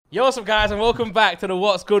Yo, what's up, guys, and welcome back to the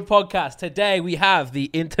What's Good podcast. Today we have the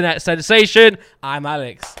internet sensation,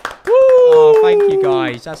 ImAllexx. Woo! Oh, thank you,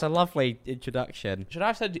 guys. That's a lovely introduction. Should I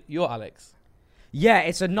have said you're Alex? Yeah,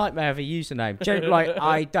 it's a nightmare of a username. Like,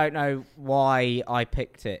 I don't know why I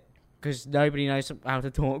picked it, because nobody knows how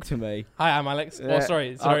to talk to me. Hi, I'm Alex. Oh,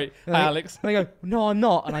 sorry. Hi, Alex. And they go, no, I'm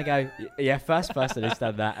not. And I go, yeah, first person who's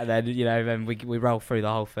done that. And then, then we roll through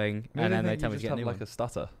the whole thing. And then they tell me to get a new one. A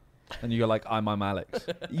stutter. And you go like, I'm Alex.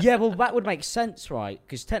 Yeah, well, that would make sense, right?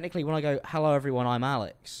 Because technically when I go, hello, everyone, I'm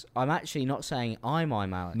Alex, I'm actually not saying I'm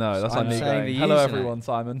Alex. No, that's like me saying going, hello, everyone,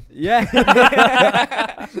 Simon. Yeah.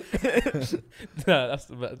 No,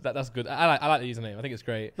 that's good. I like the username. I think it's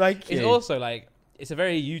great. Thank you. It's also like, it's a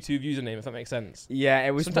very YouTube username, if that makes sense. Yeah,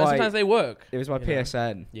 it was sometimes they work. It was my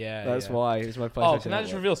PSN. Yeah, that's why. It was my PlayStation. Oh, can I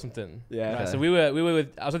just reveal something? Yeah. Right, so we were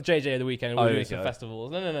with. I was with JJ the weekend. We were doing some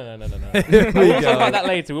festivals. No. We'll talk about that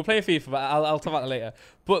later. We'll play FIFA, but I'll talk about that later.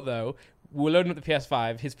 But though, we're loading up the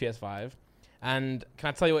PS5, his PS5, and can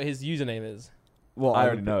I tell you what his username is? What? I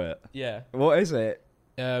already know it. Yeah. What is it?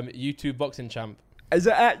 YouTube boxing champ. Is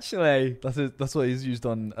it actually? That's what he's used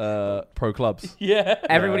on pro clubs. Yeah.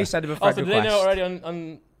 Everybody sent him a friend request. Do they know already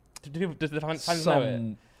on? Does the fans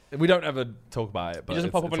know it? We don't ever talk about it. But it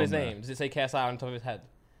doesn't pop up on his there. name. Does it say KSI on top of his head?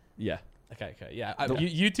 Yeah. Okay, yeah.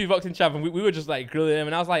 YouTube boxing champ, and we were just like grilling him,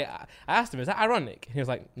 and I was like, I asked him, is that ironic? And he was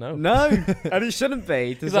like, no. No, and it shouldn't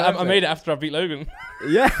be. He's like, I made it after I beat Logan.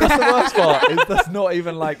 Yeah. That's the worst part. That's not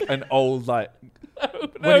even like an old like.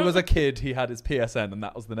 No. When he was a kid, he had his PSN, and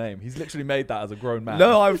that was the name. He's literally made that as a grown man.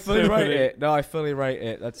 No, I fully rate it. No, I fully rate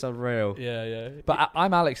it. That's unreal. Yeah. But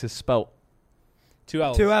I'm Alex is spelt 2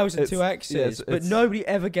 L's. 2 L's and 2 X's. Yeah, but nobody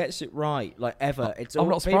ever gets it right, like ever. I'm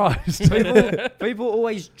not surprised. People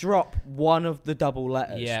always drop one of the double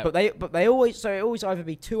letters. Yeah. But they always, so it always either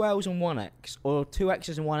be 2 L's and 1 X or 2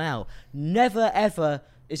 X's and 1 L. Never ever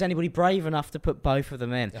is anybody brave enough to put both of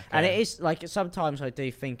them in. Okay. And it is like, sometimes I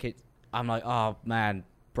do think I'm like, oh man,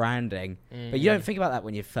 branding. But you don't think about that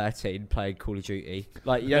when you're 13 playing Call of Duty.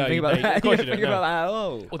 Like, you don't think about that. You don't think about that at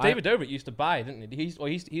all. Well, David Dobrik used to buy, didn't he?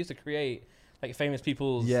 He used to create like famous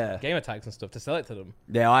people's gamer tags and stuff to sell it to them.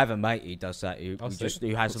 Yeah, I have a mate who does that. Who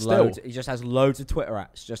has loads. He just has loads of Twitter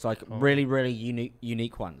ads, just like really, really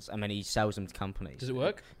unique ones, and then he sells them to companies. Does it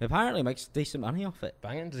work? Apparently, makes decent money off it.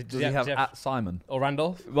 Banging. Does he have at Simon or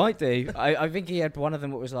Randolph? Might do. I think he had one of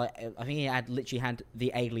them that was like, I think he had literally had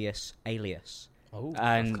the alias. Oh,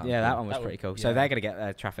 and yeah, cool. that one was pretty cool. Yeah. So they're gonna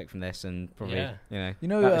get traffic from this, and probably that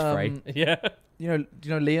was free. Yeah. Do you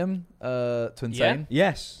know Liam to Insane? Yeah.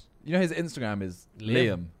 Yes. You know his Instagram is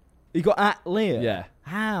Liam. You got at Liam? Yeah.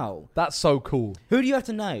 How? That's so cool. Who do you have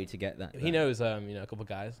to know to get that? He knows a couple of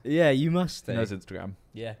guys. Yeah, you must. He knows Instagram.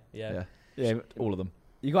 Yeah. All of them.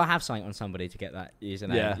 You got to have something on somebody to get that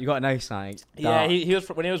username. Yeah. You got to know something. Yeah, he was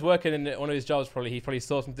when he was working in one of his jobs. He probably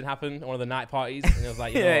saw something happen at one of the night parties, and he was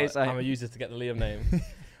like, I'm gonna use this to get the Liam name.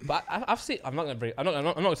 But I've seen. I'm not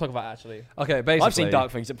gonna talk about it, actually. Okay, basically, I've seen dark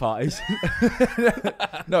things at parties.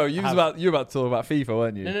 No, you were about to talk about FIFA,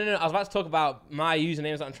 weren't you? No. I was about to talk about my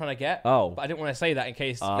usernames that I'm trying to get. Oh, but I didn't want to say that in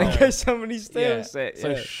case somebody steals it.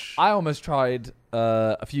 So I almost tried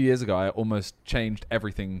a few years ago. I almost changed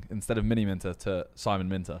everything instead of Miniminter to Simon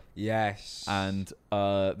Minter. Yes. And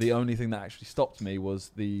the only thing that actually stopped me was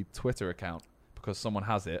the Twitter account, because someone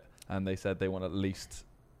has it and they said they want at least,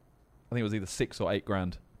 I think it was either 6 or 8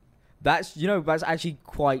 grand. That's actually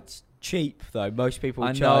quite cheap though. Most people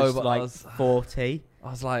I charge know, like 40. I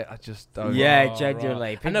was like, I just don't. Yeah,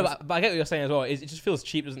 genuinely. Right. I know, but I get what you're saying as well. It just feels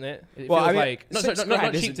cheap, doesn't it? It well, feels like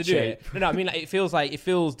not cheap to do cheap. it. No, I mean like it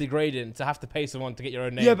feels degrading to have to pay someone to get your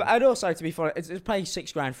own name. Yeah, but I'd also, to be fair, it's paying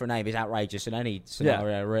 6 grand for a name is outrageous in any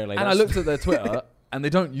scenario, really. And I looked at their Twitter and they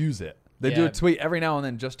don't use it. They do a tweet every now and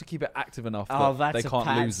then just to keep it active enough that they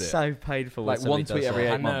can't lose it. So painful. Like one tweet every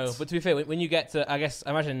 8 months. I know, but to be fair, when you get to, I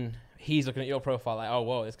imagine he's looking at your profile like, oh,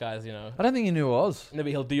 whoa, this guy's, I don't think he knew who it was. No, but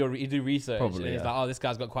he'll do research. Probably, and he's like, oh, this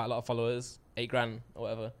guy's got quite a lot of followers, 8 grand or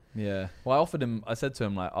whatever. Yeah. Well, I said to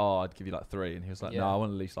him like, oh, I'd give you like 3, and he was like, no, I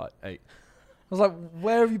want at least like 8. I was like,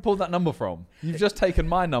 where have you pulled that number from? You've just taken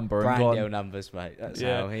my number and gone. Brand new numbers, mate. That's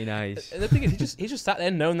how he knows. And the thing is, he's just sat there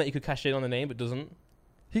knowing that you could cash in on the name, but doesn't.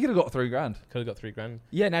 He could have got 3 grand. Could have got 3 grand.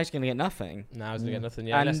 Yeah, now he's going to get nothing. Now he's going to get nothing.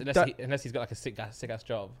 Yeah, unless he's got like a sick ass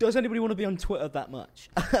job. Does anybody want to be on Twitter that much?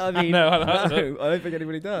 I mean, no, I don't think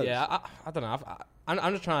anybody does. Yeah, I don't know.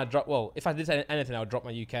 I'm just trying to drop. Well, if I did say anything, I would drop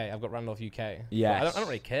my UK. I've got Randolph UK. Yeah, I don't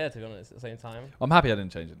really care, to be honest. At the same time, I'm happy I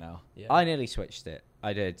didn't change it now. Yeah. I nearly switched it.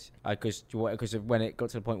 I did because when it got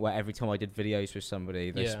to the point where every time I did videos with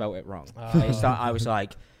somebody, they spelt it wrong. I was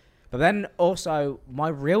like. But then also my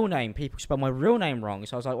real name, people spell my real name wrong,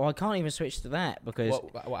 so I was like, well, I can't even switch to that because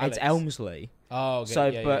it's Elmsley. Oh,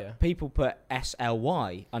 okay. So, people put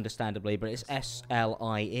SLY, understandably, but it's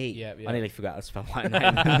SLIE. Yeah. I nearly forgot how to spell my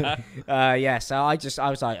name. So I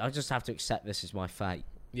was like, I just have to accept this is my fate.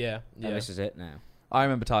 Yeah. And this is it now. I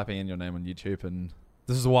remember typing in your name on YouTube, and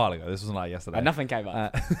this was a while ago. This wasn't like yesterday. And nothing came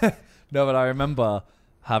up. No, but I remember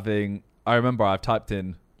I've typed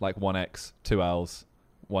in like 1X, 2 L's,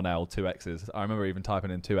 1 L, 2 X's. I remember even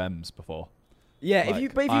typing in 2 M's before. Yeah, like,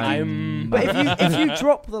 if you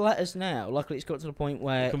drop the letters now, luckily it's got to the point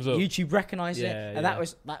where YouTube recognised it, and that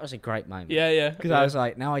was a great moment. Yeah. Because I was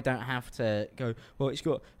like, now I don't have to go. Well, it's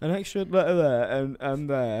got an extra letter there and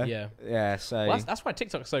there. Yeah. So that's why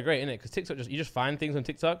TikTok's so great, isn't it? Because TikTok you just find things on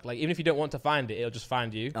TikTok. Like even if you don't want to find it, it'll just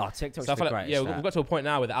find you. Oh, TikTok's so the greatest. Yeah, we've got to a point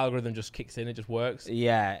now where the algorithm just kicks in, it just works.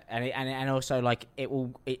 Yeah, and also like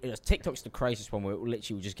TikTok's the craziest one where it will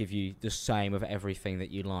literally just give you the same of everything that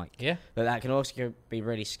you like. Yeah. But that can also be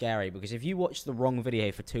really scary because if you watch the wrong video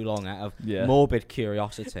for too long out of morbid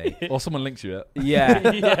curiosity, or someone links you it,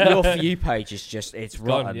 your For You page is it's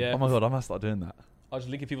rotten. Gone, yeah. Oh my god, I might start doing that. I'll just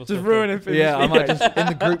linking people's just ruining people's I might just in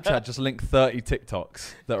the group chat just link 30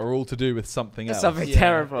 TikToks that are all to do with something else. Something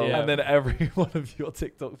terrible. And then every one of your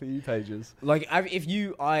TikTok For You pages. Like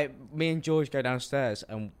me and George go downstairs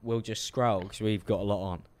and we'll just scroll because we've got a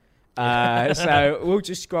lot on. So we'll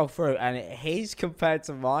just scroll through, and his compared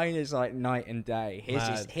to mine is like night and day.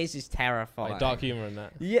 His is terrifying. Like dark humor in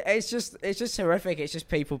that. Yeah, it's just horrific. It's just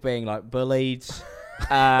people being like bullied.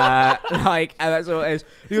 And that's all it is.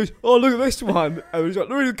 He goes, "Oh, look at this one," and he's like,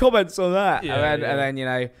 "Look at the comments on that."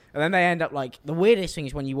 And then they end up like the weirdest thing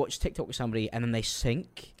is when you watch TikTok with somebody and then they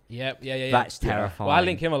sync. Yeah. That's terrifying. Well, I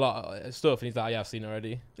link him a lot of stuff, and he's like, "Yeah, I've seen it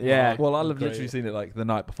already." Yeah. Well, I've literally seen it like the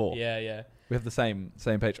night before. Yeah. We have the same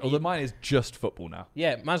page. Although mine is just football now.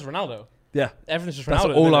 Yeah, mine's Ronaldo. Yeah. Everything's just That's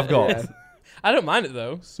Ronaldo. all I've got. Yeah. I don't mind it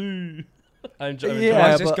though. I enjoy it.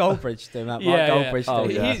 Yeah, it's just Goldbridge doing that. Mark Goldbridge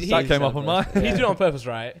doing that. That came up on mine. He's doing it on purpose,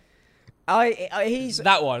 right? He's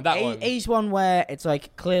that one. He's one where it's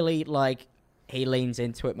like clearly like he leans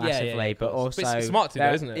into it massively, but also it's smart to do,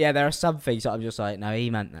 isn't it? Yeah, there are some things that I'm just like, no, he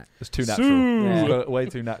meant that. It's too natural. Yeah. Way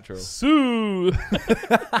too natural.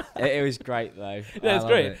 It was great though. Yeah, it's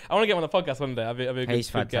great. I want to get him on the podcast one day. I'll be a good, he's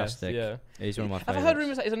good fantastic. Guest. Yeah, he's one of my favorites. favourites. I've heard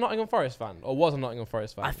rumours that he's a Nottingham Forest fan, or was a Nottingham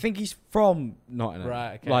Forest fan. I think he's from Nottingham.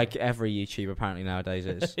 Right. Okay. Like every YouTuber apparently nowadays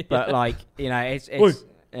is. But like, you know, it's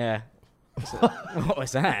yeah. What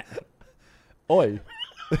was that? Oi.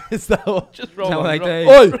 Is that what? Just roll on. They do?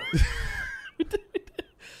 Oi.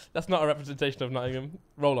 That's not a representation of Nottingham.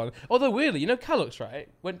 Roll on. Although weirdly, you know Callux, right?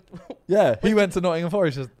 He went to Nottingham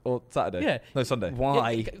Forest or Saturday. Yeah. No, Sunday.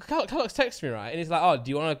 Why? Yeah, Callux texted me, right? And he's like, "Oh,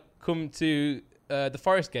 do you want to come to the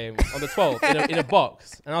Forest game on the 12th in a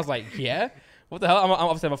box?" And I was like, "Yeah." What the hell? I'm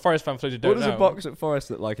obviously I'm a Forest fan, for those who don't know. What does a box at Forest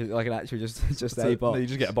look like? Like an actual just a box? No, you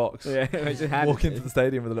just get a box. Yeah, walk into the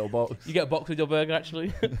stadium with a little box. You get a box with your burger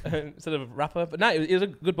actually instead of a wrapper. But no, it was a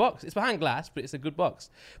good box. It's behind glass, but it's a good box.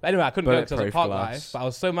 But anyway, I couldn't go because I was at Park Life. But I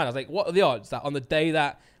was so mad. I was like, "What are the odds that on the day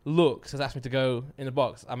that Lux has asked me to go in the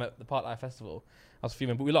box, I'm at the Park Life Festival?" I was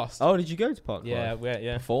fuming, but we lost. Oh, did you go to Park Life?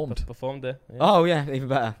 Yeah. Performed there. Yeah. Oh yeah, even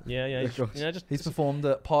better. Yeah. He's performed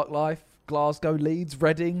at Park Life, Glasgow, Leeds,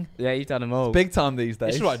 Reading. Yeah, you've done them all. It's big time these days.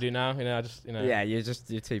 This is what I do now. Yeah, you're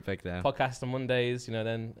too big now. Podcast on Mondays,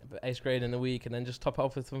 then 8th grade in the week, and then just top it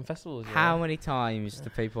off with some festivals. How many times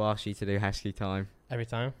do people ask you to do Heskey time? Every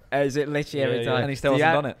time. Is it literally every time? And he still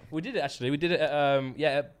hasn't done it. We did it actually. We did it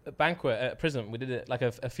at a banquet at Prism. We did it like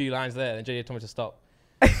a few lines there, and JJ told me to stop.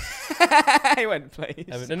 He went, please.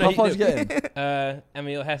 How far is he getting?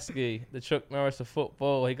 Emil Heskey, the Chuck Norris of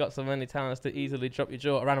football. He got so many talents to easily drop your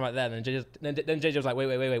jaw. Around about there, and then JJ was like,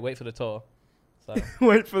 wait for the tour. So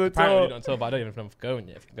wait for the apparently tour. We're not on tour, but I don't even know if I'm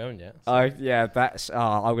going yet. So.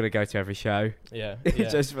 I'm gonna go to every show. Yeah.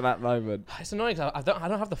 Just for that moment. It's annoying. I don't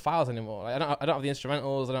have the files anymore. Like, I don't have the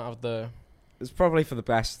instrumentals. I don't have the. It's probably for the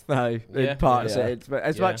best though. In parts, but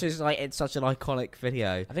as much as like it's such an iconic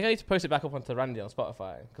video. I think I need to post it back up onto Randy on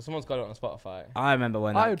Spotify because someone's got it on Spotify. I remember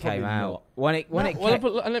when that came out. Let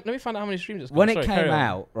me find out how many streams it's got. When it came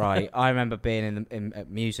out, right? I remember being in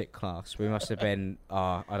music class. We must have been,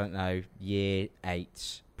 I don't know, year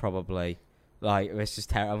 8 probably. Like, this is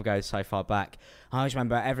terrible. I'm going so far back. I just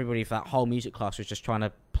remember everybody for that whole music class was just trying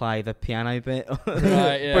to play the piano bit.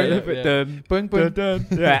 Right, yeah,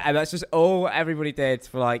 and that's just all everybody did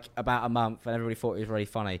for like about a month, and everybody thought it was really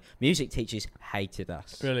funny. Music teachers hated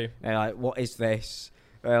us. Really? They're like, "What is this?"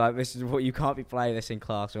 They're like, "This is what you can't be playing this in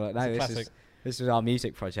class." We're like, "No, this is our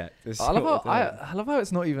music project." I love how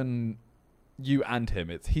it's not even you and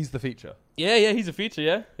him. He's the feature. Yeah, he's a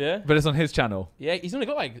feature. Yeah. But it's on his channel. Yeah, he's only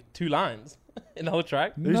got like 2 lines in the whole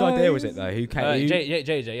track. Whose idea was it though? Who came?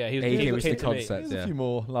 JJ. Yeah, he was the came to me. concept. There's Yeah. a few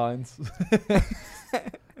more lines.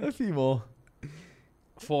 A few more.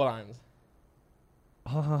 4 lines.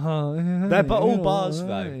 They're all bars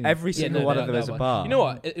though. Every single one of them is a bar. You know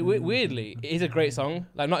what? Weirdly, it is a great song.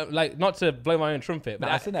 Not to blow my own trumpet,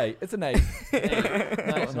 but it's an 8. It's an 8. no,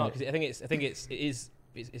 it's not. Because I think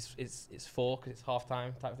it's 4 because it's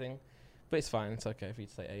halftime type thing. But it's fine. It's okay for you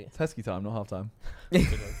to say 8. It's Heskey time, not half time. Good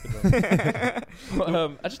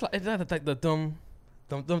one. I just like the dum.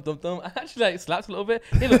 I actually like slaps a little bit.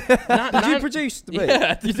 Hey, look, did you produce the beat?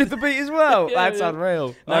 Yeah, you did the beat as well. Yeah, That's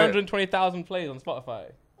unreal. 920,000 plays on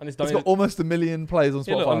Spotify. And It's got almost 1 million plays on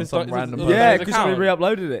Spotify on some random. Yeah, because we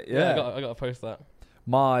re-uploaded it. Yeah, Yeah. I got to post that.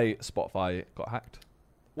 My Spotify got hacked.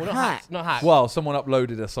 Well, not hacked. Well, someone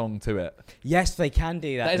uploaded a song to it. Yes, they can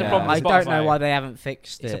do that. That is now. a problem I with don't know Spotify. why they haven't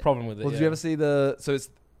fixed It's it. a problem with it. Well, did you ever see so it's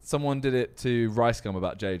someone did it to Rice Gum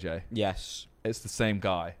about JJ. Yes. It's the same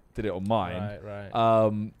guy did it on mine. Right.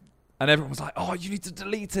 And everyone was like, "Oh, you need to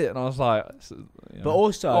delete it," and I was like, But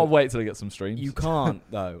also, I'll wait till I get some streams." you can't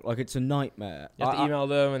though. Like it's a nightmare. You have to email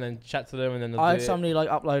them and then chat to them and then they'll I do had it. somebody like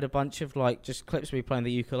upload a bunch of like just clips of me playing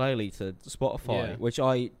the ukulele to Spotify, Yeah. which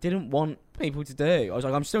I didn't want people to do. I was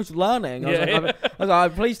like, I'm still learning. I was, Yeah. like, I was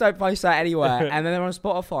like, please don't post that anywhere. And then they're on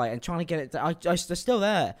Spotify and trying to get it. They're still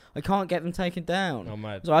there. I can't get them taken down. Oh,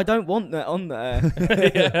 mad. So I don't want that on there.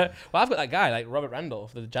 Yeah. Well, I've got that guy, like Robert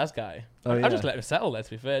Randolph, the jazz guy. Oh, I yeah. just let him settle there, to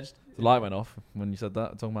be fair. The light went off when you said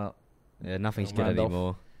that. Talking about Yeah, nothing's Oh, good Randolph.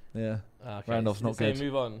 anymore. yeah, Okay, Randolph's not good.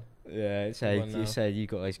 Move on. Yeah, Good one you now. said you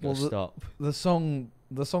guys got to stop. the song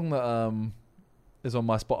that is on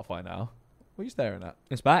my Spotify now. What are you staring at?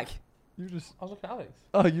 It's back. You just I was looking at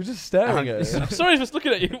Alex. you're just staring at it. I'm sorry for just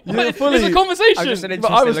looking at you. You're fully- It's a conversation. I'm just an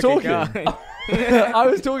But I was interesting talking. looking guy. I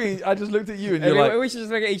was talking. I just looked at you and you're like, we should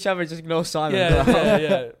just look at each other and just ignore Simon.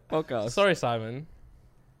 yeah. Podcast. Sorry, Simon.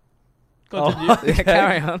 Oh, Continue. okay.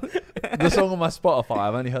 Carry on. The song on my Spotify.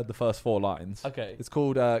 I've only heard the first 4 lines. Okay. It's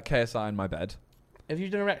called KSI in My Bed. Have you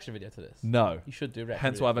done a reaction video to this? No. You should do a reaction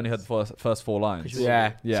Hence video why I've to only heard this. the first 4 lines. 'Cause you Yeah,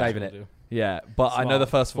 will do. Yeah. saving You it. will do. Yeah, but I know the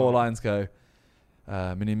first 4 Smart. lines go.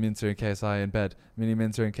 Miniminter and KSI in bed.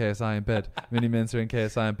 Miniminter and KSI in bed. Miniminter and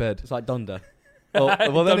KSI in bed. It's like Donda. Well,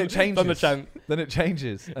 then it Done the changes. chant. Then it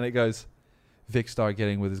changes and it goes. Vic started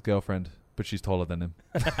getting with his girlfriend, but she's taller than him.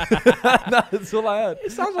 That's all I heard.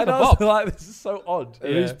 It sounds like And a I was bop. like, this is so odd.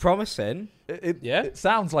 It was promising. Yeah? It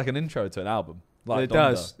sounds like an intro to an album. Like It Donda.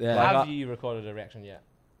 does, yeah. Like Have that- you recorded a reaction yet?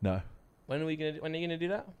 No. When are you gonna do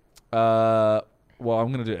that? Well,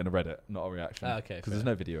 I'm gonna do it in a Reddit, not a reaction. Okay. Because there's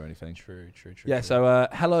no video or anything. True. Yeah. true. So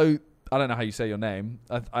hello. I don't know how you say your name.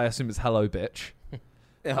 I assume it's hello, bitch.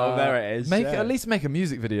 Oh, there it is. At least make a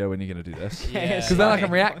music video when you're gonna do this. Yeah. Because then I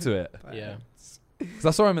can react to it. Yeah. Because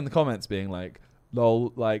I saw him in the comments being like,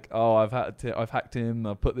 "Lol, like, oh, I've hacked him.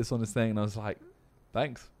 I've put this on his thing," and I was like,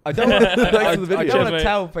 "Thanks." I don't want Thanks for the video. Cheers, mate. to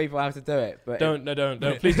tell people how to do it, but Don't.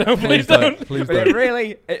 Please don't. Please but it don't.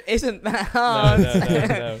 really it isn't that hard.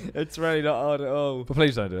 No. It's really not hard at all. But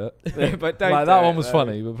please don't do it. But don't Like do that it, one was though.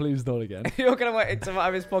 funny, but please not again. You're gonna wait until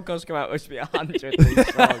this podcast come out, which will be 100 of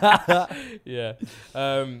these songs. Yeah.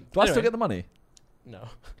 Do I still get the money? No.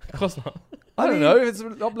 Of course not. I don't know. If it's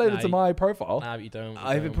uploaded Nah, to my profile. Nah, but you don't.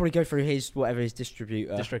 I would probably go through his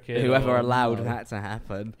distributor, DistroKid whoever or- allowed no. that to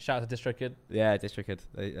happen. Shout out to DistroKid. Yeah, DistroKid.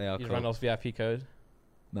 They are Use cool. Randolph's VIP code.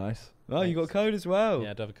 Nice. Oh, you got code as well.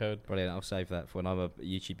 Yeah, I do have a code. Brilliant. I'll save that for when I'm a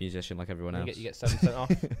YouTube musician like everyone else. You get 7%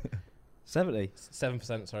 off. 70.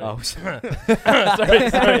 7%. Sorry. Oh, sorry.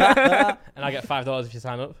 And I get $5 if you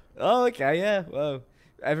sign up. oh, okay, yeah. Well,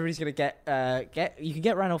 everybody's gonna get. You can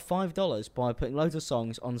get Randolph $5 by putting loads of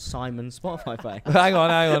songs on Simon's Spotify page. Hang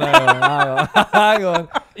on.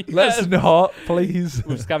 Let's not, please.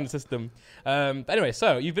 We've scammed the system. But anyway,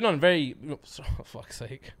 so you've been on very. Oh, fuck's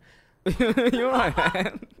sake. You're right,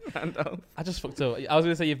 man. Randolph. I just fucked up. I was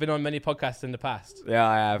going to say you've been on many podcasts in the past. Yeah,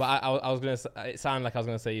 I have. But I was going to. It sounded like I was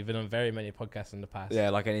going to say you've been on very many podcasts in the past. Yeah,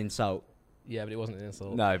 like an insult. Yeah, but it wasn't an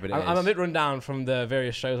insult. No, but I'm a bit run down from the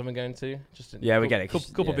various shows I've been going to. Yeah, we get it.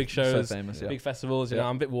 Couple big shows, So famous, yeah. big festivals. You know,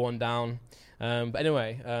 I'm a bit worn down. But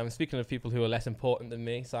anyway, speaking of people who are less important than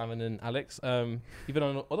me, Simon and Alex, you've been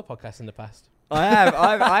on other podcasts in the past. I have.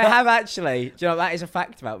 I have actually. Do you know that is a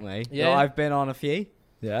fact about me? Yeah. That I've been on a few.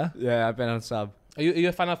 Yeah. Yeah, I've been on some. Are you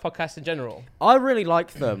a fan of podcasts in general? I really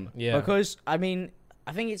like them. Yeah. Because I mean,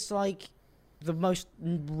 I think it's like the most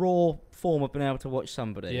raw form of being able to watch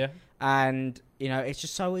somebody. Yeah. And you know, it's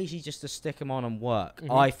just so easy just to stick them on and work.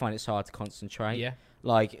 Mhm. I find it's hard to concentrate. Yeah.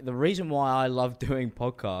 Like, the reason why I love doing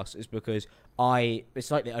podcasts is because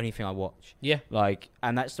it's like the only thing I watch. Yeah. Like,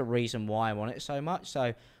 and that's the reason why I want it so much.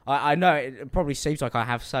 So I know it probably seems like I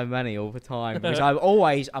have so many all the time because I'm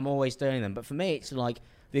always doing them. But for me, it's like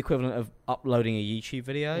the equivalent of uploading a YouTube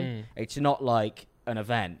video. It's not like an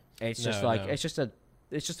event. It's just like it's just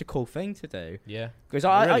a cool thing to do. Yeah. Because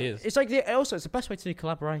it's like also it's the best way to do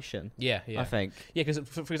collaboration. Yeah. I think. Yeah, because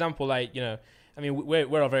for example, like I mean,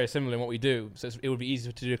 we're all very similar in what we do, so it would be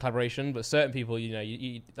easier to do a collaboration. But certain people,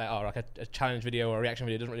 you like a challenge video or a reaction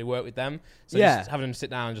video doesn't really work with them. So just having them sit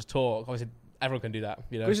down and just talk, obviously everyone can do that.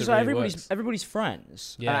 Because it's like everybody's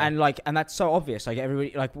friends, and that's so obvious. Like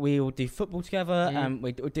everybody, like we all do football together, and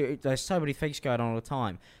we do. There's so many things going on all the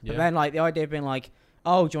time. But then, like the idea of being like,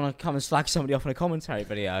 oh, do you want to come and slag somebody off in a commentary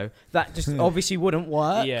video? That just obviously wouldn't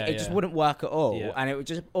work. It just wouldn't work at all. Yeah. And it would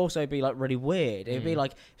just also be like really weird. It'd be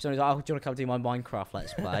like, if somebody's like, oh, do you want to come do my Minecraft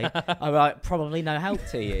Let's Play? I'd be like, probably no help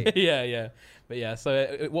to you. Yeah. But yeah,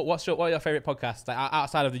 so what are your favourite podcasts like,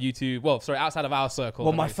 outside of the YouTube? Well, sorry, outside of our circle.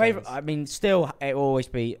 Well, my favourite, I mean, still, it will always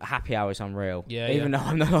be Happy Hours Unreal. Yeah. Even though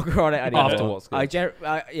I'm no longer on it anymore. After What's Good.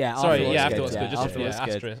 After What's Good. Just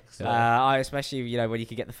asterisk. Especially, when you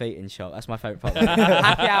can get the feet in shot. That's my favourite podcast.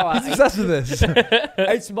 Happy Hour. What's obsessed with this?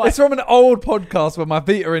 It's from an old podcast where my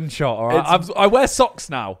feet are in shot. All right? I wear socks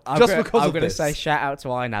now because of this. I'm going to say shout out to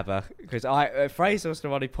iNabber because Fraser was the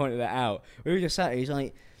one who pointed it out. We were just sat here. He's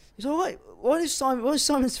like, why is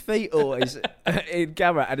Simon's feet always in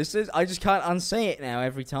camera? And I just can't unsee it now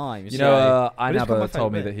every time. iNabber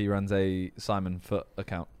told me that he runs a Simon Foot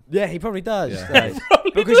account. Yeah, he probably does. Yeah.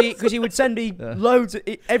 Because he would send me loads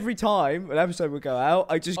every time an episode would go out.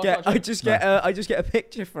 I just get a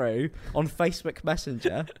picture through on Facebook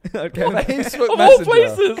Messenger. Facebook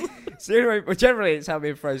Messenger. So anyway, but generally it's how me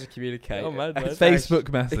and Fraser communicate. Oh man.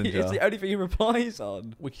 Facebook Messenger. It's the only thing he replies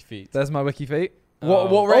on. WikiFeet. There's my WikiFeet.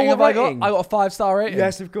 What rating have I got? I got a 5-star rating.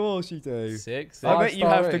 Yes, of course you do. 6. I bet you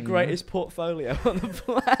have the greatest portfolio on the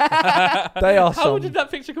planet. They are. How did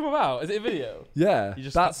that picture come about? Is it a video? Yeah,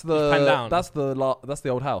 that's the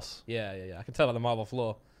old house. Yeah. I can tell by the marble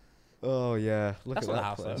floor. Oh yeah, that's not the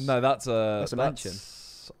house though. No, that's a mansion.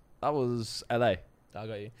 That was LA. I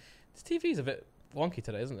got you. This TV's a bit wonky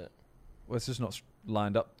today, isn't it? Well, it's just not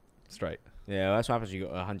lined up straight. Yeah, well, that's what happens. You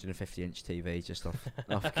got a 150-inch TV just off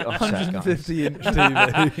 150-inch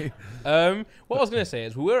TV. What I was going to say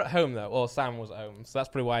is we were at home though, or Sam was at home, so that's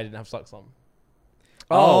probably why I didn't have socks on.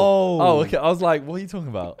 Oh, okay. I was like, what are you talking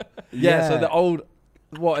about? Yeah. So the old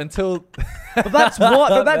until. But that's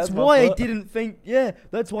why. That's why I didn't think. Yeah,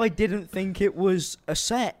 that's why I didn't think it was a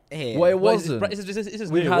set here. Well, it wasn't. This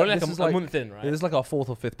is new. We're like a month in, right? It was like our 4th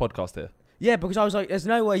or 5th podcast here. Yeah, because I was like, there's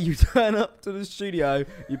no way you turn up to the studio,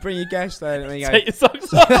 you bring your guest there, and then you go, take your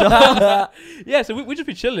socks off. Yeah, so we just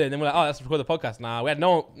be chilling, and then we're like, oh, let's record the podcast now. We had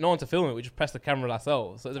no one to film it. We just pressed the camera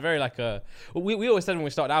ourselves. So it's a very we always said when we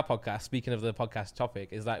started our podcast, speaking of the podcast topic,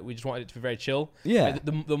 is that we just wanted it to be very chill. Yeah. Like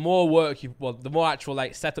the more work the more actual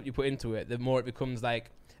like setup you put into it, the more it becomes like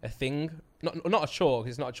a thing. Not a chore,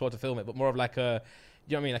 because it's not a chore to film it, but more of like a.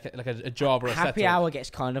 You know what I mean? Like a job or a Happy setup. Hour gets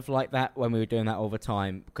kind of like that when we were doing that all the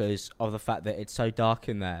time because of the fact that it's so dark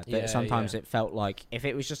in there. That sometimes it felt like if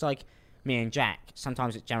it was just like me and Jack,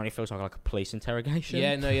 sometimes it generally feels like a police interrogation.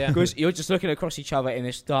 Yeah. Because you're just looking across each other in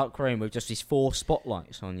this dark room with just these 4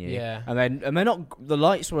 spotlights on you. Yeah. And they're not, the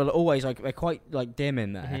lights were always like, they're quite like dim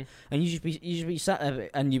in there. Mm-hmm. And you just be sat there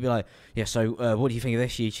and you'd be like, yeah, so what do you think of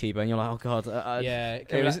this YouTuber? And you're like, oh God.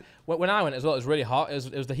 When I went as well, it was really hot.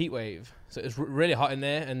 It was the heat wave. So it was really hot in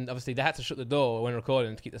there, and obviously they had to shut the door when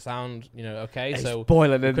recording to keep the sound, okay. It's so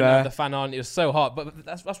boiling in there. Have the fan on. It was so hot, but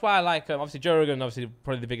that's why I like obviously Joe Rogan, obviously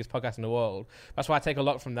probably the biggest podcast in the world. That's why I take a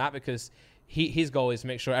lot from that because his goal is to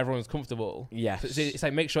make sure everyone's comfortable. Yes. So it's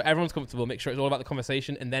like make sure everyone's comfortable, make sure it's all about the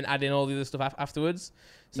conversation, and then add in all the other stuff afterwards.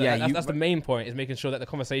 So that's the main point, is making sure that the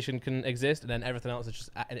conversation can exist, and then everything else is just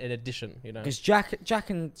an addition, Because Jack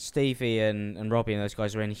and Stevie and Robbie and those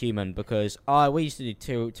guys are inhuman because we used to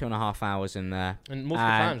do 2.5 hours in there. And multiple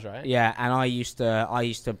times, right? Yeah, and I used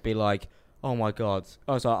to be like, oh my God.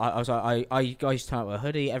 I used to turn up with a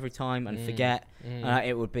hoodie every time and forget.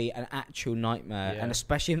 It would be an actual nightmare. Yeah. And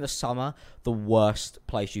especially in the summer, the worst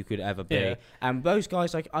place you could ever be. Yeah. And those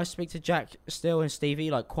guys, like, I speak to Jack still and Stevie,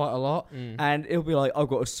 like, quite a lot. And it'll be like, I've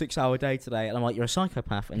got a 6-hour day today. And I'm like, you're a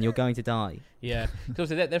psychopath and you're going to die. Yeah. Because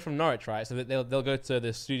they're from Norwich, right? So they'll go to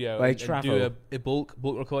the studio and do a bulk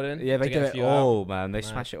recording. Yeah, they do it all, man. They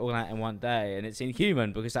smash it all out in one day. And it's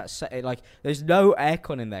inhuman because like, there's no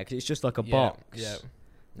aircon in there because it's just like a box. Yeah.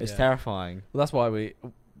 It's terrifying. Well, that's why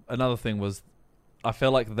another thing was, I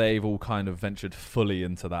feel like they've all kind of ventured fully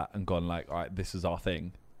into that and gone like, all right, this is our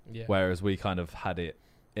thing. Yeah. Whereas we kind of had it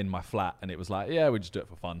in my flat, and it was like, yeah, we just do it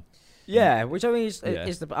for fun. Yeah, which I mean is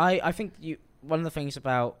the I think one of the things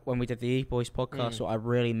about when we did the E-Boys podcast, what I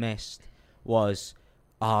really missed was,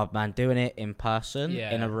 oh man, doing it in person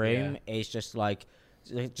in a room is just like,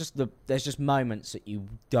 there's just moments that you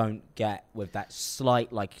don't get with that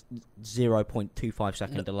slight like 0.25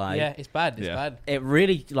 second delay. Yeah, it's bad. It's bad. It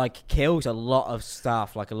really like kills a lot of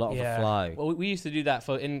stuff, like a lot of the flow. Well, we used to do that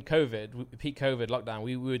in COVID, peak COVID lockdown.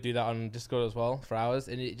 We would do that on Discord as well for hours,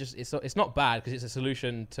 and it's not bad because it's a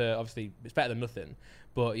solution to, obviously it's better than nothing.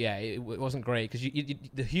 But yeah, it wasn't great because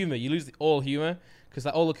the humor, you lose all humor because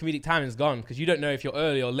like all the comedic timing is gone because you don't know if you're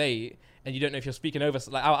early or late. And you don't know if you're speaking over.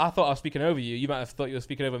 Like I thought I was speaking over you. You might have thought you were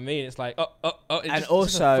speaking over me. And it's like, and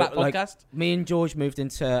also, like, me and George moved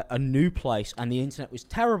into a new place, and the internet was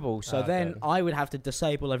terrible. So then I would have to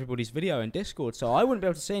disable everybody's video in Discord, so I wouldn't be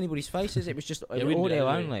able to see anybody's faces. It was just audio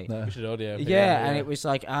only. No. We should audio. Yeah, and it was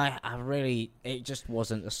like it just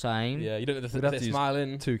wasn't the same. Yeah, you don't know We'd have to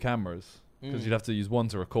smiling. use 2 cameras. Because you'd have to use one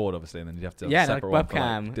to record, obviously, and then you'd have to have a separate like webcam.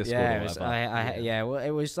 One for, like, Discord or whatever. Well,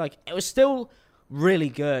 it was still really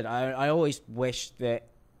good. I always wish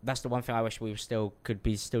that's the one thing I wish we could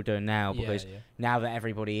be still doing now, because now that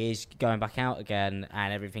everybody is going back out again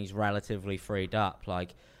and everything's relatively freed up,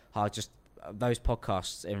 like those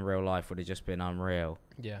podcasts in real life would have just been unreal.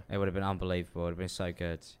 Yeah, it would have been unbelievable. It would have been so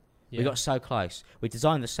good. Yeah. We got so close. We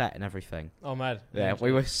designed the set and everything. Oh man, yeah,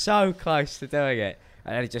 we were so close to doing it,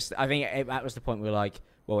 and I think that was the point we were like,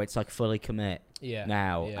 well, it's like fully commit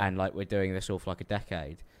now, and like we're doing this all for like a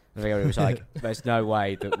decade. I think it was like, there's no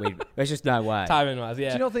way that there's just no way. Timing wise, yeah.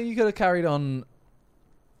 Do you not think you could have carried on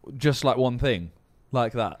just like one thing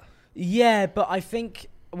like that? Yeah, but I think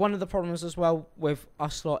one of the problems as well with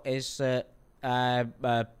us lot is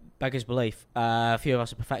beggar's belief. A few of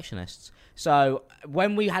us are perfectionists. So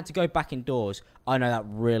when we had to go back indoors, I know that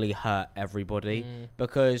really hurt everybody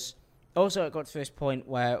because also it got to this point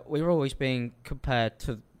where we were always being compared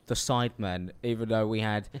to the Sidemen, even though we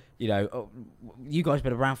had, you guys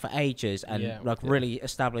been around for ages and really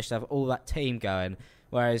established to have all that team going.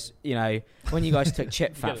 Whereas, when you guys took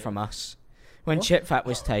Chip Fat from us, when Chip Fat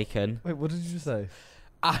was taken. Wait, what did you say?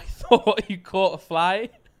 I thought you caught a fly.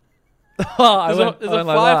 There's a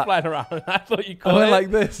fly flying around. I thought you caught it. I went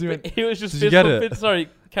like this. He was just did you get it? Sorry.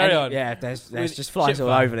 Carry on. Yeah, there's just flies all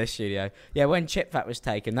over this studio. Yeah, when Chip Fat was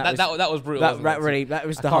taken, that was brutal. That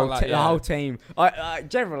was the whole team. I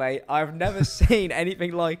generally, I've never seen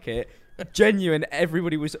anything like it. Genuine,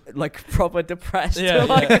 everybody was like proper depressed.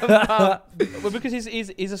 Well, because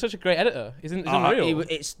he's such a great editor. He's unreal.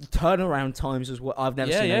 It's turnaround times as well. I've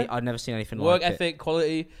never seen anything like it. Work ethic,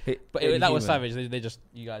 quality. But that was savage. They just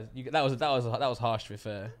that was harsh, to be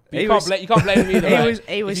fair. You can't blame him either.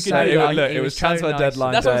 It was transfer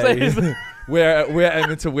deadline day. That's what I'm saying. We're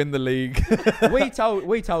aiming to win the league. we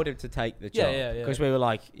told him to take the job because we were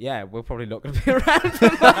like, we're probably not going to be around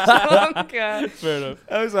for much longer. Fair enough.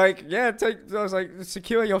 I was like,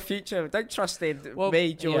 secure your future. Don't trust in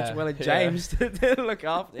me, George, Will, and James to look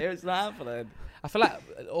after it. It's not happening. I feel like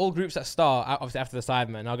all groups that start obviously after the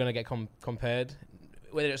Sidemen are going to get compared,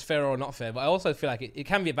 whether it's fair or not fair. But I also feel like it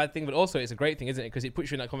can be a bad thing, but also it's a great thing, isn't it? Because it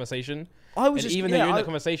puts you in that conversation. Even though you're in that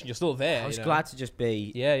conversation, you're still there. I was glad to just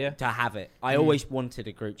be to have it. I always wanted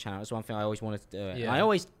a group chat. It was one thing I always wanted to do it. And I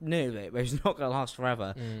always knew that it was not going to last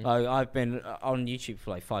forever. I've been on YouTube for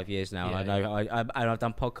like 5 years now, and I know I've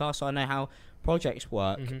done podcasts, so I know how projects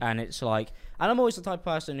work, and it's like, and I'm always the type of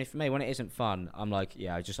person, if for me, when it isn't fun, I'm like,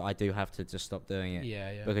 I do have to just stop doing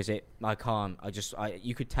it, because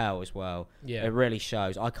you could tell as well, it really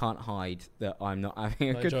shows. I can't hide that I'm not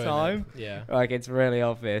having a good time, like it's really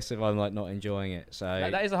obvious if I'm like not enjoying it. So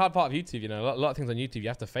that is the hard part of YouTube, a lot of things on YouTube you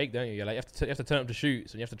have to fake, don't you? You're like, you have to turn up to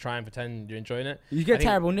shoots and you have to try and pretend you're enjoying it. You get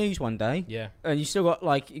terrible news one day, and you still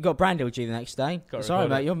got you got brand deal due the next day. Sorry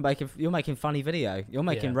mate, you're making funny video, you're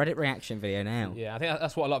making Reddit reaction video now. Yeah, I think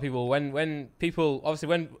that's what a lot of people, when people, obviously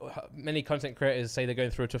when many content creators say they're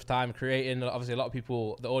going through a tough time creating, obviously a lot of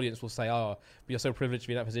people, the audience will say, but you're so privileged to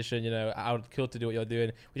be in that position, I would kill to do what you're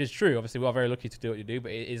doing, which is true. Obviously we are very lucky to do what you do,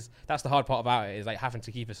 but that's the hard part about it, is like having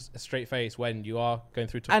to keep a straight face when you are going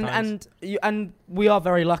through tough times. And we are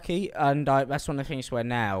very lucky, and that's one of the things where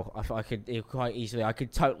now I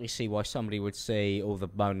could totally see why somebody would see all the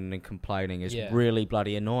moaning and complaining as really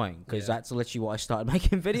bloody annoying, because that's literally what I started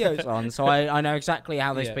making videos on, so I know exactly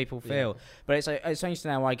how those people feel. But it's only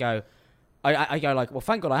now I go, I go like, well,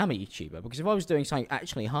 thank God I am a YouTuber, because if I was doing something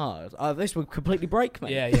actually hard, this would completely break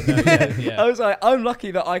me. Yeah. I was like, I'm lucky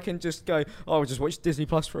that I can just go, I'll just watch Disney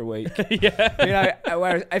Plus for a week. Yeah.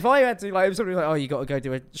 Whereas if I had to, like, if somebody was like, oh, you got to go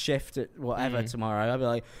do a shift at whatever tomorrow, I'd be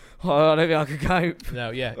like, oh, I don't think I could cope. No,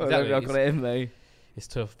 yeah, exactly. I don't think I've got it in me. It's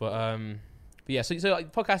tough, but yeah. So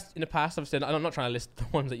like podcasts in the past, obviously, I'm not trying to list the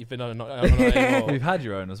ones that you've been on. Not anymore. We've had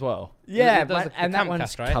your own as well. Yeah, and that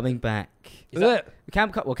one's right? coming back. Is it?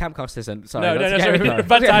 Campcast isn't. Sorry, no, sorry.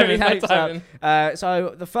 Bad timing.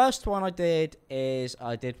 So the first one I did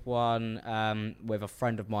one with a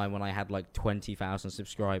friend of mine when I had like 20,000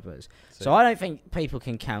 subscribers. So I don't think people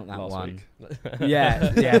can count that Last one. week.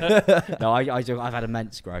 Yeah. No, I do. I've had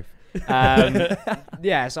immense growth.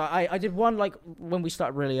 Yeah, so I did one like when we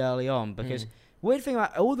started really early on, because weird thing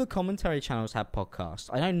about all the commentary channels have podcasts.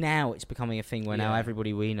 I know now it's becoming a thing where now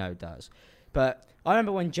everybody we know does. But I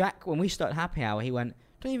remember when we started Happy Hour, he went,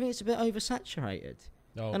 don't you think it's a bit oversaturated?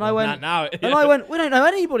 Oh, and I went, and I went, we don't know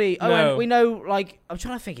anybody. I went, we know, like, I'm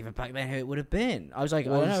trying to think even back then who it would have been. I was like, I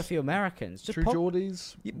know a few Americans. True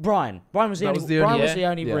Geordies? Brian was the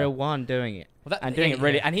only real one doing it. Well, and doing it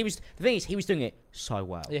really, and the thing is, he was doing it so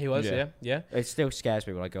well. Yeah, he was. Yeah. It still scares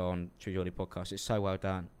me when I go on True Geordie podcast. It's so well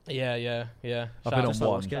done. Yeah. I've been on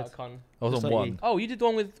one. I was on one. Oh, you did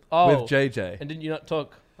one with JJ. And didn't you not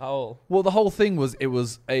talk at all? Well, the whole thing was it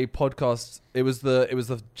was a podcast. It was the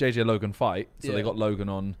JJ Logan fight. So they got Logan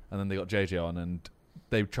on, and then they got JJ on, and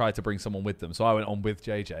they tried to bring someone with them. So I went on with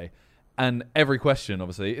JJ. And every question,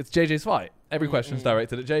 obviously, it's JJ's fight. Every question's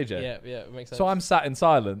directed at JJ. Yeah, it makes sense. So I'm sat in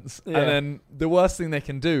silence, and then the worst thing they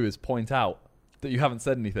can do is point out that you haven't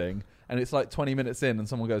said anything, and it's like 20 minutes in, and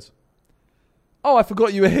someone goes, "Oh, I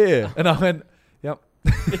forgot you were here," and I went, "Yep."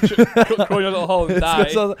 Crawl your little hole and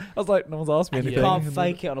die. I was like, no one's asked me anything. You can't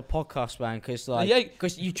fake it on a podcast, man,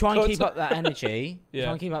 because you try and keep up that energy.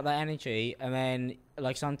 And then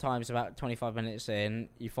like sometimes about 25 minutes in,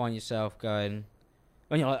 you find yourself going.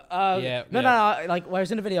 When you're like, no, like,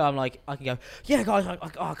 whereas in a video, I'm like, I can go, yeah, guys,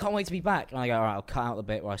 I can't wait to be back. And I go, all right, I'll cut out the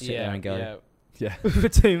bit where I sit there and go, for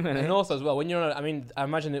 2 minutes. And also as well, when you're on, I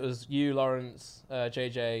imagine it was you, Lawrence,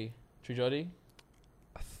 JJ, True Geordie.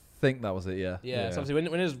 I think that was it, yeah. So obviously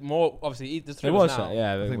when there's more, obviously there's three of us now.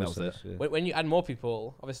 I think that was it. Yeah. When you add more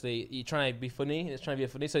people, obviously you're trying to be funny, and it's trying to be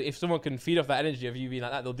funny. So if someone can feed off that energy of you being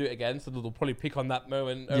like that, they'll do it again. So they'll probably pick on that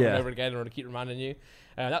moment over and over again, or to keep reminding you.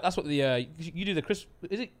 That's what the you do the Christmas.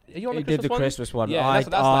 Is it? Are you on the Christmas one? Did the Christmas one? Yeah,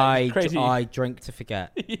 that's crazy. I drink to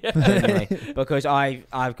forget. Because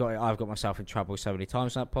I've got myself in trouble so many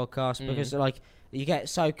times on that podcast because like. You get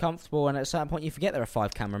so comfortable, and at a certain point, you forget there are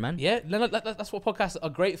 5 cameramen. Yeah, that's what podcasts are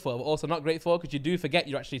great for, but also not great for, because you do forget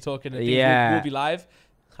you're actually talking and things will be live.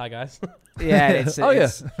 Hi, guys. Yeah,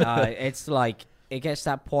 it's like, it gets to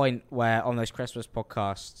that point where on those Christmas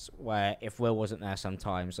podcasts, where if Will wasn't there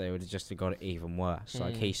sometimes, they would have just got it even worse.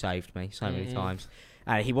 Like, he saved me so many times.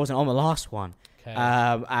 And he wasn't on the last one. Okay.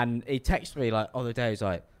 And he texted me, like, other day, he's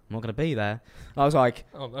like, I'm not going to be there. I was like,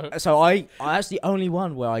 oh, no. So I that's the only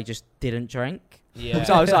one where I just didn't drink. Yeah.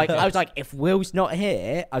 So I was like, if Will's not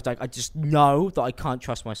here, I was like, I just know that I can't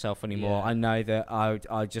trust myself anymore. Yeah. I know that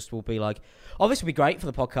I just will be like, oh, this will be great for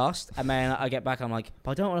the podcast. And then I get back, I'm like,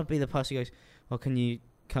 but I don't want to be the person who goes, well, can you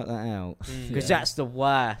cut that out? Because that's the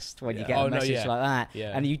worst when you get a message like that.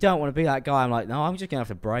 Yeah. And you don't want to be that guy. I'm like, no, I'm just going to have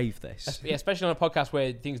to brave this. Yeah, especially on a podcast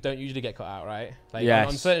where things don't usually get cut out, right? Like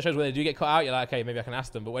on certain shows where they do get cut out, you're like, okay, maybe I can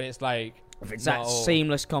ask them. But when it's like... If it's that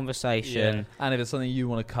seamless conversation. And if it's something you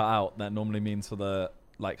want to cut out, that normally means for the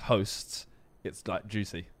like hosts, it's like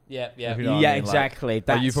juicy. Yeah. You know exactly.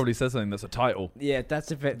 Like, you probably said something that's a title. Yeah, that's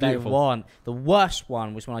a bit they want. The worst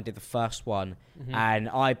one was when I did the first one, and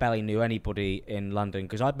I barely knew anybody in London,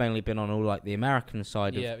 because I'd mainly been on all like the American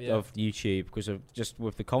side of YouTube, because of just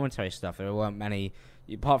with the commentary stuff. There weren't many,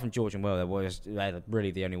 apart from George and Will. They're really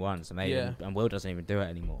the only ones, and Will doesn't even do it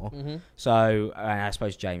anymore. So, and I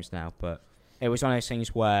suppose James now, but it was one of those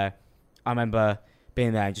things where I remember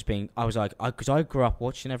being there and just being, I was like, because I grew up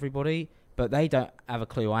watching everybody, but they don't have a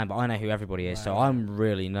clue who I am, but I know who everybody is, so I'm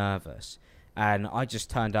really nervous. And I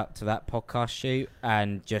just turned up to that podcast shoot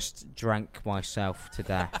and just drank myself to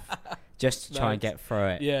death just to try and get through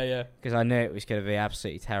it. Yeah. Because I knew it was going to be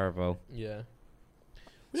absolutely terrible. Yeah.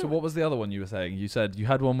 So what was the other one you were saying? You said you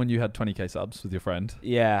had one when you had 20k subs with your friend.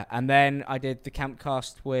 Yeah, and then I did the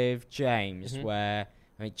Campcast with James, where...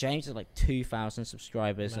 I mean, James had like 2,000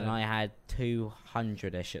 subscribers, and I had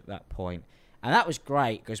 200-ish at that point. And that was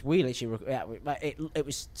great, because we literally... It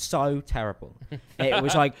was so terrible. It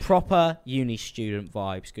was like proper uni student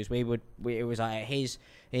vibes, because it was like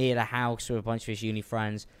he had a house with a bunch of his uni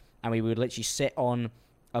friends, and we would literally sit on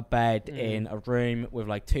a bed in a room with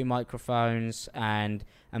like 2 microphones and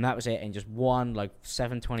that was it, and just one like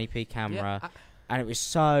 720p camera, and it was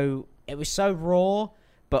so raw,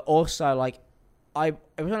 but also like it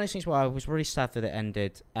was one of those things where I was really sad that it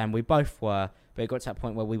ended, and we both were. But it got to that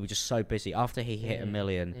point where we were just so busy. After he hit 1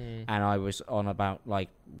 million, and I was on about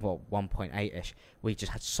 1.8ish. We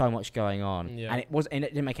just had so much going on, and it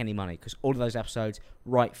didn't make any money because all of those episodes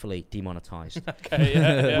rightfully demonetized.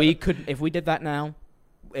 We couldn't. If we did that now,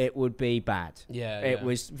 it would be bad. It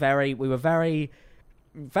was very. We were very,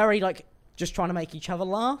 very like just trying to make each other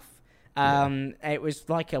laugh. It was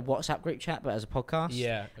like a WhatsApp group chat, but as a podcast.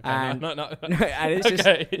 Yeah. Okay. And, no. and it's just,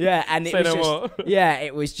 and it was just,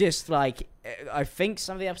 it was just like, I think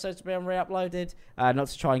some of the episodes have been re-uploaded, not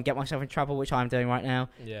to try and get myself in trouble, which I'm doing right now.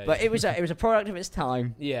 But it was a product of its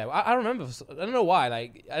time. Yeah, I remember. I don't know why.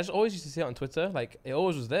 Like, I just always used to see it on Twitter. Like, it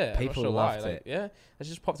always was there. People I'm not sure loved why. it. Like, yeah, it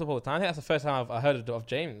just popped up all the time. I think that's the first time I heard of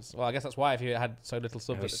James. Well, I guess that's why if you had so little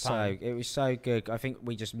subs at the time. It was so good. I think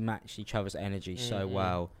we just matched each other's energy so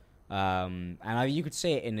well. And you could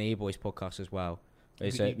see it in the E-Boys podcast as well.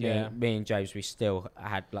 Me and James, we still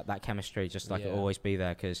had like that chemistry, just like it'll always be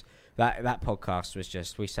there, because that podcast was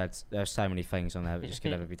just, we said there's so many things on there that just could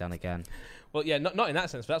never be done again. Well, yeah, not in that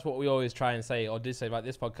sense, but that's what we always try and say, or did say about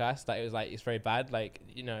this podcast, that it was like, it's very bad. Like,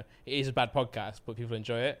 you know, it is a bad podcast, but people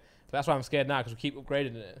enjoy it. But that's why I'm scared now, because we keep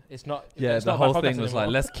upgrading it. It's not. Yeah, it's the not whole a bad thing podcast was anymore.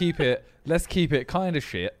 like, let's keep it kind of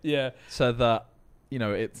shit. Yeah. So that, you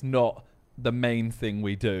know, it's not the main thing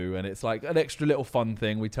we do, and it's like an extra little fun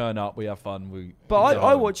thing. We turn up, we have fun. But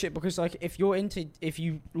I watch it because, like, if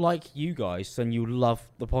you like you guys, then you love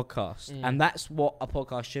the podcast, and that's what a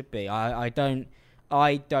podcast should be. I don't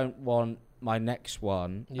want my next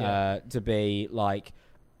one to be like,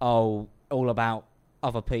 all about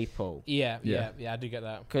other people. Yeah, I do get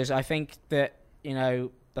that. Because I think that, you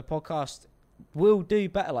know, the podcast will do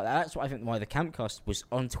better like that. That's what I think why the Campcast was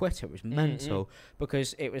on Twitter. It was mental,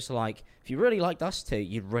 because it was like, if you really liked us two,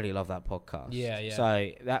 you'd really love that podcast. Yeah.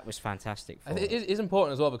 So that was fantastic. It is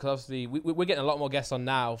important as well, because obviously we're getting a lot more guests on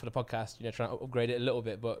now for the podcast, you know, trying to upgrade it a little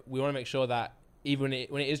bit, but we want to make sure that even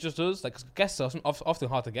when it is just us, like, 'cause guests are often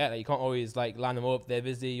hard to get. Like, you can't always like line them up. They're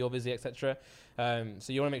busy, you're busy, etc.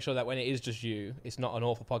 So you want to make sure that when it is just you, it's not an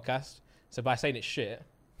awful podcast. So by saying it's shit,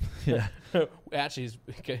 it actually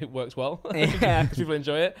it works well. Because people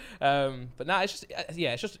enjoy it. But now it's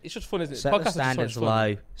just fun, isn't it? Set the standards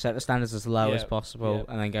low. Set the standards as low as possible,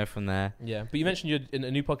 and then go from there. Yeah. But you mentioned you're in a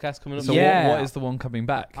new podcast coming up. So what is the one coming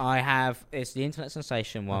back? It's the Internet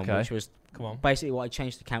Sensation one, which was basically what I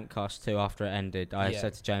changed the Campcast to after it ended. I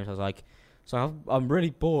said to James, I was like, so I'm really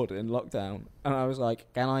bored in lockdown, and I was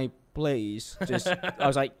like, can I please just I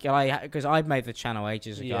was like, because I'd made the channel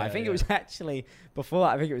ages ago. I think it was actually before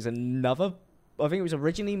that. I think it was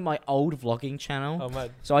originally my old vlogging channel. Oh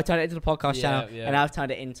man. So I turned it into the podcast channel, and I've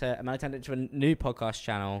turned it into a new podcast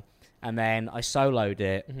channel, and then I soloed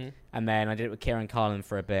it, and then I did it with Kieran Carlin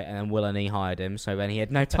for a bit, and then Will and E hired him, so then he had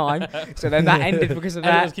no time. So then that ended because of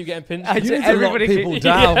that. Everyone keep getting pinched. You need to lock people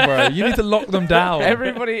down, bro. You need to lock them down.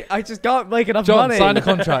 Everybody, I just can't make enough John, money. sign a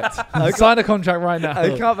contract. Sign a contract right now.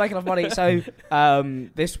 I can't make enough money. So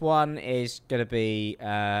this one is going to be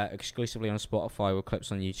exclusively on Spotify with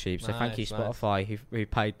clips on YouTube. So thank you, Spotify, who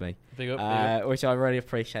paid me. Big up. Which I really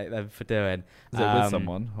appreciate them for doing. Is it with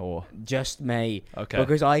someone or just me? Okay.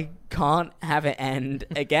 Because I can't have it end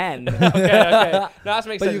again. Okay. No, that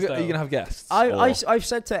makes sense. Are you gonna have guests? I've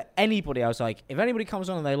said to anybody, I was like, if anybody comes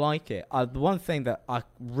on and they like it, the one thing that I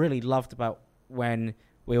really loved about when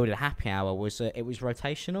we all did Happy Hour was that it was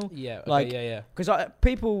rotational. Yeah. Okay, because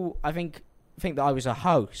people, I think that I was a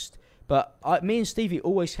host, but me and Stevie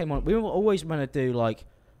always came on. We were always going to do like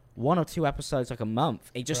 1 or 2 episodes like a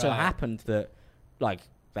month. It just so happened that like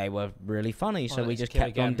they were really funny, so we just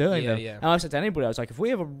kept on doing them. And I said to anybody, I was like, if we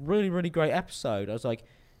have a really, really great episode, I was like,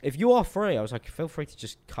 if you are free, I was like, feel free to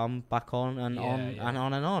just come back on and on and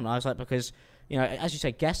on and on. I was like, because, you know, as you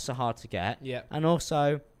say, guests are hard to get. Yeah. And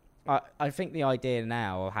also, I think the idea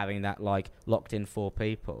now of having that like locked in 4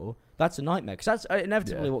 people, that's a nightmare, because that's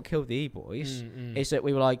inevitably what killed the E-Boys. Is that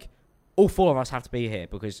we were like, all 4 of us have to be here,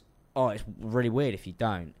 because it's really weird if you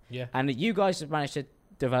don't. Yeah. And you guys have managed to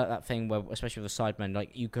develop that thing where, especially with the Sidemen,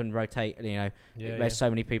 like you can rotate. You know, there's so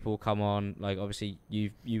many people come on. Like obviously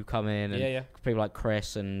you come in, and people like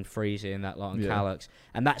Chris and Freezy and that lot, and Calix,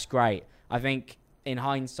 and that's great. I think in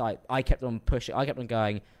hindsight, I kept on pushing. I kept on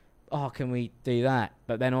going, oh, can we do that?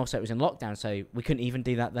 But then also it was in lockdown, so we couldn't even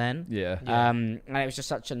do that then. And it was just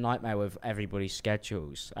such a nightmare with everybody's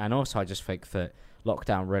schedules. And also I just think that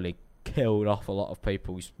lockdown really killed off a lot of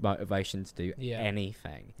people's motivation to do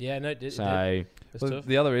anything. Yeah, no, so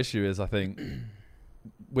the other issue is, I think,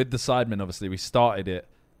 with the Sidemen, obviously, we started it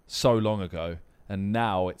so long ago, and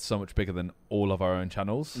now it's so much bigger than all of our own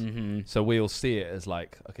channels. Mm-hmm. So we'll see it as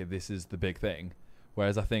like, okay, this is the big thing.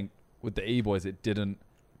 Whereas I think with the E-Boys, it didn't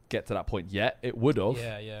get to that point yet. It would have.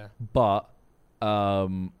 Yeah. But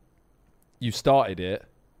you started it.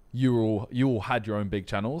 You all had your own big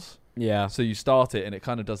channels. Yeah. So you start it, and it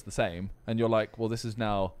kind of does the same. And you're like, well, this is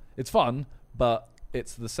now, it's fun, but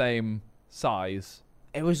it's the same size.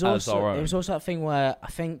 It was as our own. also that thing where I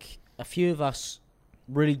think a few of us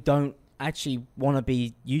really don't actually want to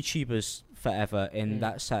be YouTubers forever in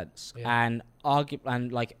that sense, and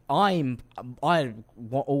like I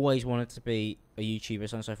always wanted to be a YouTuber,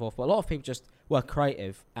 so on and so forth. But a lot of people just were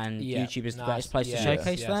creative, and YouTube is the best place to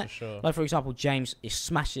showcase that. For sure. Like for example, James is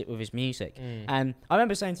smashed it with his music, and I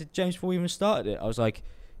remember saying to James before we even started it, I was like,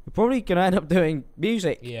 "We're probably gonna end up doing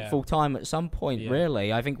music full time at some point."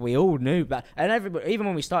 Really, I think we all knew that, and everybody, even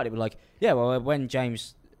when we started, we're like, "Yeah, well, when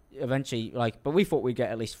James." Eventually, but we thought we'd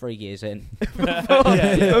get at least 3 years in before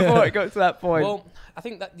it got to that point. Well, I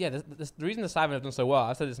think that the reason the Sidemen have done so well,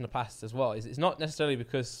 I've said this in the past as well, is it's not necessarily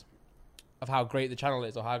because of how great the channel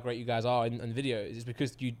is or how great you guys are in videos. It's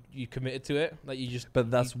because you committed to it, like you just.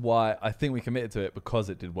 But that's why I think we committed to it, because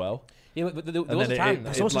it did well. Yeah, but there was a time.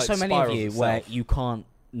 There's also so many of you where you can't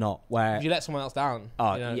not where you let someone else down.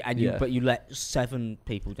 Oh, but you let 7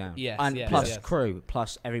 people down. Plus crew,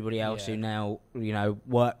 plus everybody else who now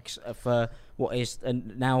works for what is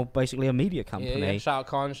now basically a media company. Yeah. Shout out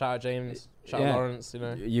Con, shout out James, shout out Lawrence.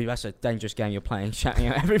 That's a dangerous game you're playing, shouting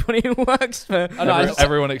out everybody who works for. Oh, no,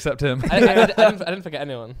 everyone except him. I didn't forget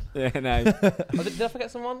anyone. Yeah, no. Did I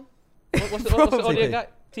forget someone? What's the audio guy?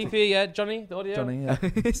 TP, Johnny, the audio. Johnny, yeah.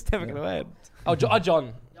 It's never gonna end. Oh,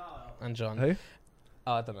 John. And John. Who?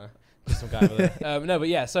 Oh, I don't know. Just some guy over there. No, but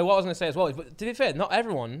yeah, so what I was going to say as well, but to be fair, not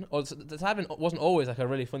everyone, or the Sidemen wasn't always like a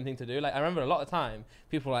really fun thing to do. Like, I remember a lot of time,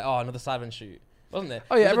 people were like, oh, another Sidemen shoot. Wasn't there?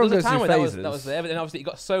 Oh, yeah, everyone goes through phases. That was there, but then obviously it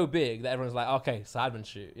got so big that everyone's like, okay, Sidemen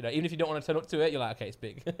shoot. Even if you don't want to turn up to it, you're like, okay, it's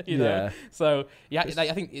big. you know? So, yeah,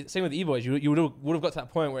 I think same with the E-Boys, you would have got to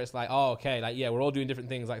that point where it's like, oh, okay, like, yeah, we're all doing different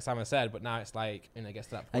things, like Simon said, but now it's like, it gets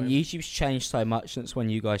to that point. And YouTube's changed so much since when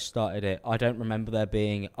you guys started it. I don't remember there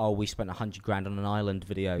being, we spent $100,000 on an island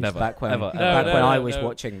videos. Never. Back when, Ever. back when I was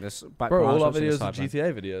watching this. Bro, all our videos are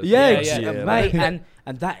GTA videos. Yeah, mate.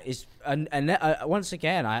 and that is, and once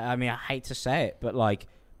again, I mean, I hate to say it, but like,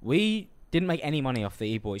 we didn't make any money off the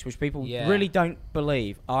E-Boys, which people really don't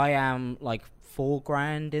believe. I am like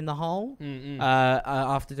 $4,000 in the hole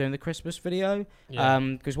after doing the Christmas video.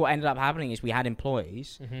 Because what ended up happening is we had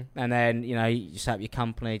employees, and then you set up your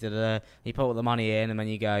company, you put all the money in, and then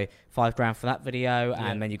you go $5,000 for that video,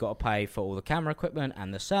 and then you got to pay for all the camera equipment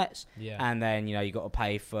and the sets, and then you got to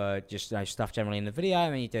pay for just stuff generally in the video,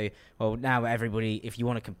 and then you do now everybody. If you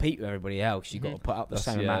want to compete with everybody else, you got to put up the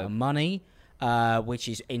same amount of money. Which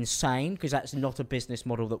is insane, because that's not a business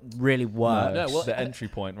model that really works. The entry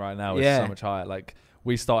point right now is so much higher. Like,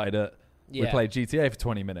 we started at, we played GTA for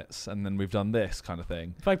 20 minutes, and then we've done this kind of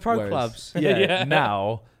thing. Play pro clubs.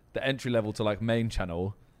 Now the entry level to like main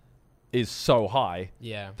channel is so high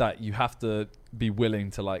that you have to be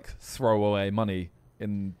willing to like throw away money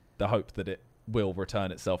in the hope that it will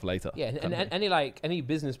return itself later. Yeah, and any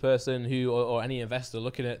business person who or any investor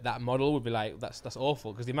looking at that model would be like, that's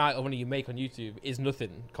awful, because the amount of money you make on YouTube is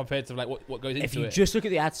nothing compared to like what goes into it. If you just look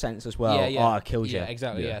at the AdSense as well, it kills you. Yeah,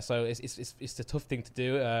 exactly. Yeah, so it's a tough thing to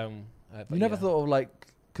do. You never thought of like,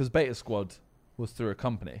 because Beta Squad was through a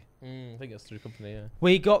company. I think it was through a company. Yeah,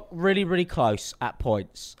 we got really, really close at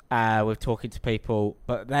points with talking to people,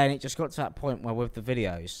 but then it just got to that point where with the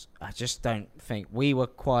videos, I just don't think we were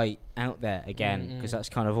quite out there again, because that's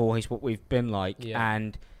kind of always what we've been like,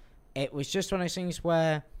 and it was just one of those things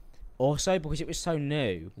where, also because it was so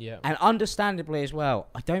new, and understandably as well,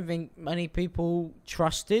 I don't think many people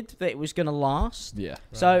trusted that it was going to last.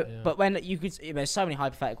 But when you could, there's so many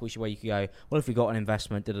hypotheticals where you could go, well, if we got an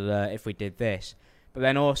investment, if we did this. But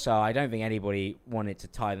then also, I don't think anybody wanted to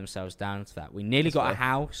tie themselves down to that. We nearly got a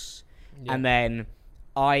house, and then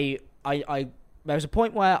there was a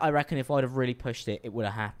point where I reckon if I'd have really pushed it, it would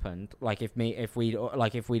have happened. Like if we'd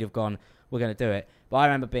have gone, we're going to do it. But I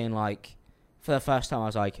remember being like, for the first time, I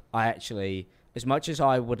was like, I actually, as much as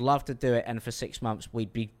I would love to do it, and for 6 months it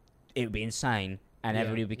would be insane, and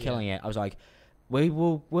everybody would be killing it. I was like,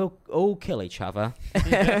 we'll all kill each other.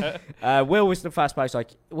 Will was the first place.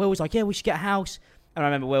 Will was like, yeah, we should get a house. And I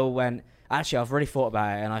remember Will went, actually, I've really thought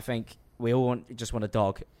about it, and I think we all just want a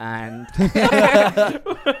dog, and and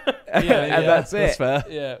that's it. That's fair.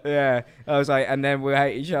 Yeah. I was like, and then we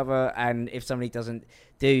hate each other, and if somebody doesn't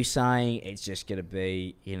do something, it's just gonna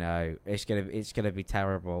be, it's gonna be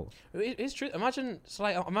terrible. It's true. Imagine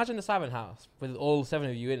the Simon house with all 7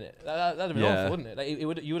 of you in it. That'd have been awful, wouldn't it?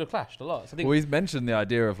 Like you would have clashed a lot. So I think we mentioned the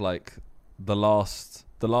idea of like the last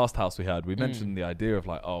house we had. We mentioned the idea of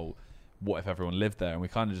like, oh, what if everyone lived there? And we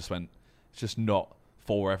kind of just went, it's just not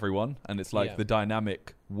for everyone, and it's like the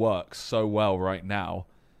dynamic works so well right now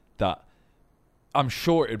that I'm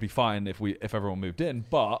sure it'd be fine if everyone moved in,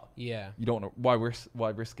 but you don't know why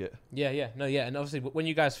risk it. And obviously when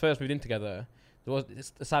you guys first moved in together,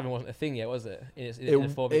 the Simon wasn't a thing yet, was it?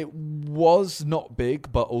 It was not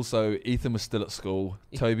big, but also Ethan was still at school,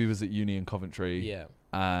 Toby was at uni in Coventry,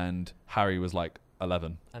 and Harry was like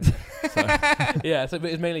 11. But it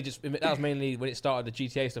was mainly that was mainly when it started, the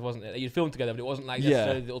GTA stuff, wasn't it? You'd film together, but it wasn't like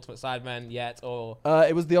necessarily the Ultimate Sidemen yet, or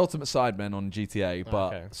it was the Ultimate Sidemen on GTA,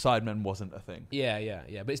 but Sidemen wasn't a thing.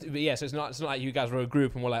 But so it's not like you guys were a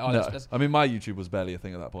group and were like, let's I mean, my YouTube was barely a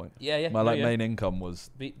thing at that point. My main income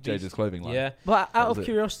was JJ's clothing line. But out of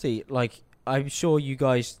curiosity, like, I'm sure you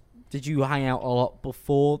guys, did you hang out a lot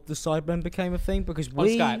before the Sidemen became a thing? Because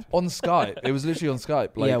on Skype. It was literally on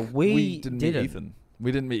Skype. Like, we didn't meet Ethan.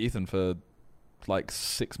 We didn't meet Ethan for like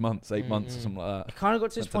 6 months, 8 months, or something like that. It kind of got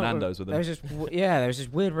to this point Nando's with him. There was this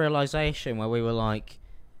weird realization where we were like,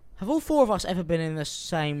 have all 4 of us ever been in the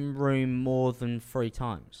same room more than 3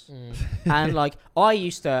 times? And like, I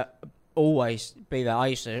used to always be there.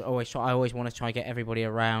 I always want to try and get everybody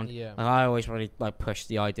around. Like, I always really like push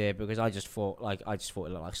the idea because I just thought it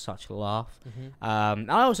looked like such a laugh.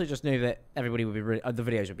 And I also just knew that everybody would be the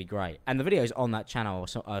videos would be great, and the videos on that channel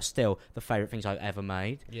are still the favorite things I've ever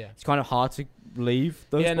made. It's kind of hard to leave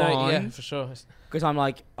those behind. For sure. Because I'm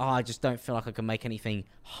like, I just don't feel like I can make anything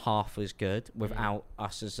half as good without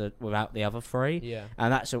without the other 3.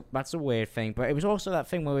 And that's a weird thing. But it was also that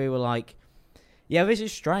thing where we were like, this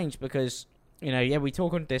is strange because, we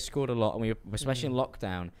talk on Discord a lot, and especially in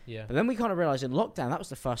lockdown. But then we kind of realised in lockdown, that was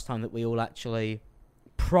the first time that we all actually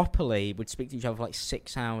properly would speak to each other for like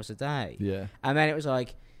 6 hours a day. And then it was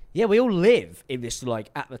like, we all live in this,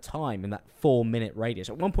 like, at the time, in that 4-minute radius.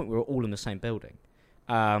 At one point, we were all in the same building.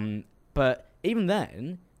 But even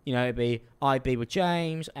then, I'd be with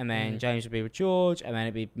James, and then James would be with George, and then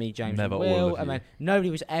it'd be me, James, and Will. And then nobody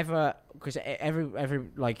was ever, because every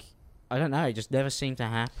like, I don't know, it just never seemed to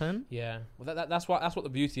happen. Well, that's what the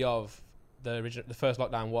beauty of the first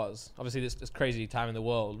lockdown was. Obviously, this crazy time in the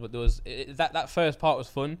world, but there was that first part was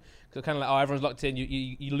fun because kind of like, everyone's locked in.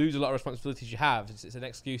 You lose a lot of responsibilities you have. It's an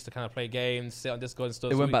excuse to kind of play games, sit on Discord and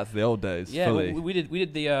stuff. It went back to the old days. Fully. We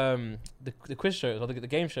did the quiz shows or the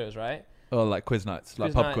game shows, right? Oh, like quiz nights,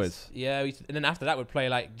 like pub quiz. And then after that, we'd play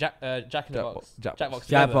like Jack in the Box.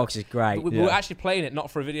 Jackbox is great. We were actually playing it not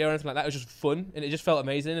for a video or anything like that. It was just fun, and it just felt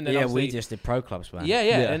amazing. And then we just did pro clubs, man.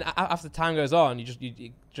 And after time goes on,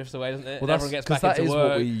 you drift away, doesn't it? Well, everyone gets back into work. That is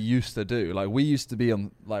what we used to do. Like, we used to be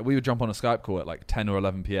on, like, we would jump on a Skype call at like 10 or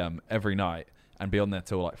 11 p.m. every night and be on there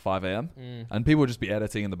till like 5 a.m. And people would just be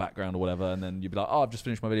editing in the background or whatever, and then you'd be like, I've just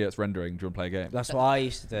finished my video, it's rendering, do you want to play a game? That's what I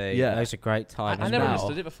used to do. Those are great times. I never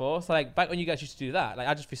understood it before. So like, back when you guys used to do that, like,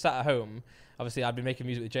 I'd just be sat at home, obviously I'd be making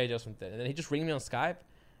music with JJ or something, and then he'd just ring me on Skype,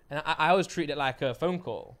 and I always treated it like a phone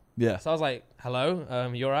call. So I was like, hello,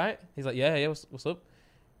 you alright? He's like, yeah, what's up?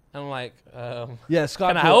 And I'm like, Skype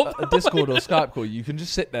can I help? A Discord or Skype call, you can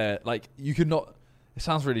just sit there, like, you could not, it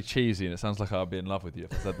sounds really cheesy and it sounds like I'd be in love with you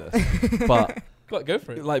if I said this, but go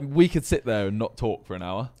for it. Like, we could sit there and not talk for an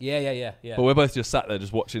hour. Yeah. But we're both just sat there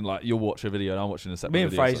just watching, like, you'll watch a video and I'm watching a separate video.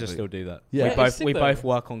 Me and Fraser still do that. We both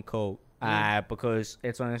work on call because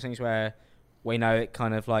it's one of those things where we know it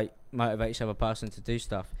kind of like motivates the other person to do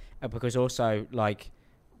stuff, and because also like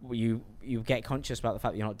you get conscious about the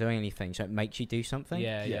fact that you're not doing anything, so it makes you do something.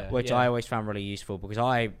 Which I always found really useful, because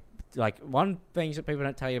I like, one thing that people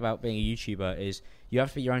don't tell you about being a YouTuber is you have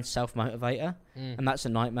to be your own self-motivator, and that's a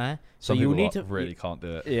nightmare. So you need to really can't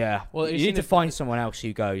do it. Well, you need to find someone else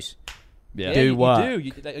who goes, do work.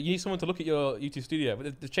 You need someone to look at your YouTube studio,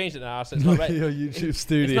 but they've changed it now, so it's not red. Your YouTube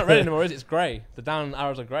studio. It's not red anymore, is it? It's grey. The down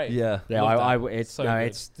arrows are grey.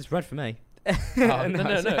 It's red for me. No,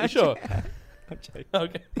 you sure? I'm joking.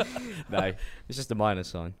 Okay. No, it's just a minus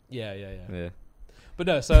sign. Yeah. But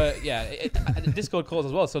no, so Discord calls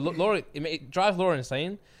as well. So Laura, it drives Laura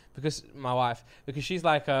insane, because my wife, because she's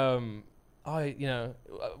like, you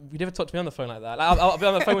never talk to me on the phone like that. Like, I'll be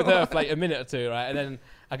on the phone with her for like a minute or two, right? And then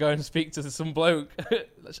I go and speak to some bloke.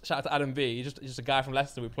 Shout out to Adam B. He's just a guy from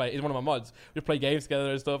Leicester. He's one of my mods. We play games together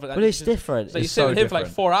and stuff. But it's different. So you sit with him for like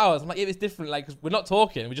 4 hours. I'm like, it's different. Like, 'cause we're not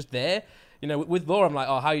talking. We're just there. You know, with Laura, I'm like,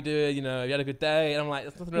 oh, how you doing? You know, you had a good day? And I'm like,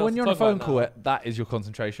 there's nothing else when to you're on a talk phone about call, now. that is your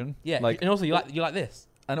concentration. Yeah, like, and also you like this.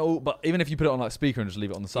 but even if you put it on like speaker and just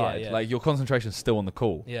leave it on the side, like your concentration's still on the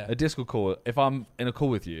call. Yeah. A Discord call, if I'm in a call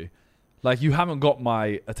with you, like you haven't got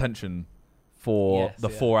my attention for the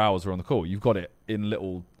 4 hours we're on the call. You've got it in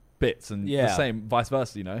little bits, and the same vice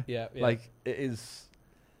versa. You know, like it's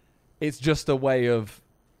just a way of.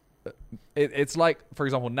 It's like, for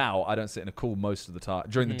example, now I don't sit in a call most of the time.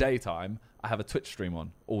 During the daytime, I have a Twitch stream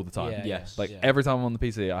on all the time. Every time I'm on the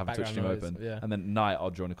PC, I have a Twitch stream open, and then at night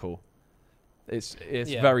I'll join a call. It's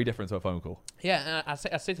very different to a phone call. Yeah, and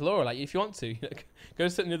I say to Laura, like, if you want to, go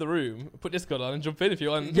sit in the other room, put Discord on, and jump in if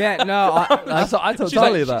you want. Yeah, no, I told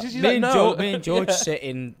Charlie that. Me and George sit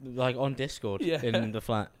in like on Discord in the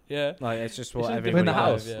flat. Yeah, like it's just what everybody in the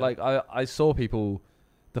house. Like I saw people.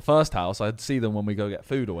 The first house, I'd see them when we go get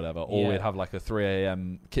food or whatever, or we'd have like a 3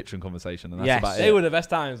 a.m. kitchen conversation, and that's about it. They were the best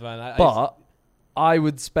times, man. But I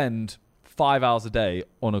would spend 5 hours a day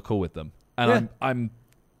on a call with them, and I'm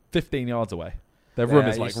 15 yards away. Their room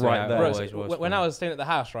is like right there. When I was staying at the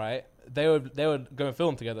house, right, they would go and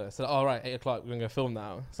film together. So, all right, 8 o'clock, we're gonna go film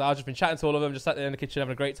now. So I've just been chatting to all of them, just sat there in the kitchen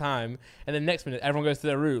having a great time, and then next minute, everyone goes to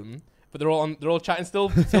their room. But they're all chatting still,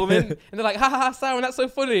 filming, and they're like, "Ha ha ha, Simon, that's so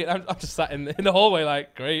funny." And I'm just sat in the hallway,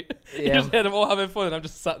 like, great. You just hear them all having fun, and I'm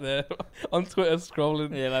just sat there on Twitter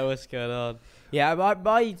scrolling. Yeah, like, what's going on? Yeah,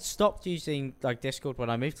 I stopped using like Discord when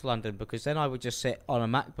I moved to London, because then I would just sit on a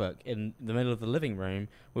MacBook in the middle of the living room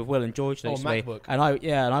with Will and George next to me, and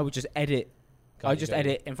I would just edit. I just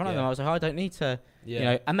edit in front of them. I was like, I don't need to, you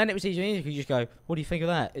know. And then it was easy. You could just go, "What do you think of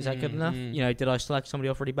that? Is that good enough? You know, did I slag somebody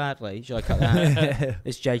off really badly? Should I cut that?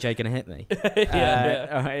 Is JJ gonna hit me?"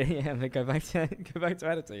 All right, and then go back to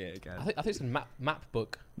editing it again. I think it's a map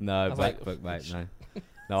book. No, MacBook, mate.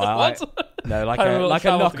 No, like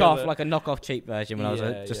a knockoff cheap version when I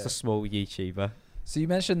was just a small YouTuber. So you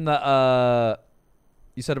mentioned that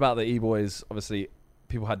you said about the e-boys. Obviously,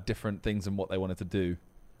 people had different things and what they wanted to do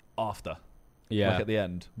after. Yeah. Like at the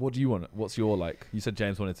end. What do you want? What's your like? You said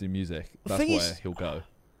James wanted to do music. That's where he'll go.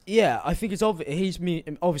 Yeah, I think it's obvious. He's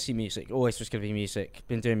obviously music. Always was going to be music.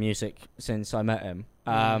 Been doing music since I met him.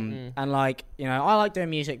 And like, you know, I like doing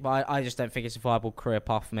music, but I just don't think it's a viable career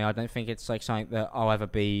path for me. I don't think it's like something that I'll ever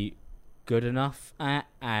be good enough at.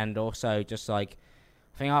 And also just like,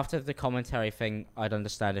 I think after the commentary thing, I'd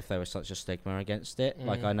understand if there was such a stigma against it.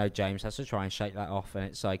 Like, I know James has to try and shake that off, and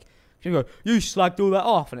it's like, you go, you slagged all that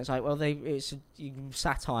off, and it's like, well, it's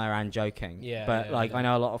satire and joking. Yeah. But like, I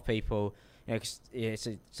know a lot of people, you know, 'cause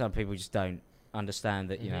some people just don't understand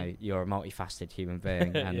that, you know, you're a multifaceted human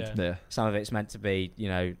being, and some of it's meant to be, you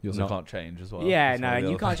know, you also can't change as well. Yeah, no,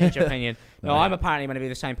 you can't change your opinion. No, I'm apparently going to be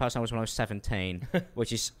the same person I was when I was 17,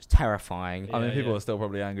 which is terrifying. I mean, people are still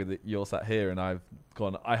probably angry that you're sat here and I've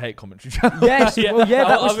gone, I hate commentary. Yes, well, yeah,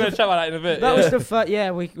 I was going to chat about that in a bit. That was the first.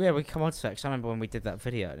 Yeah, we come on to that, because I remember when we did that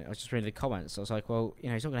video, and I was just reading the comments. I was like, well, you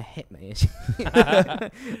know, he's not going to hit me, is he?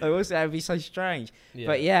 Like, also, that would be so strange. Yeah.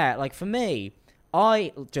 But yeah, like for me,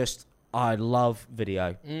 I love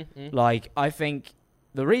video. Like, I think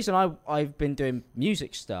the reason I've been doing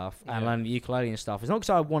music stuff and learning the ukulele and stuff is not because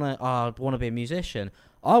I want to be a musician.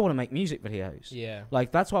 I want to make music videos. Yeah.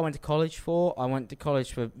 Like, that's what I went to college for. I went to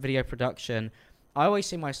college for video production. I always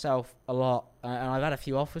see myself a lot, and I've had a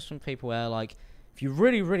few offers from people where, like, if you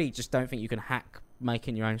really, really just don't think you can hack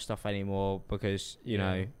making your own stuff anymore because, you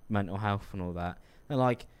know, mental health and all that, then,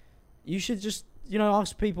 like, you should just, you know,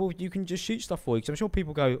 ask people you can just shoot stuff for you. Because I'm sure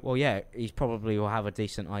people go, well, yeah, he probably will have a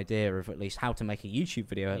decent idea of at least how to make a YouTube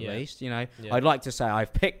video at least, you know. Yeah. I'd like to say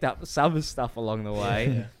I've picked up some stuff along the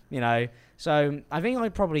way, you know. So I think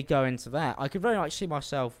I'd probably go into that. I could very much see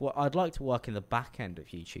myself, I'd like to work in the back end of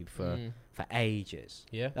YouTube for ages.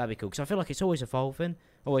 Yeah. That'd be cool. Because I feel like it's always evolving,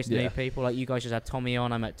 always new people. Like, you guys just had Tommy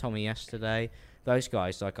on. I met Tommy yesterday. Those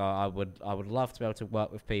guys, like, I would love to be able to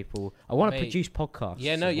work with people. I want to produce podcasts.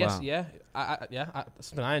 Yeah, no, that's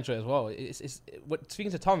something I enjoy as well. It's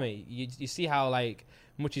speaking to Tommy, you see how like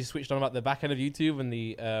much he's switched on about the back end of YouTube and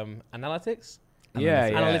the analytics.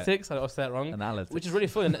 Analytics. I don't say that wrong. Analytics, which is really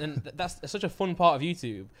fun, and that's such a fun part of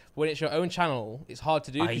YouTube. When it's your own channel, it's hard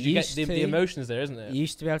to do because you get the emotions there, isn't it? You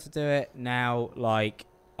used to be able to do it. Now, like,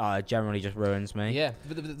 generally just ruins me. Yeah,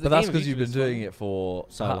 but that's because you've been doing it for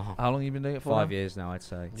so long. How long have you been doing it for? 5 years now, I'd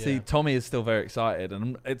say. See, Tommy is still very excited,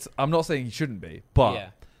 and I'm not saying he shouldn't be,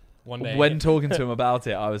 but one day, when talking to him about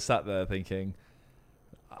it, I was sat there thinking,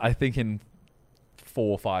 I think in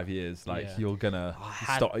 4 or 5 years, like you're gonna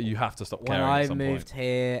stop. You have to stop caring. When I at some moved point.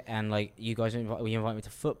 here, and like you guys invite me to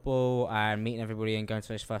football and meeting everybody and going to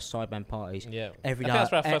those first Sidemen parties. Yeah, every day. I think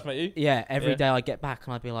that's where I first met you. Yeah, every day I get back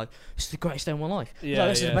and I'd be like, "This is the greatest day of my life. Yeah,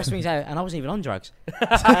 this is the best things ever." And I wasn't even on drugs.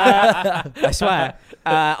 I swear.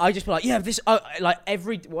 I just be like, "Yeah, this." Like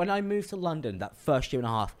when I moved to London, that first year and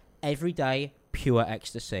a half, every day. Pure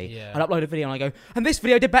ecstasy. Yeah. I'd upload a video and I go, and this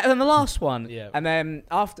video did better than the last one. Yeah. And then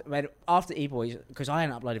after E-Boys, because I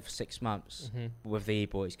hadn't uploaded for 6 months with the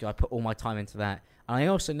E-Boys, because I put all my time into that. And I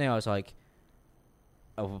also knew I was like,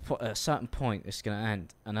 oh, at a certain point, this is going to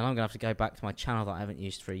end. And then I'm going to have to go back to my channel that I haven't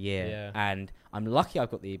used for a year. Yeah. And I'm lucky I've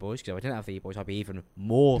got the E-Boys, because if I didn't have the E-Boys, I'd be even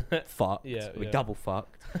more fucked. I'd be double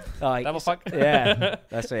fucked. Like, double fucked? Yeah.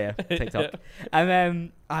 That's it, yeah. TikTok. And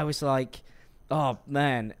then I was like, oh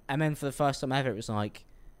man! And then for the first time ever, it was like,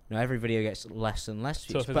 every video gets less and less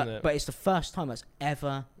views. But it's the first time that's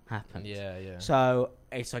ever happened. Yeah, yeah. So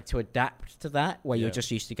it's like to adapt to that, where you're just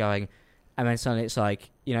used to going, and then suddenly it's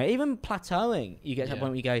like, even plateauing. You get to the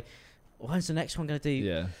point where you go, when's the next one going to do?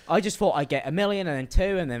 Yeah. I just thought I'd get 1 million, and then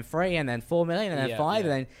 2, and then 3, and then 4 million, and then 5,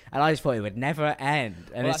 and I just thought it would never end.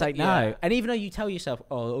 And it's like, no. And even though you tell yourself,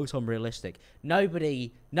 oh, it's unrealistic,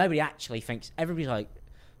 nobody actually thinks. Everybody's like,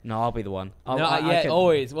 no, I'll be the one.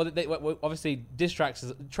 Always. Well, obviously, trends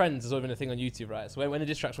has always been a thing on YouTube, right? So when the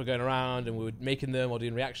diss tracks were going around and we were making them or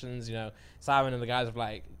doing reactions, Simon and the guys were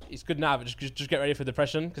like, it's good now, but just get ready for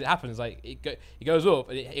depression, because it happens. Like, it goes up,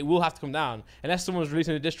 and it will have to come down. Unless someone's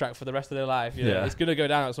releasing a diss track for the rest of their life, it's going to go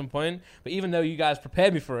down at some point. But even though you guys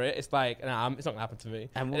prepared me for it, it's like, nah, it's not going to happen to me.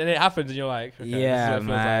 And then it happens, and you're like, okay, yeah,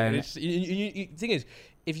 man. Like. The thing is,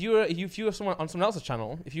 if you were someone on someone else's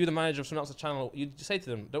channel, if you were the manager of someone else's channel, you'd just say to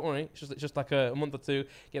them, "Don't worry, it's just like a month or two,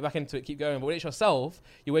 get back into it, keep going." But when it's yourself,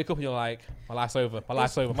 you wake up and you're like, "My life's over. My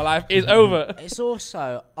life is over." It's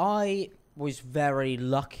also, I was very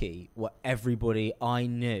lucky what everybody I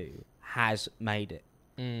knew has made it,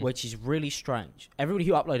 which is really strange. Everybody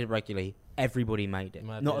who uploaded regularly, everybody made it.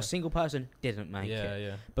 Not a single person didn't make it.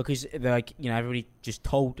 Yeah. Because everybody just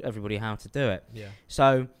told everybody how to do it. Yeah.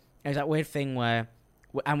 So there's that weird thing where.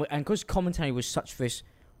 And because commentary was such this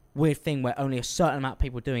weird thing where only a certain amount of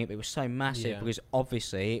people were doing it, but it was so massive because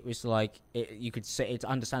obviously it was like you could say it's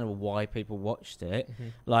understandable why people watched it.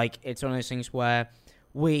 Like, it's one of those things where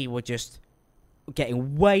we were just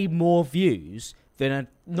getting way more views than a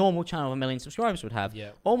normal channel of 1 million subscribers would have.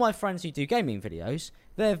 All my friends who do gaming videos,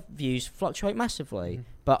 their views fluctuate massively,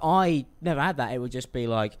 but I never had that. It would just be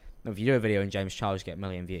like, if you do a video on James Charles, you get 1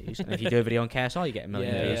 million views, and if you do a video on KSI, you get 1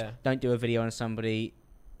 million views. Don't do a video on somebody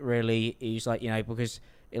really who's like, because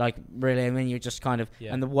like really, I mean, you're just kind of,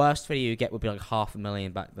 and the worst video you get would be like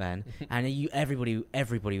 500,000 back then, and everybody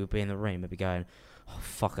would be in the room, would be going, oh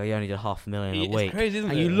fuck, I only did 500,000 a week. It's crazy, isn't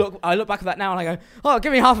it? And I look back at that now and I go, oh,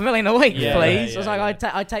 give me 500,000 a week, please. I was like,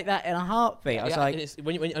 I'd take that in a heartbeat. I was like,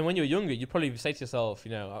 when you were younger, you'd probably say to yourself, I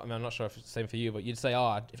mean, I'm not sure if it's the same for you, but you'd say,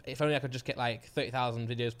 oh, if only I could just get like 30,000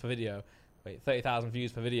 videos per video. 30,000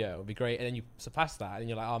 views per video would be great, and then you surpass that, and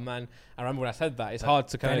you're like, oh man, I remember when I said that. It's hard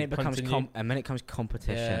to kind of continue. And then it becomes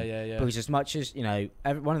competition. Yeah. Because as much as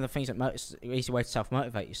one of the things that easy way to self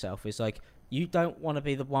motivate yourself is like, you don't want to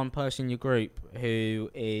be the one person in your group who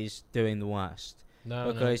is doing the worst.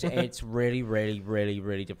 No, because it's really, really, really,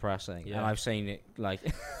 really depressing. Yeah. And I've seen it like.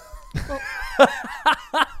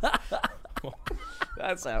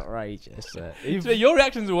 That's outrageous. Your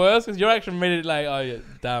reaction's worse, because your reaction made it like, oh yeah,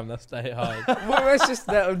 damn, that's hit hard. Well, that's just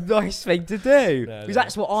a nice thing to do. Because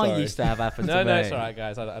that's what I used to have happen to me. No, it's alright,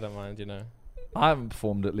 guys. I don't mind, I haven't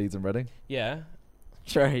performed at Leeds and Reading. Yeah.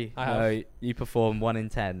 True. I have. You perform 1 in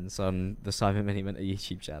 10s on the Simon Miniminter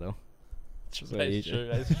YouTube channel. That's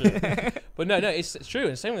true. But no, it's true.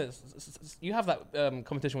 And same with you have that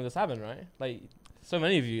competition with the Sabin, right? Like, so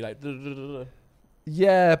many of you, like.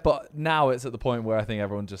 Yeah, but now it's at the point where I think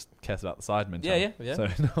everyone just cares about the Sidemen channel. Yeah. So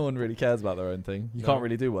no one really cares about their own thing. You can't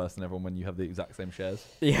really do worse than everyone when you have the exact same shares.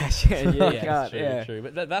 True.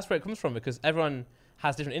 But that's where it comes from, because everyone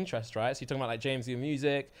has different interests, right? So you're talking about like James doing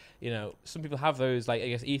music. Some people have those. Like, I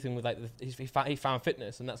guess Ethan with like he found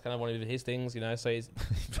fitness, and that's kind of one of his things. So he's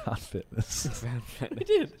he found fitness. He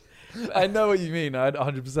did. I know what you mean.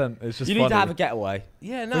 100%. It's just you need to have a getaway.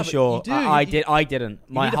 Yeah, no, for sure. You do. I didn't.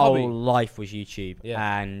 My whole life was YouTube,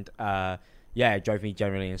 and it drove me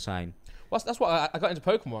generally insane. Well, that's why I got into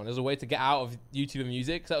Pokemon as a way to get out of YouTube and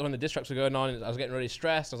music. Because that was when the diss tracks were going on, and I was getting really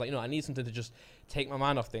stressed. I was like, I need something to just take my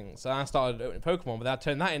mind off things. So I started opening Pokemon, but then I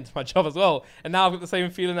turned that into my job as well. And now I've got the same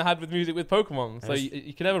feeling I had with music with Pokemon. So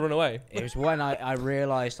you can never run away. It was when I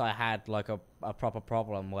realised I had like a a proper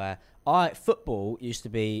problem where football used to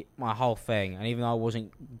be my whole thing, and even though I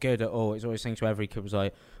wasn't good at all, it's always things where every kid was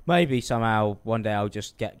like, maybe somehow one day I'll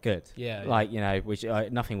just get good. Yeah. Like, which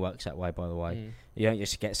nothing works that way, by the way. You don't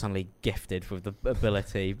just get suddenly gifted with the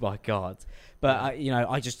ability, by God. But I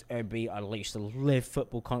used to live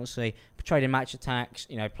football constantly, trading match attacks,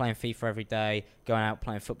 playing FIFA every day, going out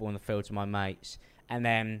playing football in the fields with my mates, and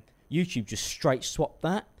then YouTube just straight swapped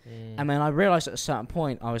that. And then I realised at a certain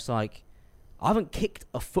point, I was like, I haven't kicked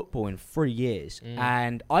a football in 3 years,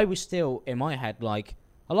 and I was still in my head like,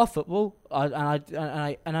 I love football, and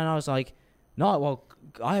then I was like, no, well,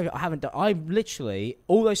 I haven't done. I literally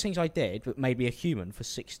all those things I did that made me a human for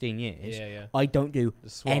 16 years. Yeah. I don't do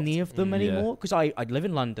any of them anymore because I live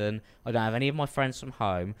in London. I don't have any of my friends from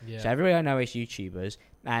home, so everybody I know is YouTubers,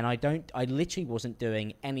 and I literally wasn't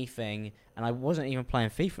doing anything, and I wasn't even playing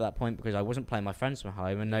FIFA at that point because I wasn't playing my friends from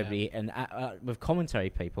home, and nobody and with commentary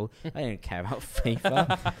people, I didn't care about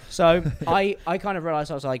FIFA. So I kind of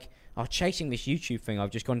realized I was like, chasing this YouTube thing.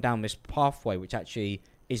 I've just gone down this pathway which actually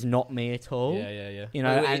is not me at all. Yeah.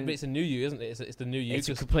 And it's a new you, isn't it? It's the new you. It's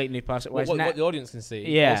a complete new person. What the audience can see.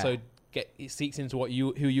 Yeah. Also, it seeks into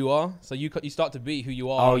who you are. So you start to be who you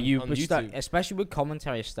are. On YouTube, especially with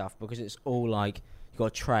commentary stuff, because it's all like you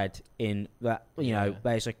got to tread in that.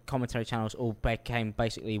 There's a commentary channels all became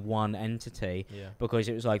basically one entity. Yeah. Because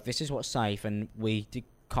it was like, this is what's safe, and we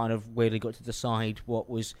kind of weirdly got to decide what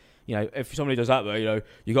was. If somebody does that, though,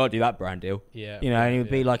 you got to do that brand deal. Yeah. And it would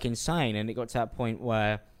be like insane. And it got to that point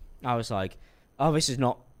where I was like, oh, this is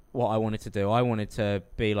not what I wanted to do. I wanted to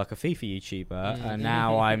be like a FIFA YouTuber. And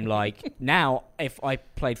now I'm like, now if I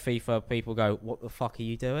played FIFA, people go, what the fuck are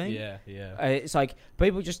you doing? Yeah. It's like,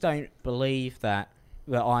 people just don't believe that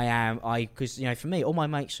I am. Because, for me, all my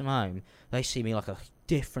mates from home, they see me like a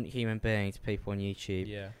different human being to people on YouTube.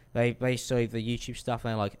 Yeah. They saw the YouTube stuff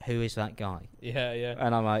and they're like, who is that guy? Yeah.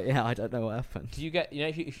 And I'm like, I don't know what happened. Do you get,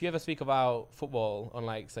 if you ever speak about football on,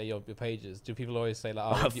 like, say, your pages, do people always say,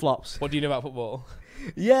 like, flops? What do you know about football?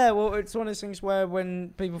 Yeah, well, it's one of those things where when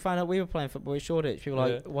people found out we were playing football at Shoreditch, people were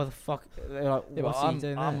like, what the fuck? They're like, what's he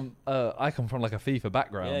doing there? I come from like a FIFA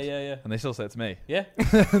background. Yeah. And they still say it to me. Yeah.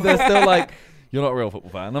 They're still like, you're not a real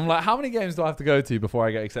football fan. And I'm like, how many games do I have to go to before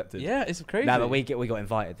I get accepted? Yeah, it's crazy. No, but we got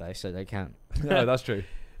invited though, so they can't. No, that's true.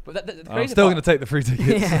 But I'm still going to take the free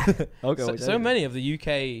tickets. Yeah. So many of the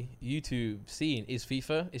UK YouTube scene is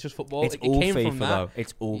FIFA. It's just football. It's all came FIFA from that. though.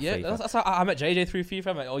 It's all FIFA. That's how I met JJ through FIFA.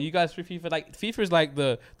 I'm like, oh, you guys through FIFA. Like, FIFA is like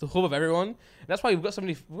the hub of everyone. And that's why we've got so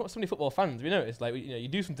many football fans. We noticed, like, you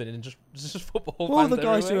do something and it's just football. Well, fans the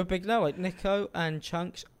guys everywhere. who are big now, like Nico and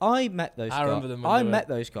Chunks, I met those guys. I remember them. I met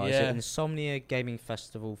those guys Yeah. at Insomnia Gaming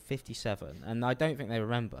Festival 57, and I don't think they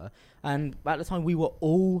remember. And at the time, we were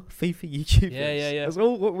all FIFA YouTubers. Yeah. That's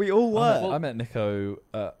all what we all were. I met Nico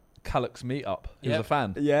at Calix meetup. He was a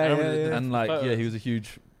fan. Yeah. And like, he was a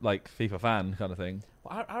huge like FIFA fan kind of thing.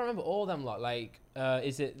 Well, I remember all them lot. Like,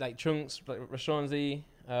 is it like Chunks, like Rashawnzy,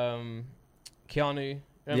 Keanu?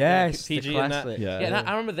 Yes, PG the and that. classic. Yeah. And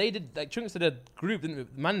I remember they did, like, Chunks did a group, didn't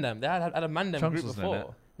we? Mandem. They had a Mandem Chunks group was in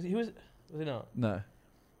before. it. Was he not? No.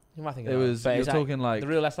 Who am I It thinking of? was, you're talking like The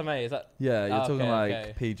Real SMA, is that? Yeah, you're talking like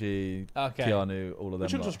okay. PG, Okay. Keanu, all of them.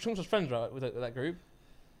 Chunks was friends, right, with that group?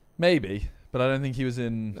 Maybe, but I don't think he was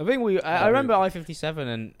in. I think I remember I-57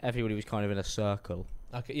 and everybody was kind of in a circle.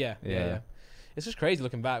 Okay, yeah. It's just crazy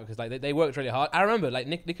looking back because like they worked really hard. I remember like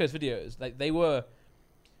Nico's videos, like they were.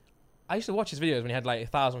 I used to watch his videos when he had like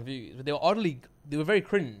 1,000 views, but they were very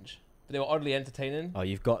cringe, but they were oddly entertaining. Oh,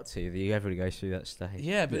 you've got to. Everybody goes through that stage.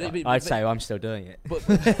 Yeah, but I'd say I'm still doing it. But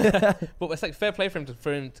it's like fair play for him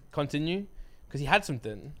to continue because he had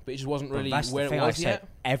something, but it just wasn't really where it was yet.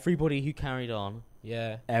 Everybody who carried on.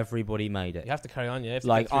 Yeah, everybody made it. You have to carry on, yeah.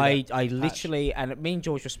 Like I literally, and me and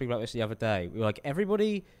George were speaking about this the other day. We were like,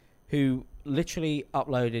 everybody who literally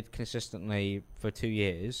uploaded consistently for 2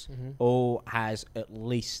 years all has at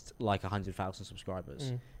least like 100,000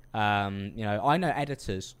 subscribers. I know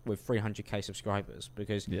editors with 300k subscribers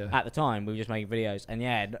because at the time we were just making videos, and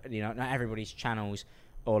not everybody's channels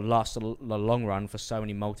or last the long run for so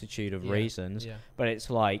many multitude of reasons. Yeah. But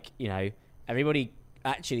it's like everybody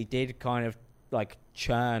actually did kind of like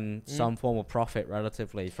churn some form of profit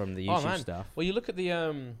relatively from the YouTube stuff. Well, you look at the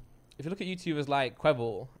if you look at YouTubers like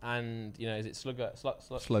Quibble and is it Slugger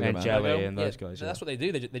and Man. Jelly and those guys. That's what they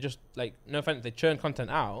do. They just like, no offense, they churn content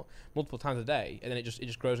out multiple times a day, and then it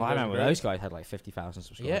just grows. Well, and grows. I remember those guys had like 50,000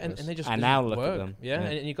 subscribers. Yeah, and they just now work. look at them. Yeah,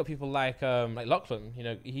 and you've got people like Lachlan.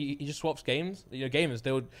 He just swaps games. Gamers,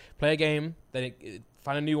 they would play a game, then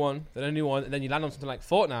find a new one, and then you land on something like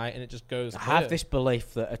Fortnite, and it just goes. I have this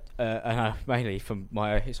belief that, mainly from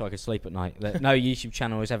so I can sleep at night, that no YouTube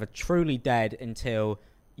channel is ever truly dead until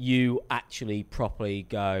you actually properly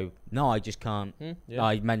go, no, I just can't.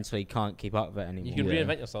 I mentally can't keep up with it anymore. You can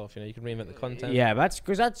reinvent yourself. You can reinvent the content. Yeah, that's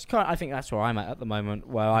kind of, I think that's where I'm at the moment,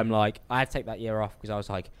 where I'm like, I had to take that year off because I was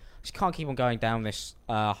like, I just can't keep on going down this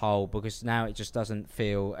hole, because now it just doesn't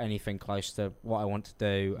feel anything close to what I want to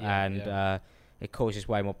do, it causes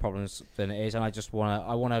way more problems than it is, and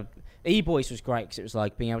I want to. E-Boys was great because it was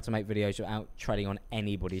like being able to make videos without treading on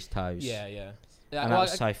anybody's toes. Yeah. And that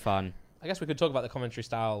was so fun. I guess we could talk about the commentary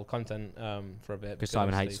style content for a bit. Because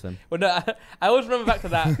Simon hates them. Well, no, I always remember back to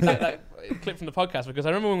that clip from the podcast, because I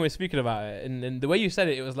remember when we were speaking about it, and the way you said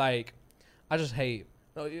it, it was like, I just hate.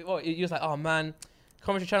 You was like, oh man,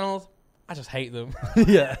 commentary channels, I just hate them.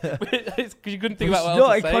 Yeah. Because you couldn't think about what else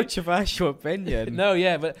to say. It's not a controversial opinion. No,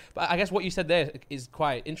 yeah, but I guess what you said there is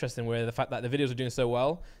quite interesting, where the fact that the videos are doing so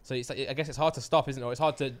well, so it's like, I guess it's hard to stop, isn't it? Or it's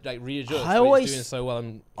hard to like readjust. It's doing so well.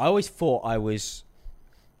 I always thought I was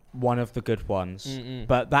one of the good ones,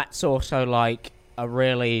 but that's also like a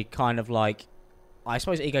really kind of like, I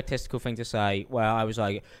suppose, egotistical thing to say, where I was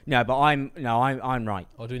like, no, but I'm right.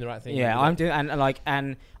 Or doing the right thing. Yeah, I'm doing,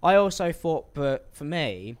 and I also thought, but for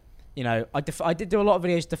me, I did do a lot of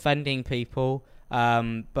videos defending people,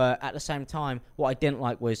 but at the same time, what I didn't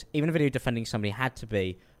like was, even a video defending somebody had to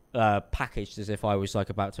be packaged as if I was like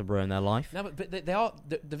about to ruin their life. No, but they are,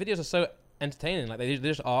 the videos are so entertaining, like they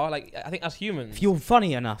just are. Like, I think as humans, if you're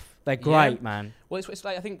funny enough, they're great, man. Well, it's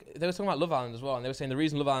like, I think they were talking about Love Island as well, and they were saying the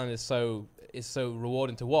reason Love Island is so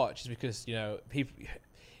rewarding to watch is because people,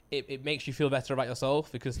 it makes you feel better about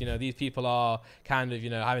yourself, because these people are kind of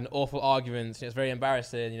having awful arguments, it's very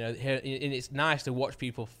embarrassing, and it's nice to watch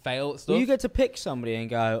people fail at stuff. Well, you get to pick somebody and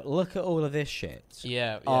go, look at all of this shit.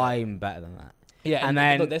 Yeah. I'm better than that. Yeah, and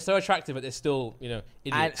then look, they're so attractive, but they're still,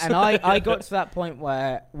 idiots. And I got to that point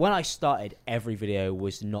where when I started, every video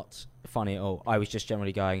was not funny at all. I was just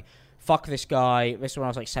generally going, fuck this guy. This was when I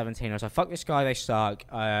was like 17. I was like, fuck this guy, they suck.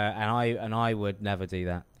 And I would never do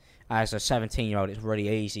that. As a 17-year-old, it's really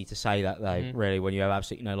easy to say that, though, really, when you have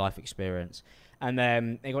absolutely no life experience. And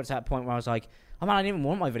then it got to that point where I was like, oh man, I didn't even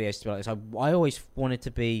want my videos to be like this. I always wanted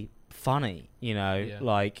to be funny,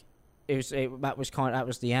 like that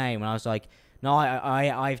was the aim. And I was like, no,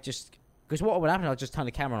 I've just, because what would happen, I'd just turn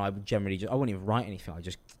the camera and I would generally I wouldn't even write anything. I'd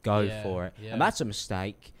just go for it. Yeah. And that's a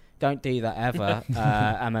mistake. Don't do that ever.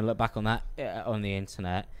 And then look back on that on the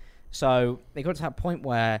internet. So it got to that point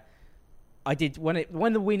where I did,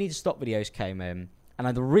 when the We Need to Stop videos came in,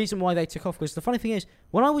 and the reason why they took off, because the funny thing is,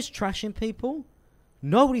 when I was trashing people,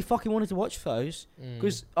 nobody fucking wanted to watch those,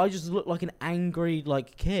 because I just looked like an angry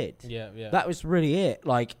kid. Yeah. That was really it.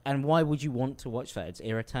 And why would you want to watch that? It's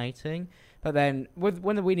irritating. But then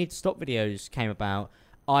when the We Need to Stop videos came about,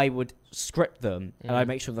 I would script them, and I'd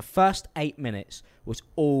make sure the first 8 minutes was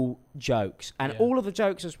all jokes, and all of the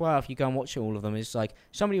jokes as well. If you go and watch all of them, is like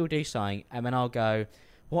somebody will do something, and then I'll go,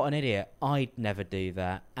 what an idiot, I'd never do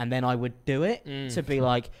that. And then I would do it to be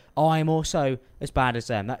like, oh, I'm also as bad as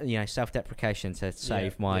them. That, self-deprecation to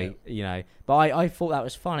save my, But I thought that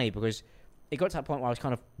was funny, because it got to that point where I was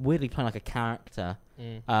kind of weirdly playing like a character.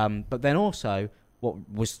 But then also, what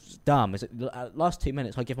was dumb is that the last 2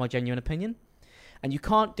 minutes, I give my genuine opinion. And you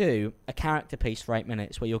can't do a character piece for 8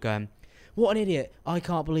 minutes where you're going, what an idiot, I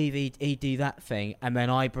can't believe he'd do that thing, and then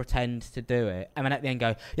I pretend to do it. And then at the end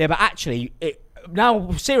go, yeah, but actually,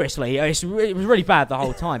 now, seriously, it was really bad the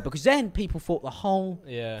whole time, because then people thought the whole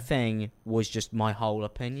thing was just my whole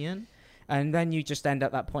opinion. And then you just end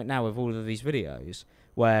at that point now with all of these videos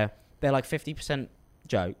where they're like 50%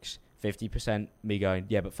 jokes, 50% me going,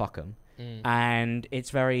 yeah, but fuck them. And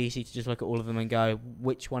it's very easy to just look at all of them and go,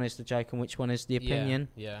 which one is the joke and which one is the opinion?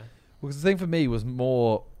 Yeah. Well, the thing for me was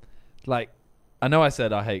more like, I know I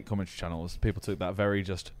said I hate commentary channels. People took that very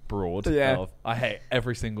just broad. Yeah. I hate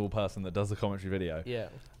every single person that does the commentary video. Yeah.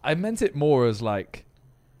 I meant it more as like,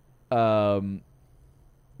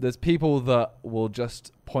 there's people that will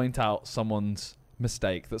just point out someone's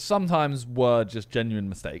mistake that sometimes were just genuine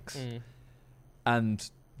mistakes, and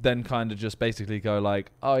then kind of just basically go like,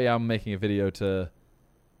 oh yeah, I'm making a video to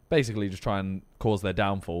basically just try and cause their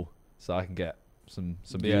downfall so I can get some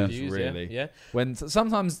views, really. Yeah. When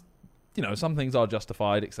sometimes, some things are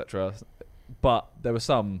justified, etc. But there were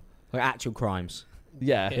some like actual crimes.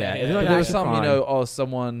 Yeah. Yeah. But there was some, you know,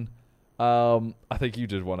 someone. I think you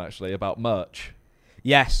did one actually about merch.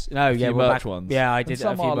 Yes. No. Yeah. Merch ones. Yeah, I did.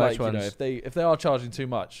 Some a few are merch like, ones. you know, if they are charging too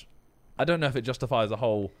much, I don't know if it justifies a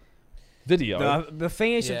whole video. The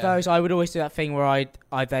thing is with those, I would always do that thing where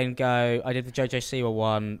I then go, I did the JJ Siwa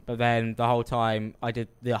one, but then the whole time I did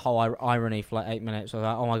the whole irony for like 8 minutes. I was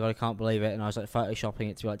like, oh my god, I can't believe it, and I was like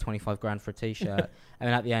photoshopping it to be like 25 grand for a t-shirt, and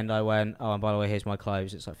then at the end I went, oh, and by the way, here's my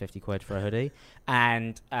clothes. It's like 50 quid for a hoodie,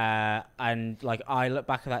 and like I look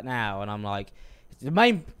back at that now, and I'm like, the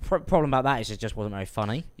main problem about that is it just wasn't very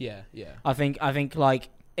funny. Yeah. I think like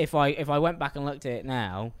if I went back and looked at it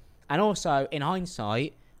now, and also in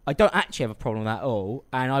hindsight, I don't actually have a problem with that at all,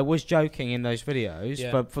 and I was joking in those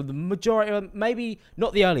videos, but for the majority of them, maybe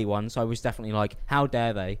not the early ones, I was definitely like, how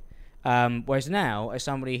dare they? Whereas now, as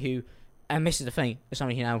somebody who, and this is the thing, as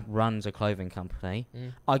somebody who now runs a clothing company,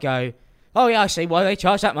 I go, oh yeah, I see why they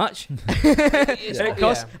charge that much.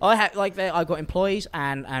 Because I got employees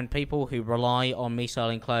and people who rely on me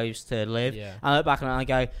selling clothes to live. Yeah. I look back and I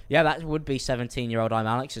go, yeah, that would be 17-year-old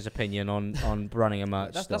ImAllexx's opinion on running a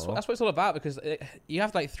merch store. That's what it's all about, because you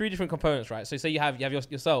have like 3 different components, right? So say you have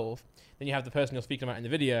yourself, then you have the person you're speaking about in the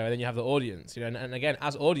video, and then you have the audience. You know, and again,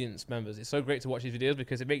 as audience members, it's so great to watch these videos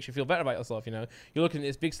because it makes you feel better about yourself. You know, you're looking at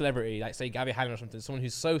this big celebrity, like say Gabby Hanna or something, someone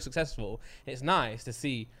who's so successful. It's nice to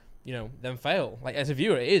see, you know, them fail. Like as a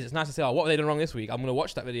viewer, it's nice to say, oh, what have they done wrong this week? I'm going to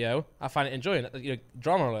watch that video. I find it enjoying. You know,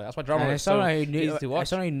 drama alert. That's why drama alert is so easy to watch. As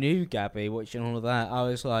someone who knew Gabby, watching all of that, I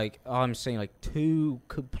was like, oh, I'm seeing like 2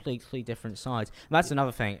 completely different sides. And that's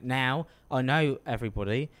another thing. Now I know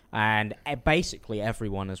everybody and basically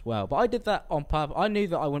everyone as well. But I did that on purpose. I knew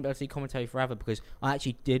that I wouldn't be able to see commentary forever because I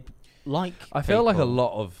actually did like. I feel like a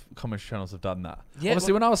lot of commentary channels have done that. Yeah,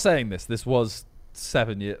 obviously, when I was saying this was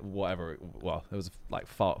 7 years, whatever. Well, it was like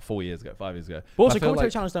 4 years ago, 5 years ago. But also,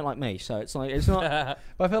 commentary channels don't like me, so it's like it's not.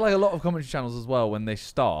 But I feel like a lot of commentary channels as well, when they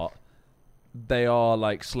start, they are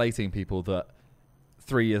like slating people that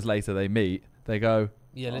 3 years later they meet. They go,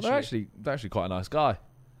 yeah, they're actually quite a nice guy,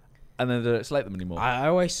 and then they don't slate them anymore. I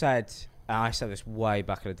always said, and I said this way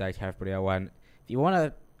back in the day to everybody. I went, if you want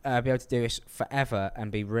to be able to do this forever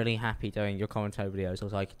and be really happy doing your commentary videos, I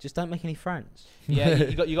was like, just don't make any friends. Yeah,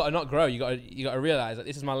 you got to not grow. You got to realize that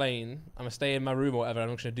this is my lane. I'm gonna stay in my room or whatever. I'm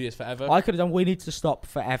not gonna do this forever. I could have done. We need to stop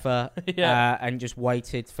forever. And just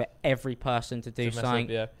waited for every person to do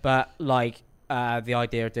something. But like the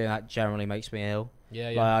idea of doing that generally makes me ill.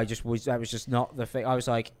 Like, that was just not the thing. I was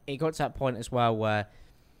like, it got to that point as well where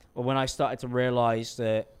when I started to realize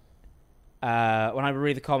that. When I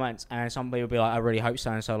read the comments and somebody would be like, I really hope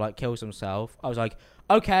so-and-so like kills himself, I was like,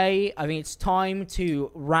 okay, I think it's time to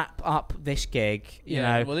wrap up this gig. You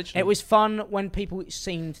know, well, it was fun when people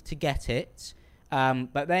seemed to get it.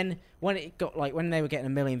 But then when it got like when they were getting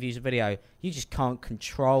 1 million views a video, you just can't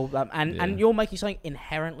control them, and you're making something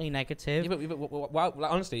inherently negative. Yeah, but wow,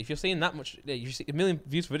 like, honestly, if you're seeing that much, you see 1 million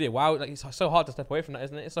views per video. Wow, like it's so hard to step away from that,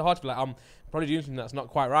 isn't it? It's so hard to be like, I'm probably doing something that's not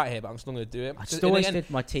quite right here, but I'm still going to do it. I just always did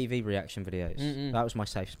my TV reaction videos. That was my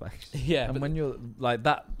safe space. Yeah, and when you're like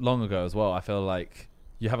that long ago as well, I feel like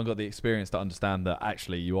you haven't got the experience to understand that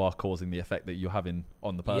actually you are causing the effect that you're having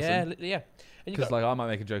on the person. Yeah. Because like I might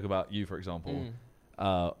make a joke about you, for example.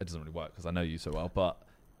 It doesn't really work because I know you so well, but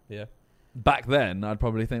back then I'd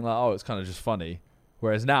probably think like, oh, it's kind of just funny.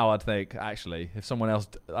 Whereas now I'd think, actually, if someone else,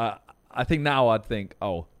 I think now I'd think,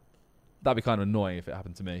 oh, that'd be kind of annoying if it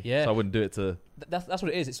happened to me. Yeah, so I wouldn't do it to. That's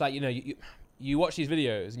what it is. It's like, you know, you watch these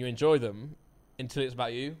videos and you enjoy them until it's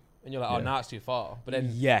about you, and you're like, oh, now it's too far. But then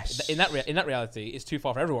in that reality, it's too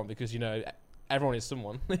far for everyone because, you know, everyone is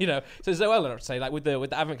someone, you know. So Zoella, say, like with the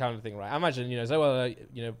advent calendar thing, right? I imagine, you know, Zoella,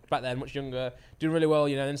 you know, back then, much younger, doing really well,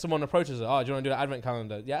 you know. And then someone approaches her, oh, do you want to do that advent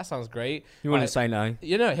calendar? Yeah, that sounds great. You wouldn't say no.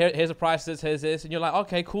 You know, here's a price, here's this, and you're like,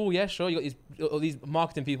 okay, cool, yeah, sure. You got all these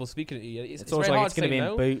marketing people speaking at you. It's almost very like hard it's going to be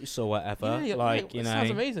no. in Boots or whatever. Yeah, like, you know, sounds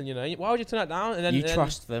amazing. You know, why would you turn that down? And then you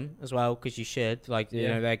trust them as well because you should. Like, you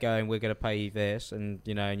know, they're going, we're going to pay you this, and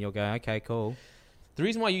you know, and you're going, okay, cool. The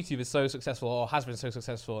reason why YouTube is so successful, or has been so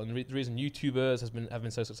successful, and the reason YouTubers have been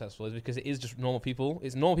so successful is because it is just normal people.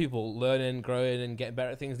 It's normal people learning, growing, and getting better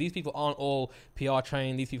at things. These people aren't all PR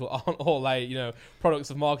trained. These people aren't all like, you know, products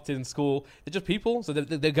of marketing school. They're just people, so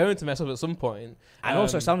they're going to mess up at some point. And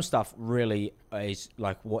also, some stuff really is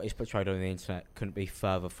like what is portrayed on the internet couldn't be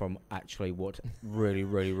further from actually what really,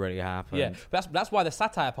 really, really happened. Yeah, but that's why the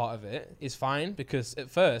satire part of it is fine, because at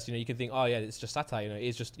first, you know, you can think, oh yeah, it's just satire. You know,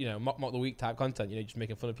 it's just, you know, mock the weak type content. You know, just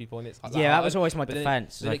making fun of people, and it's like that was always my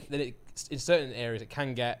defense. Then in certain areas, it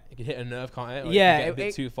can hit a nerve, can't it? Or yeah, it can get a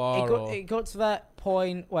bit too far. It got to that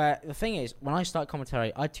point where the thing is, when I started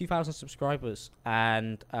commentary, I had 2,000 subscribers,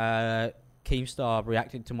 and Keemstar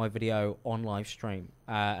reacted to my video on live stream,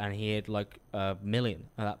 and he had like 1 million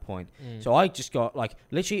at that point. So I just got like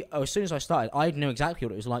literally as soon as I started, I knew exactly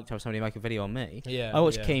what it was like to have somebody make a video on me. Yeah, I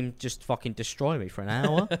watched Keem just fucking destroy me for an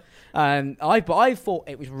hour. But I thought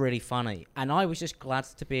it was really funny, and I was just glad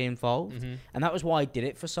to be involved, and that was why I did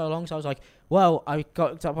it for so long. So I was like, well, I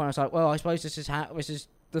got to a point where I was like, well, I suppose this is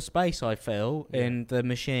the space I feel in the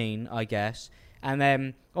machine, I guess. And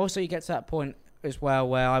then also you get to that point as well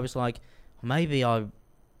where I was like, maybe I'm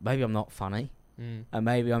not funny, and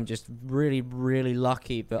maybe I'm just really, really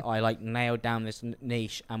lucky that I like nailed down this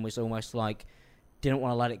niche and was almost like didn't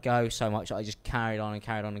want to let it go so much that I just carried on.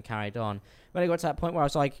 But I got to that point where I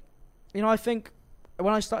was like, you know, I think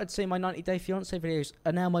when I started seeing my 90 Day Fiancé videos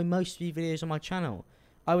are now my most viewed videos on my channel,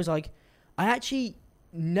 I was like, I actually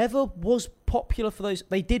never was popular for those.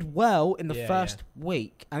 They did well in the first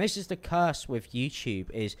week, and this is the curse with YouTube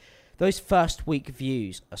is those first week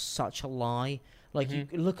views are such a lie. Like you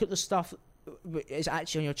look at the stuff is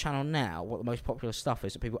actually on your channel now, what the most popular stuff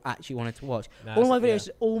is that people actually wanted to watch. All my videos,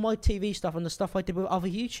 all my TV stuff, and the stuff I did with other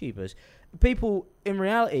YouTubers, people in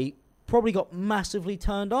reality probably got massively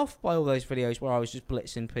turned off by all those videos where I was just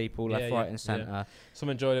blitzing people left, right, and centre. Yeah. Some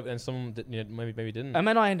enjoyed it, and some maybe didn't. And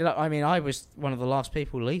then I ended up. I mean, I was one of the last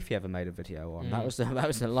people Leafy ever made a video on. That was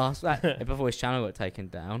the last before his channel got taken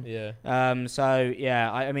down. Yeah. So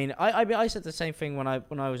yeah, I said the same thing when I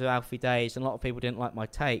was at Alfie Days, and a lot of people didn't like my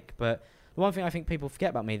take. But the one thing I think people forget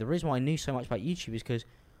about me, the reason why I knew so much about YouTube is because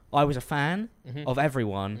I was a fan of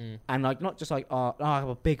everyone, and like not just like I'm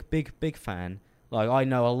a big fan. Like, I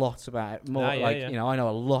know a lot about it. More you know, I know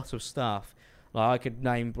a lot of stuff. Like, I could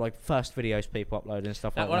name, like, first videos people upload and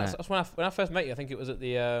stuff like that. That's when I first met you. I think it was at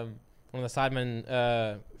the, one of the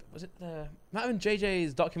Sidemen, was it the, might have been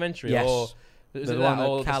JJ's documentary, yes. or was it that,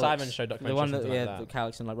 or the Simon Show documentary? The one that, the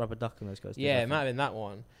Calix and, like, Rubber Duck and those guys. Yeah, it might have been that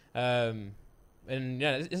one. And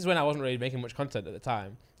yeah, this is when I wasn't really making much content at the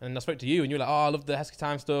time. And I spoke to you, and you were like, "Oh, I love the Heskey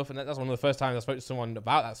Time stuff," and that's one of the first times I spoke to someone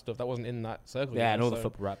about that stuff that wasn't in that circle. Yeah, and all the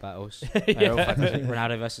football rap battles.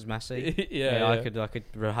 Ronaldo versus Messi. Yeah. I could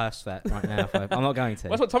rehearse that right now. I'm not going to.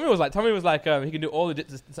 That's what Tommy was like. Tommy was like, he can do all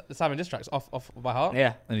the Simon diss tracks off by heart.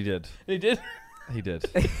 Yeah, and he did. He did. He did.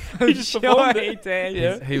 He just performed it. He did.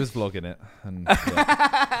 Yeah. He was vlogging it. And,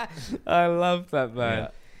 I love that, man.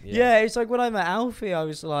 Yeah, it's like when I met Alfie, I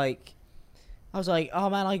was like, oh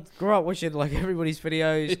man, I grew up watching like everybody's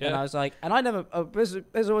videos, and I was like, and I never,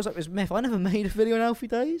 there's always like this myth, I never made a video on Alfie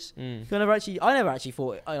Days. I never actually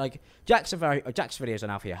thought, Jack's videos on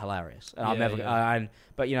Alfie are hilarious, and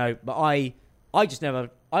I just never,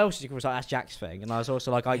 I also was like, that's Jack's thing, and I was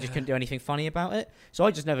also like, I just couldn't do anything funny about it, so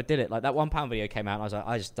I just never did it. Like that £1 video came out, and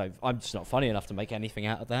I was like, I'm just not funny enough to make anything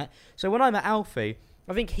out of that. So when I met Alfie,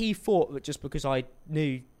 I think he thought that just because I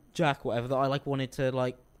knew Jack or whatever, that I like wanted to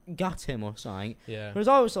like gut him or something. Yeah. Whereas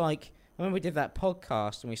I was like, I remember we did that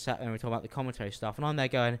podcast and we sat there and we talked about the commentary stuff, and I'm there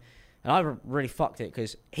going, and I really fucked it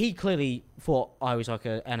because he clearly thought I was like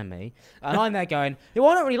an enemy, and I'm there going, well,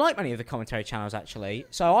 I don't really like many of the commentary channels actually,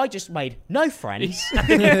 so I just made no friends.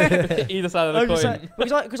 Either side of the coin.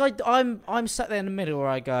 Because I'm sat there in the middle where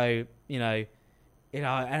I go, you know,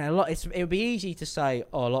 and it would be easy to say,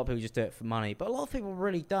 oh, a lot of people just do it for money, but a lot of people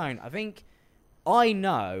really don't. I think. I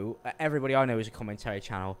know, everybody I know is a commentary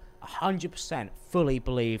channel, 100% fully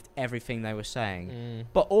believed everything they were saying.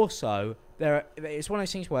 But also, it's one of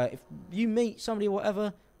those things where if you meet somebody or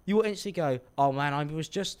whatever, you will instantly go, oh man, I was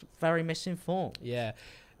just very misinformed. Yeah.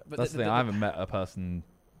 But that's the thing, I haven't met a person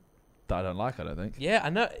that I don't like, I don't think. Yeah, I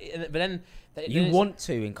know, but then... You want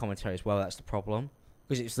to in commentary as well, that's the problem.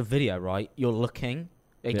 Because it's the video, right? You're looking.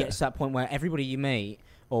 It gets to that point where everybody you meet...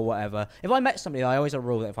 or whatever. If I met somebody, I always have a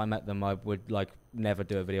rule that if I met them, I would like never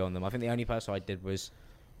do a video on them. I think the only person I did was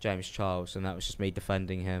James Charles, and that was just me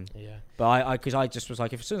defending him. Yeah. But because I just was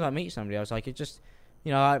like, as soon as I meet somebody, I was like, it just,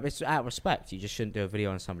 you know, it's out of respect. You just shouldn't do a video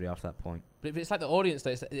on somebody after that point. But it's like the audience.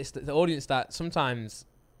 It's the audience that sometimes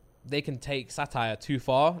they can take satire too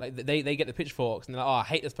far. Like they get the pitchforks and they're like, oh, I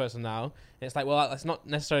hate this person now. And it's like, well, that's not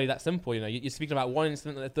necessarily that simple. You know, you're speaking about one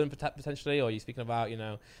incident that they've done potentially, or you're speaking about, you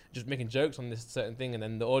know, just making jokes on this certain thing, and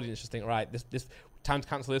then the audience just think, right, this time to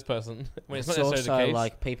cancel this person. When it's not necessarily also the case.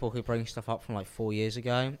 Like people who bring stuff up from like 4 years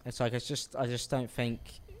ago. It's like I just don't think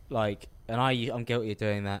like, and I'm guilty of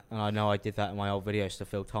doing that, and I know I did that in my old videos to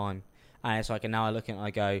fill time. And it's like, and now I look at it and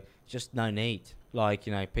I go, just no need. Like,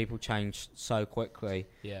 you know, people change so quickly.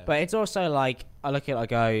 Yeah. But it's also like, I look at it, I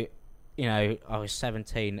go, you know, I was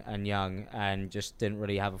 17 and young and just didn't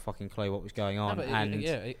really have a fucking clue what was going on. No,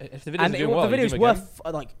 if the videos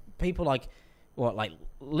were like, people like, what, like,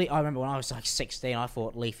 I remember when I was like 16, I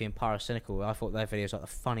thought Leafy and Pyrocynical, I thought their videos were like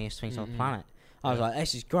the funniest things on the planet. I was like,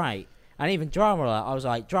 this is great. And even Drama Alert, I was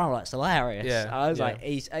like, Drama Alert's hilarious. Yeah, I was like,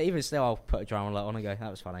 even still, I'll put a Drama Alert on and go,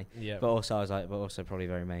 that was funny. Yeah. But also, I was like, but also probably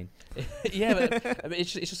very mean. Yeah, but I mean,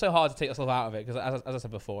 it's just so hard to take yourself out of it because, as I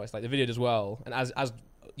said before, it's like the video does well, and as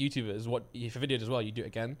YouTubers, if a video does well, you do it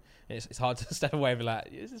again. And it's hard to step away and be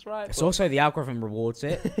like, is this right? It's also the algorithm rewards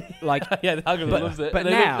it. Like, yeah, the algorithm loves it. But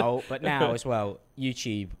now as well,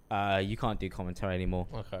 YouTube, you can't do commentary anymore.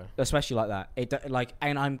 Okay. Especially like that.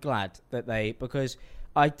 And I'm glad that because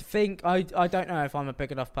I think I don't know if I'm a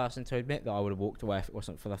big enough person to admit that I would have walked away if it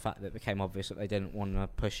wasn't for the fact that it became obvious that they didn't want to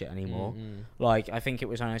push it anymore. Mm-hmm. Like, I think it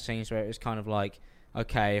was one of those things where it was kind of like,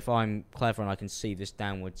 okay, if I'm clever and I can see this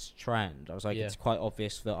downwards trend, I was like, it's quite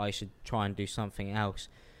obvious that I should try and do something else.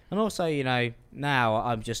 And also, now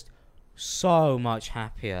I'm just so much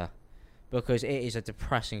happier because it is a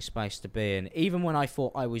depressing space to be in. Even when I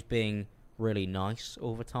thought I was being really nice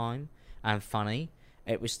all the time and funny,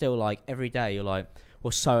 it was still like every day you're like,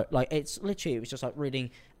 well, so like it was just like reading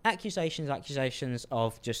accusations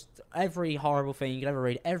of just every horrible thing you could ever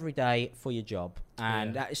read every day for your job,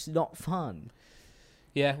 and that is not fun.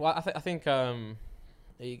 Yeah, well, I think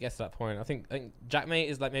it gets to that point. I think Jackmate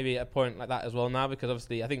is like maybe at a point like that as well now, because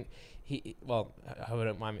obviously I think I hope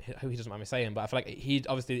he doesn't mind me saying, but I feel like he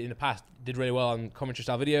obviously in the past did really well on commentary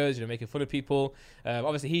style videos, making fun of people.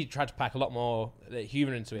 Obviously he tried to pack a lot more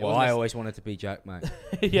humour into it. Well, I always wanted to be Jackmate.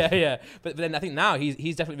 yeah. But then I think now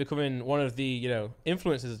he's definitely becoming one of the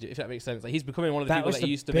influencers, if that makes sense. Like he's becoming one of the people that he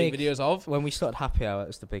used to make videos of. When we started Happy Hour, it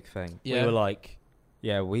was the big thing. Yeah. We were like,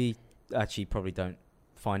 we actually probably don't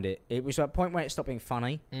find it. It was at a point where it stopped being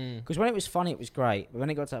funny. Because when it was funny, it was great. But when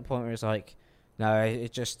it got to that point where it's like, no,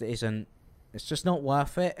 it just isn't. It's just not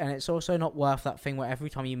worth it. And it's also not worth that thing where every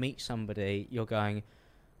time you meet somebody, you're going,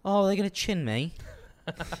 oh, they're going to chin me.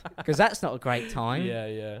 Because that's not a great time.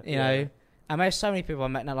 You know. And there's so many people I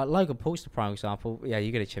met now, like Logan Paul's the prime example. Yeah,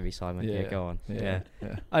 you're going to chin me, Simon. Yeah, go on. Yeah.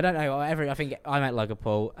 I don't know. I think I met Logan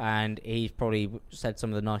Paul, and he's probably said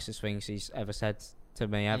some of the nicest things he's ever said to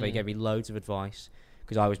me ever. He gave me loads of advice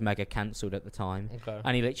because I was mega cancelled at the time. Okay.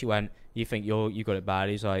 And he literally went, you think you got it bad?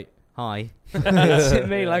 He's like, hi. It's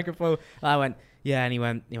me, Logan Paul. And I went, yeah. And he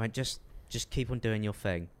went, just keep on doing your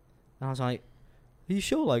thing. And I was like, are you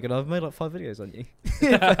sure, Logan? I've made like 5 videos on you.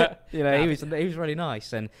 He was really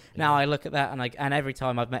nice. And now I look at that, and every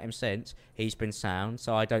time I've met him since, he's been sound.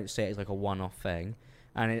 So I don't see it as like a one-off thing.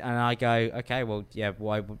 And I go, okay, well, yeah,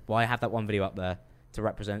 why have that one video up there to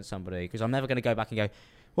represent somebody? Because I'm never going to go back and go,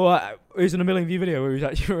 well, it was in a 1 million view video where he was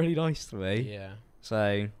actually really nice to me. Yeah.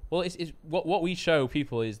 So, well, it's what we show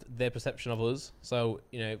people is their perception of us. So,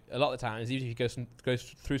 a lot of the times, even if you go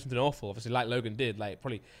through something awful, obviously like Logan did, like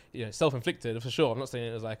probably self-inflicted for sure. I'm not saying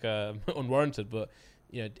it was like unwarranted, but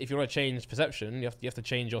if you want to change perception, you have to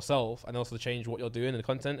change yourself and also change what you're doing and the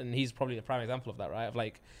content. And he's probably a prime example of that, right? Of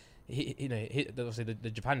like, obviously the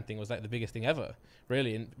Japan thing was like the biggest thing ever,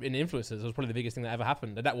 really. In influencers, it was probably the biggest thing that ever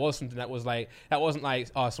happened. And that was something that was like, that wasn't like,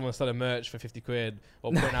 oh, someone started merch for 50 quid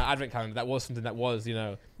or putting out advent calendar. That was something that was,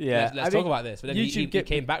 let's talk about this. But then he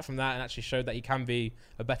came back from that and actually showed that he can be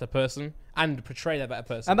a better person and portray that better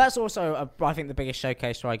person. And that's also, I think, the biggest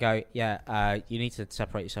showcase where I go, you need to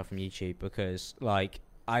separate yourself from YouTube, because like,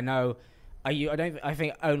 I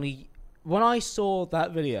think only when I saw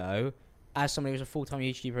that video, as somebody who was a full-time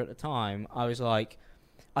YouTuber at the time, I was like,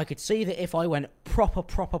 I could see that if I went proper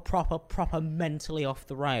mentally off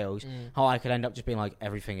the rails, how I could end up just being like,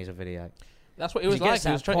 everything is a video. That's what it was like.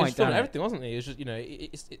 He was filming everything, wasn't he? It was just,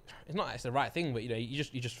 it's not it's the right thing, but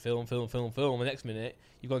you just film. The next minute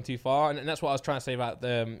you've gone too far, and that's what I was trying to say about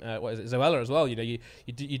Zoella as well. You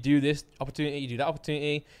do this opportunity, you do that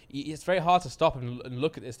opportunity. It's very hard to stop and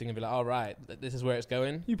look at this thing and be like, all right, this is where it's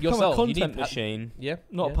going. You become a content machine,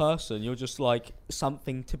 not a person. You're just like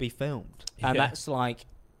something to be filmed, and that's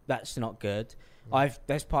not good.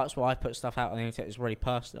 There's parts where I put stuff out on the internet that's really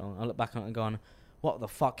personal. I look back on it and gone, what the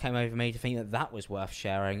fuck came over me to think that was worth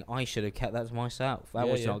sharing? I should have kept that to myself. That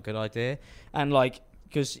was not a good idea. And like,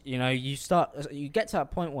 because you get to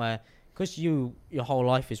that point where, because your whole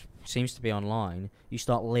life seems to be online, you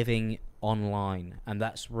start living online, and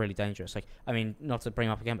that's really dangerous. Like, I mean, not to bring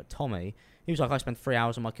up again, but Tommy, he was like, I spend 3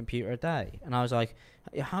 hours on my computer a day, and I was like,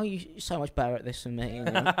 how are you so much better at this than me?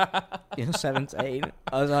 You're 17.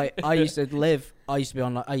 I was like, I used to be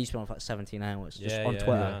on for like 17 hours just on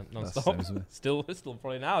Twitter. Non-stop. Still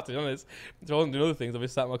probably now, to be honest. If I wasn't doing other things, I'd be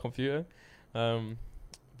sat on my computer.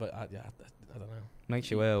 But I don't know. Makes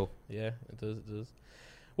you ill. Yeah, it does.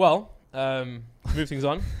 Well, move things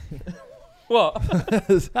on. What?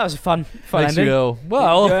 That was a fun Makes ending. you go,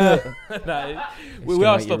 well. No, we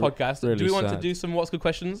are still a podcast. really Do we want to sad. do some what's good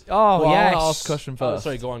questions? Oh, Well, yes. I want to ask a question Oh, first.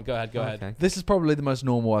 sorry, go ahead. Okay. This is probably the most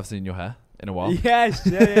normal I've seen your hair in a while. Yes.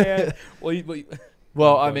 Yeah.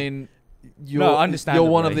 Well, I mean, you're understandably.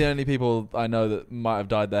 one of the only people I know that might have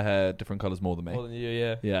dyed their hair different colours more than me. More than you,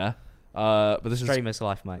 yeah. Yeah. But this is Streamer's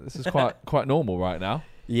life, mate. this is quite normal right now.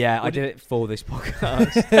 Yeah, I did it for this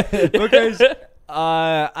podcast because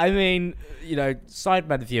I mean,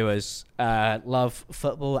 Sidemen viewers love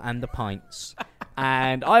football and the pints,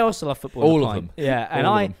 and I also love football. All and the of pint. them. Yeah, and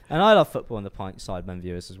All of I them. love football and the pint. Sidemen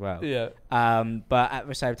viewers as well. Yeah. But at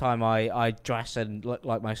the same time, I dress and look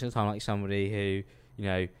like most of the time like somebody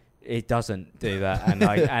who it doesn't do that, and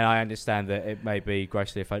I understand that it may be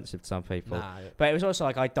grossly offensive to some people. Nah, yeah. But it was also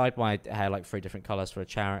like I dyed my hair like 3 different colours for a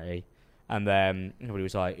charity, and then everybody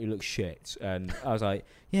was like, "You look shit," and I was like,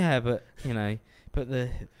 "Yeah, but but the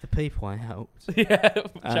people I helped, Yeah,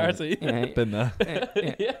 charity. Been there. yeah,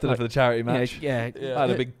 Did it for the charity match. yeah, I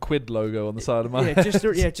had a big quid logo on the side of my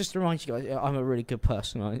yeah, just to remind you guys, I'm a really good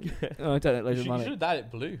person. I don't You loads of should money. have dyed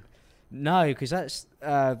it blue. No, because that's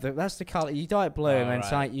the colour. You dye it blue, and then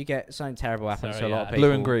right. you get something terrible happens Sorry, to a lot yeah. of people.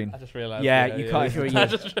 blue and green. I just realised. Yeah, you can't if you're a I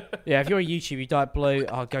youth. just- Yeah, if you're a YouTube, you dye it blue.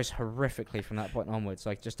 Oh, it goes horrifically from that point onwards.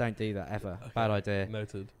 Like, just don't do that ever. Bad idea.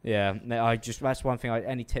 Noted. Yeah, no, that's one thing.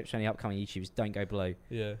 Any tips for any upcoming YouTubers? Don't go blue.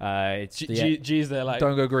 Yeah. It's G's there like.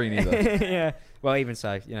 Don't go green either. yeah. Well, even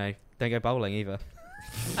so, don't go bowling either.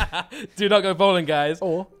 Do not go bowling, guys.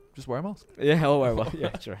 Or just wear a mask. Yeah, yeah,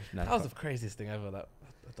 true. No, That was the craziest thing ever.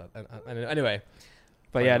 Anyway.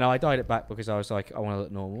 but yeah, no, I dyed it back because I was like, I want to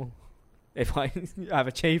look normal. If I have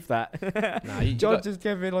achieved that, Nah, you John got- just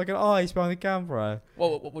gave me like an eyes behind the camera.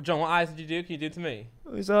 Well, John, what eyes did you do? Can you do it to me?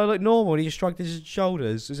 So I look normal. And he just shrugged his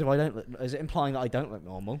shoulders as if I don't look. Is it implying that I don't look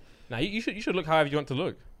normal? Nah, you should look however you want to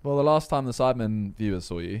look. Well, the last time the Sidemen viewers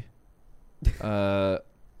saw you,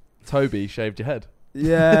 Toby shaved your head.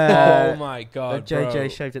 Yeah. Oh my god, JJ bro.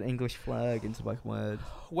 shaved an English flag into my word.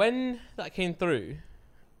 When that came through,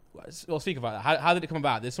 well, speak about that. How did it come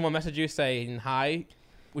about? Did someone message you saying hi?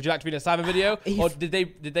 Would you like to be in a cyber video, or did they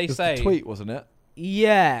It was say the tweet, wasn't it?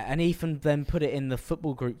 Yeah, and Ethan then put it in the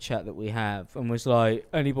football group chat that we have and was like,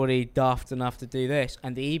 anybody daft enough to do this?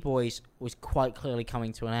 And the E-Boys was quite clearly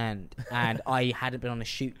coming to an end, and I hadn't been on a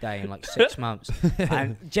shoot day in like 6 months.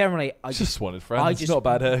 And generally, I Just wanted friends. I It's not a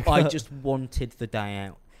bad haircut. Uh, I just wanted the day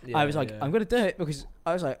out. Yeah, I was like, yeah. I'm going to do it because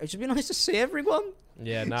I was like, it should be nice to see everyone.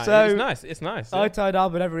 Yeah, nice. So- It's nice. It's nice. I Yeah. tied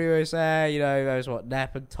up and everybody was there, there was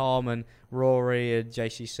Nep and Tom and Rory and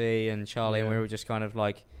JCC and Charlie, and we Yeah. were just kind of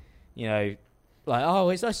like, oh,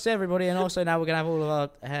 it's nice to see everybody, and also now we're going to have all of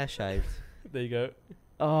our hair shaved. There you go.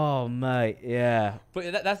 Oh, mate, yeah.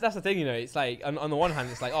 But that's the thing, it's like on the one hand,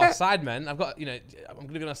 it's like, oh, Sidemen. I've got, I'm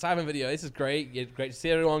going to be on a Sidemen video. This is great. Yeah, great to see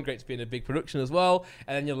everyone. Great to be in a big production as well.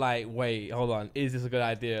 And then you're like, wait, hold on, is this a good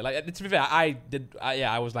idea? Like, to be fair, I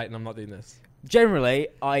was like, no, I'm not doing this. Generally,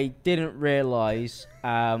 I didn't realise.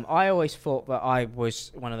 I always thought that I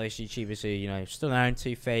was one of those YouTubers who, stood on their own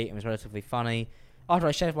 2 feet and was relatively funny. After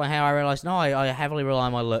I shaved my hair, I realised, no, I heavily rely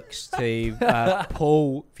on my looks to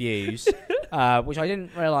pull views, which I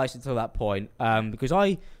didn't realise until that point, because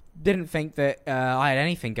I didn't think that I had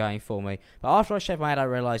anything going for me. But after I shaved my head, I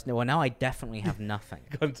realised, no, well, now I definitely have nothing.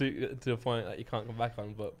 Gone to a point that you can't come back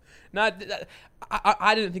on. But no,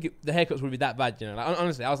 I didn't think the haircuts would be that bad. Like,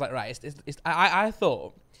 honestly, I was like, right, I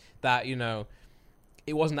thought that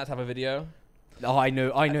it wasn't that type of video. Oh, I knew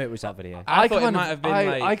it was that video. I thought it might have been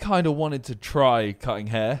like. I kind of wanted to try cutting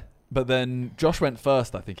hair, but then Josh went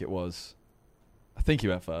first. I think he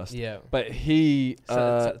went first. Yeah. But he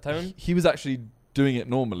Set the tone? he was actually doing it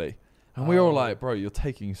normally, and we were all like, "Bro, you're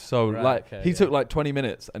taking so Right, okay, he yeah. took like 20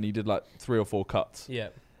 minutes, and he did like 3 or 4 cuts, Yeah.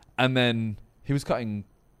 and then he was cutting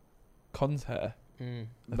Con's hair. Mm. I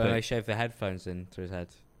But think. they shaved the headphones into his head.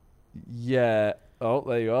 Yeah. Oh,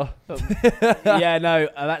 there you are. Yeah, no,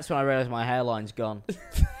 that's when I realised my hairline's gone.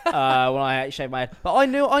 When I shaved my head. But I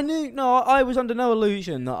knew, no, I was under no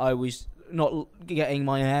illusion that I was not getting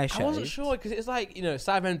my hair shaved. I wasn't sure because it's like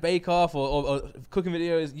Sidemen Bake Off or cooking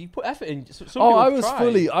videos. You put effort in. Some Oh, people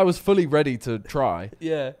try. I was fully ready to try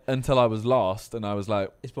Yeah. until I was last, and I was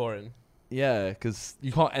like, It's boring. yeah, because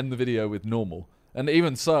you can't end the video with normal. And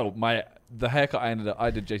even so, the haircut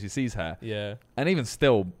I did JCC's hair, Yeah. and even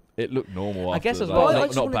still, it looked normal. I guess after, as like, well, I not,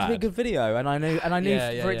 just not wanted it to be a bad. good video, and I knew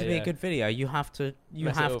Yeah, for it to be yeah. a good video, you have to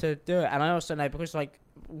Mess it up. do it. And I also know because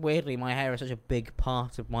weirdly my hair is such a big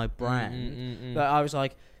part of my brand Mm. that I was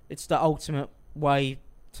like, it's the ultimate way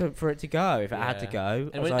for it to go if it had to go.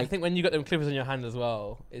 And I think when you got them clippers in your hand as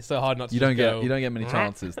well, it's so hard not to. You don't get many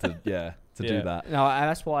chances to do that. No,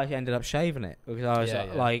 that's why I ended up shaving it, because I was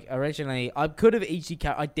like originally I could have easily.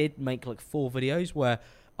 I did make like 4 videos where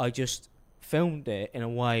I just filmed it in a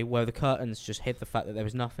way where the curtains just hid the fact that there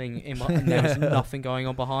was nothing in my and there was nothing going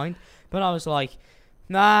on behind. But I was like,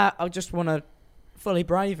 nah, I just want to fully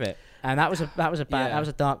brave it, and that was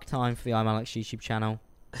a dark time for the ImAllexx YouTube channel.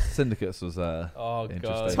 Syndicates was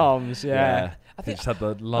interesting. Tom's, I think just had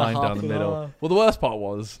the line down the middle. Well, the worst part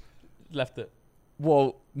was left it.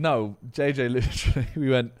 Well, no, JJ literally. We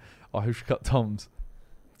went, who should cut Tom's?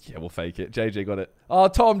 Yeah, we'll fake it. JJ got it. Oh,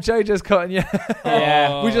 Tom, JJ's cutting.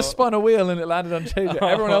 Yeah. We just spun a wheel and it landed on JJ.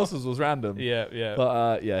 Everyone else's was random. Yeah.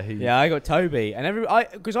 But I got Toby, and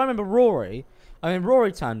because I remember Rory.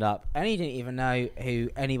 Rory turned up and he didn't even know who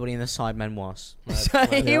anybody in the Sidemen was.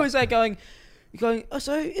 He was there going,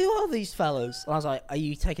 so who are these fellas? And I was like, are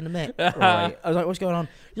you taking a mick? Right. I was like, what's going on?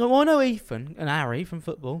 He's like, well, I know Ethan and Harry from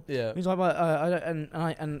football. Yeah. He's like, well,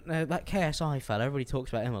 that KSI fella, everybody talks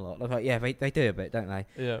about him a lot. I was like, yeah, they do a bit, don't they?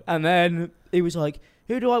 Yeah. And then he was like,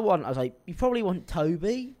 who do I want? I was like, you probably want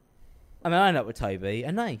Toby. And then I ended up with Toby,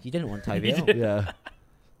 and no, you didn't want Toby at all. Yeah.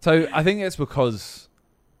 So I think it's because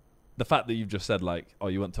the fact that you've just said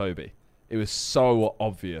you want Toby. It was so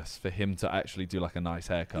obvious for him to actually do like a nice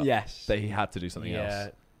haircut. Yes. That he had to do something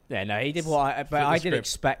else. Yeah, no, he did but I did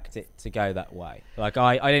expect it to go that way. Like,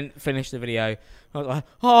 I didn't finish the video. I was like,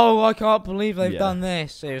 I can't believe they've done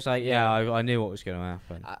this. It was like, I knew what was going to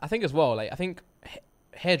happen. I think as well, I think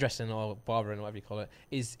hairdressing or barbering or whatever you call it,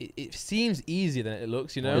 it seems easier than it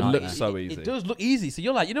looks, you know? It looks so easy. It does look easy. So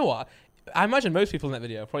you're like, you know what? I imagine most people in that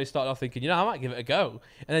video probably started off thinking, I might give it a go,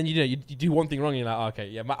 and then you do one thing wrong, and you're like,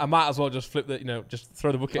 okay, I might as well just flip the, just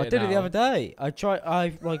throw the bucket. I did it the other day. I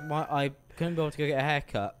couldn't be able to go get a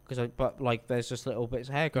haircut but there's just little bits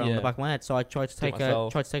of hair growing on the back of my head, so I tried to take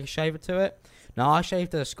a shaver to it. No, I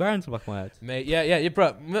shaved a square into the back of my head. Mate,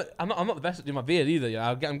 bro. I'm not the best at doing my beard either.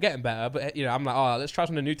 I'm getting better, but I'm like, let's try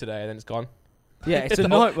something new today, and then it's gone. Yeah, it's a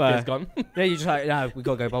nightmare. It's gone. Yeah, you're just like, no, we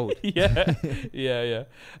gotta go bold. Yeah.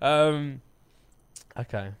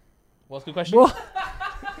 Okay. What's the question? What?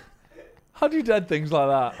 How do you dead things like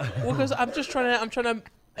that? Well, because I'm trying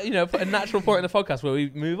to, put a natural point in the podcast where we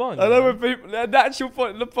move on. I know when people a natural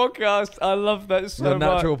point in the podcast. I love that so much. The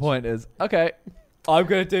natural point is okay. I'm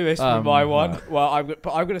gonna do this for my one. Well, I'm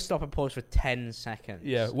gonna stop and pause for 10 seconds.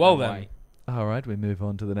 Yeah. Well then. All right, we move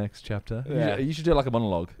on to the next chapter. Yeah. You should do it like a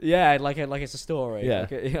monologue. Yeah, like it's a story. Yeah.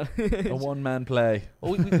 A one-man play.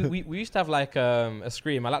 Well, we used to have like a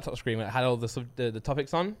screen, my laptop screen, that had all the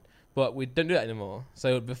topics on, but we don't do that anymore.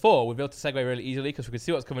 So before, we'd be able to segue really easily because we could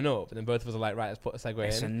see what's coming up, and then both of us are like, right, let's put a segue in.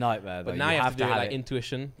 It's a nightmare, though. But now you have to do it like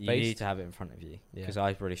intuition based. You need to have it in front of you, because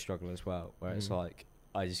I really struggle as well, where it's like,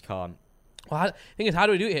 I just can't. Well, the thing is, how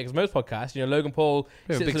do we do it here? Because most podcasts, Logan Paul...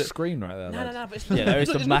 A big screen right there. No. But there is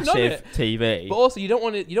the massive TV. But also, you don't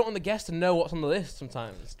want the guest to know what's on the list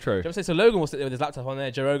sometimes. True. Do you know what I'm saying? So Logan will sit there with his laptop on there.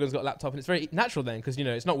 Joe Rogan's got a laptop, and it's very natural then, because,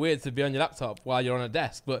 it's not weird to be on your laptop while you're on a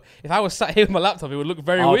desk. But if I was sat here with my laptop, it would look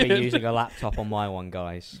very weird. I'll be using a laptop on my one,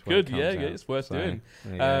 guys. Good, it's worth doing.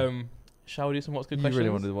 Shall we do some What's Good questions? You really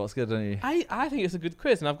want to do What's Good, don't you? I think it's a good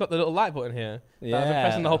quiz, and I've got the little like button here. Yeah. I've been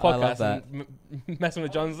pressing the whole podcast and messing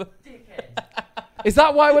with John's... Is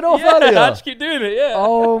that why it went off earlier? I just keep doing it, yeah.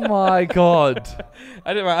 Oh my god.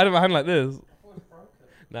 I did my hand like this.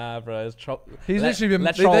 Nah, bro, it's He's literally been...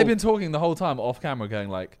 They've been talking the whole time off camera going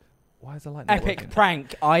like, why is the light not Epic working?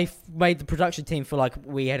 Prank. I made the production team feel like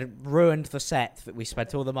we had ruined the set that we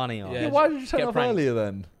spent all the money on. Yeah, why did you turn it off earlier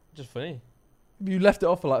then? Just funny. You left it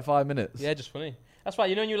off for like 5 minutes. Yeah, just funny. That's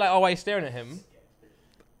why, when you're like, why are you staring at him?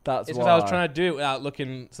 That's it's why. Because I was trying to do it without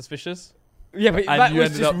looking suspicious. Yeah, but that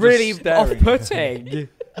was just really off-putting.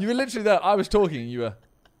 You were literally there. I was talking and you were...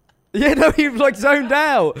 Yeah, no, you zoned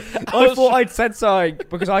out. I thought I'd said something,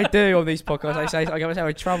 because I do on these podcasts. I get myself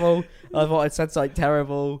in trouble. I thought I'd said something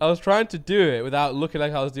terrible. I was trying to do it without looking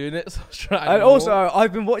like I was doing it. So I was trying and also,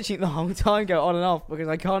 I've been watching it the whole time go on and off, because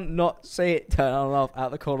I can't not see it turn on and off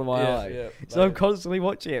out the corner of my eye. Yeah, so I'm constantly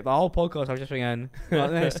watching it. The whole podcast, I've just been going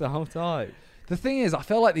like this the whole time. The thing is, I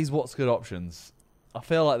feel like these What's Good options... I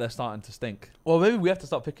feel like they're starting to stink. Well, maybe we have to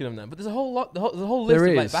start picking them then. But there's a whole lot. There's a whole list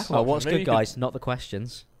of like backup. Oh, What's Good, guys? Not the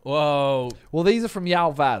questions. Whoa. Well, these are from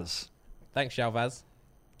Yao Vaz. Thanks, Yao Vaz.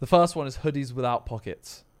 The first one is hoodies without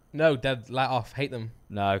pockets. No, dead. Light off. Hate them.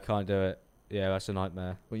 No, can't do it. Yeah, that's a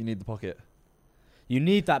nightmare. Well, you need the pocket. You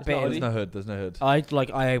need that bit. There's no hood. There's no hood.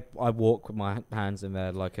 I walk with my hands in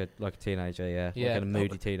there like a teenager. Yeah. Like a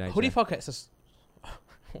moody teenager. Hoodie pockets.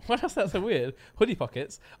 What else? That's so weird. Hoodie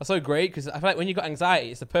pockets are so great because I feel like when you got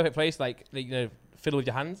anxiety, it's the perfect place, like fiddle with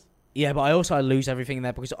your hands. Yeah, but I also lose everything in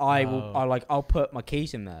there because I'll put my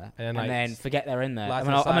keys in there and then forget they're in there.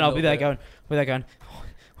 I'll be there going,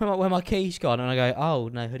 where my keys gone? And I go, oh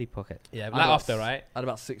no, hoodie pocket. Yeah, but that after, right? I had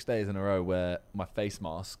about 6 days in a row where my face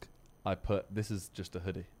mask, I put, this is just a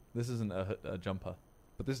hoodie. This isn't a jumper,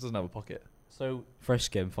 but this doesn't have a pocket. So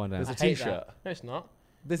frisk him, find out. There's a t-shirt. No, it's not.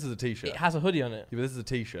 This is a t-shirt. It has a hoodie on it. Yeah, but this is a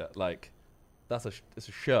t-shirt. Like, it's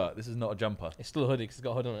a shirt. This is not a jumper. It's still a hoodie because it's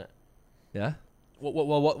got a hood on it. Yeah.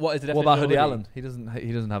 What is the definition? What about of Hoodie Allen? He doesn't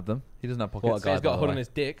have them. He doesn't have pockets. So he's got a hood on his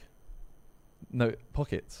dick. No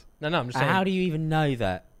pockets. No, I'm just saying. How do you even know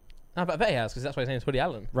that? No, but I bet he has because that's why his name is Hoodie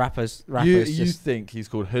Allen. Rappers. You think he's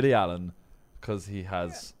called Hoodie Allen because he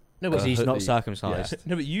has? No, because he's not hoodie. circumcised. Yeah.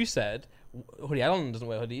 No, but you said Hoodie Allen doesn't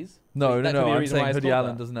wear hoodies. No. I'm reason why saying it's Hoodie called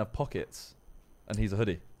Allen that. doesn't have pockets, and he's a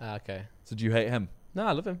hoodie. Okay. So do you hate him? No,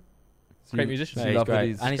 I love him. So Great you- musician. so Yeah, you he's love great.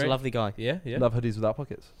 hoodies. And he's a Great. lovely guy. Yeah. You love hoodies without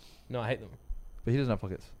pockets, No, I hate them. but he doesn't have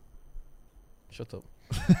pockets. Shut up.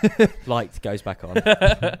 Light goes back on.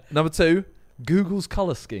 Number 2, Google's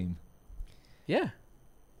color scheme. Yeah.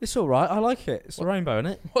 It's all right. I like it. It's the rainbow,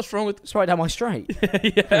 isn't it? What's wrong with? It's right down my street.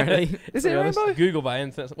 Yeah. Really? Is To it be a honest, rainbow? Google by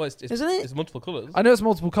internet. Well, it's Isn't it? It's multiple colours. I know it's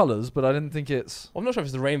multiple colors, but I didn't think it's. Well, I'm not sure if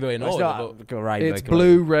it's the rainbow in It's order. not But a rainbow. It's come on.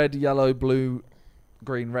 blue, red, yellow, blue,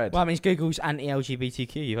 green, red. Well, that means Google's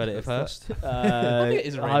anti-LGBTQ. You heard it first. I think it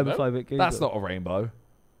is a rainbow. Homophobic Google. That's not a rainbow.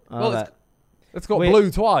 Well, that. It's got We're- blue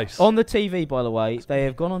twice. On the TV, by the way, they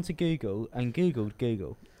have gone onto Google and Googled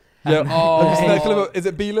Google. Yeah. Oh. Is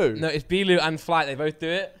it Belu? No, it's Belu and Flight. They both do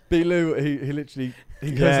it. Belu, he literally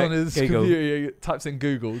goes Yeah, on his Google. computer, he types in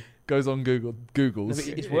Google, goes on Google, No, Googles. but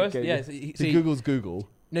it's worse. Google. Yeah. He See, Googles Google.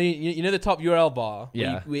 no, you know the top URL bar.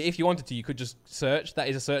 Yeah. If you wanted to, you could just search. That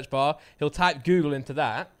is a search bar. He'll type Google into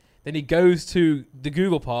that. Then he goes to the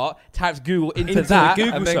Google part, types Google into Into that, the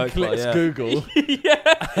Google And then search bar, clicks yeah. Google,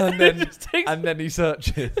 yeah, and it then just takes and then he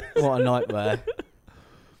searches. What a nightmare.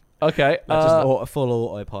 Okay. That's just a full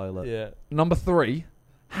autopilot. yeah. Number 3,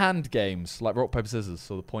 hand games like rock paper scissors,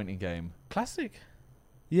 so the pointing game. Classic.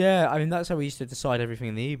 Yeah, I mean, that's how we used to decide everything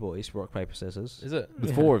in the E-Boys, rock, paper, scissors. Is it?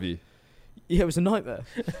 With Yeah. 4 of you. Yeah, it was a nightmare.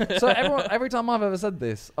 So every time I've ever said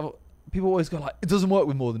this, people always go like, "It doesn't work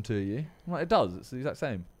with more than 2 of you." I'm like, it does. It's the exact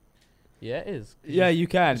same. Yeah, it is. Yeah, you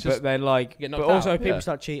can, It's but just- then like, Get but knocked also out. if people Yeah.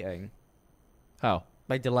 start cheating, How?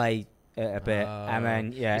 they delay it a bit, and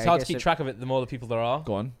then It's hard to keep track of it the more the people there are.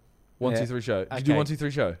 Go on. 1, Yeah. 2, 3, show. Did you do Okay. 1, 2,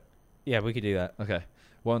 3, show? Yeah, we could do that. Okay.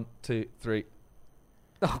 1, 2, 3.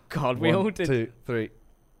 Oh God, we 1, all did. 2, 3.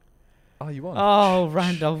 Oh, you won. Oh,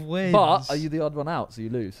 Randolph wins. But are you the odd one out, so you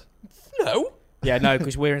lose? No. Yeah, no,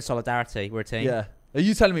 because we're in solidarity. We're a team. Yeah. Are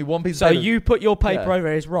you telling me one piece So of paper? you put your paper Yeah.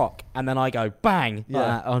 over his rock, and then I go bang like Yeah.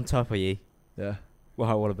 that on top of you. Yeah. Well,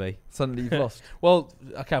 I want to be. Suddenly you've lost. Well,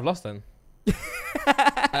 okay, I've lost then.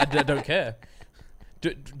 I don't care.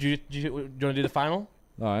 Do you want to do the final?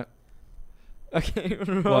 All right. Okay,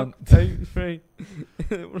 1, 2, 3.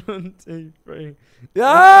 1, 2, 3.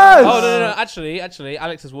 Yes! Oh no! Actually,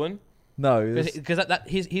 Alex has won No. because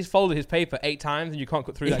he's folded his paper 8 times and you can't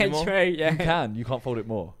cut through that Yeah, anymore. true. Yeah. You can. You can't fold it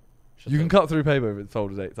more. Shut You can up. cut through paper if it's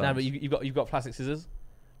folded 8 times. No, but you've got plastic scissors.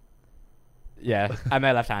 Yeah, and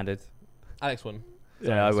they're left-handed. Alex won.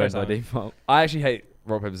 Yeah, I Sorry, win by Simon. default. I actually hate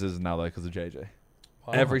rock, paper, scissors now, though, because of JJ.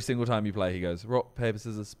 Wow. Every single time you play, he goes, rock, paper,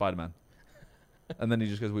 scissors, Spider-Man. And then he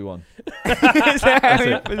just goes, we won. Is that how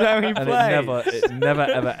it. we And play? it never,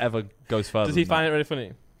 ever, ever goes further. Does he than find that. it really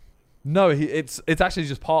funny? No, it's actually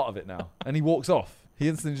just part of it now. And he walks off. He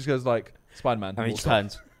instantly just goes like, Spider-Man. I mean, he walks just off.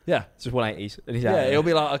 turns. Yeah. It's just 180s. And he's Yeah, out. it'll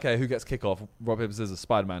be like, okay, who gets kickoff? Rock, paper, scissors,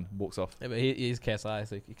 Spider-Man, walks off. Yeah, but he's KSI,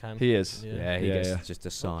 so he can. He is. Yeah, he Yeah, gets yeah. just Oh,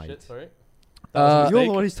 decide. shit, sorry. You're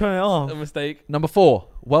the one who's turning it off. A mistake. Number 4,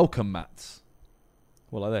 welcome mats.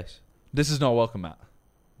 Well, like this. This is not a welcome mat.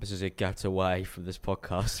 This is a get away from this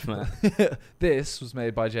podcast, man. This was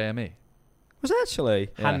made by JME. Was it actually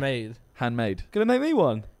Yeah. Handmade. Handmade. gonna make me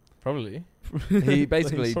one? Probably. He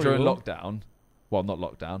basically, Sorry, during what? lockdown, well, not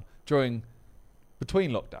lockdown, between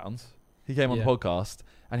lockdowns, he came on Yeah. the podcast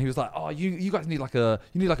and he was like, "Oh, you guys need like a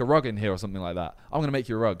rug in here or something like that. I'm gonna make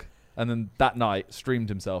you a rug." And then that night, streamed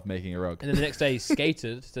himself making a rug. And then the next day, he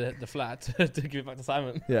skated to the flat to give it back to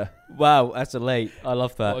Simon. Yeah, Wow, that's elite. I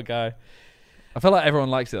love What a that. guy. I feel like everyone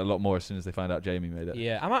likes it a lot more as soon as they find out Jamie made it.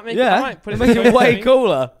 Yeah, I might make Yeah, I might put it it makes it way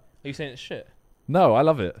cooler. Are you saying it's shit? No, I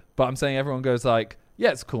love it, but I'm saying everyone goes like,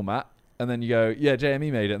 "Yeah, it's cool, Matt," and then you go, "Yeah, JME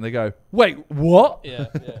made it," and they go, "Wait, what?" Yeah,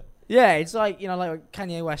 yeah. Yeah, it's like, like when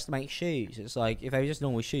Kanye West makes shoes. It's like, if they were just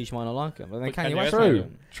normal shoes, you might not like them. But then But Kanye Kanye West West made made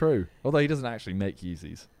them. True. Although he doesn't actually make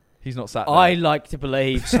Yeezys. He's not sat there. I like to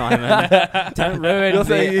believe, Simon. Don't ruin You're me.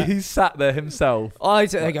 saying he's sat there himself. I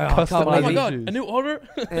sit there and go, I can't Oh my believe god, a new order.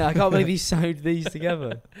 yeah, I can't believe he sewed these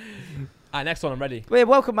together. Alright, next one, I'm ready. Well,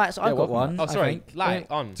 welcome back. So Yeah, I've got welcome one. Oh, I sorry. think. Light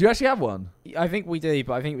on. Do you actually have one? I think we do,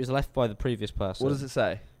 but I think it was left by the previous person. What does it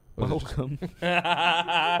say? Or is it just- Welcome. Oh,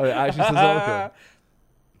 it actually says welcome.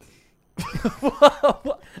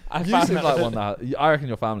 You seem like one that. I reckon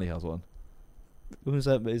your family has one. What was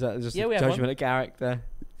that? Is that just Yeah, a we have judgment one. of character?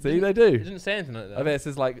 See, they It do. didn't say anything like that. I bet it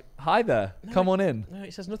says like, "Hi there, No, come on in." No,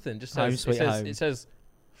 it says nothing. Just Home, says sweet home. it says.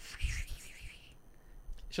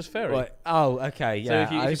 It's just fairy. Right. Oh, okay. So Yeah.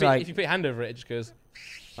 if you, I if, was you like, put, if you put your hand over it, it just goes.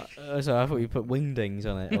 so I thought you put wingdings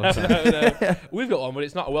on it. Or No, something. no. We've got one, but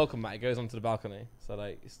it's not a welcome mat. It goes onto the balcony, so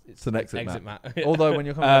like it's an exit mat. Although when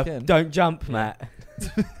you're coming back in, Don't jump, Matt.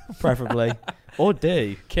 Preferably. Or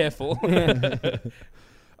do. Careful.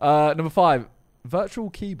 number 5, virtual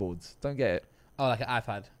keyboards. Don't get it. Oh, like an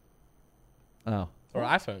iPad Oh, or an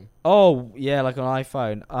iPhone. Oh, yeah, like an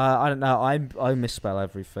iPhone. I don't know. I misspell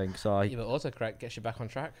everything, so Yeah, but autocorrect gets you back on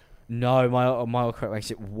track. No, my autocorrect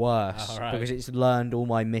makes it worse Oh, right. because it's learned all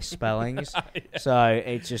my misspellings. Yeah. So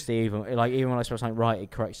it's just even when I spell something right, it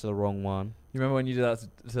corrects to the wrong one. you remember when you did that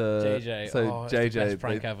to JJ? So Oh, it's the JJ, best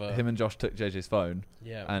prank ever. him and Josh took JJ's phone,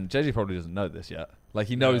 Yeah. and JJ probably doesn't know this yet. Like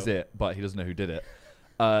he knows No. it, but he doesn't know who did it.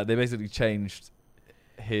 They basically changed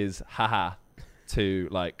his haha to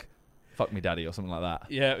like "fuck me, daddy" or something like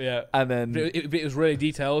that. Yeah, yeah. And then It was really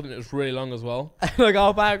detailed and it was really long as well. Like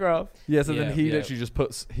our paragraph. yeah, so Yeah, then he yeah. literally just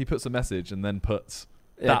puts a message and then puts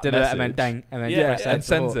Yeah, that did it and then message. dang, and then Yeah, press and enter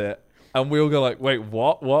sends for- it, and we all go like, "Wait,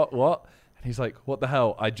 what? And he's like, "What the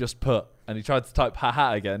hell? I just put." And he tried to type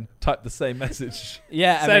haha again, type the same message.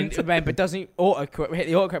 Yeah, Send. and then but doesn't autocorrect hit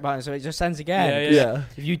the autocorrect button, so it just sends again. Yeah.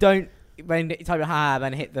 If you don't when you type ha,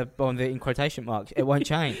 then hit the on the in quotation marks, it won't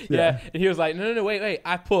change. Yeah. And he was like, no, wait,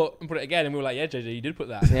 I put it again, and we were like, yeah, JJ, you did put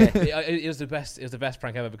that. Yeah. It was the best. It was the best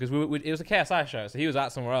prank ever because it was a KSI show, so he was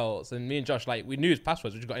out somewhere else, and me and Josh we knew his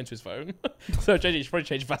passwords, we just got into his phone. So JJ should probably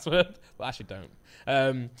change his password, but actually don't.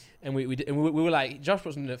 And we were like, Josh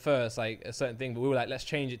put something at first, like a certain thing, but we were like, let's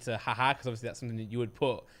change it to haha because obviously that's something that you would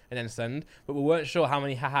put and then send. But we weren't sure how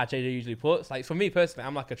many haha JJ usually puts. Like for me personally,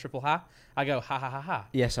 I'm like a triple ha. I go ha ha ha ha.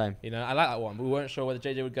 Yeah, same. You know, I like that one, but we weren't sure whether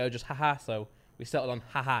JJ would go just haha, so we settled on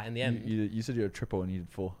haha in the end. You said you were a triple and you did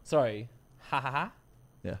 4. Sorry, ha ha ha.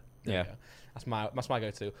 Yeah. There Yeah. we go. That's my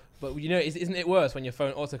go-to. But you know, isn't it worse when your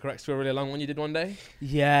phone autocorrects to a really long one you did one day?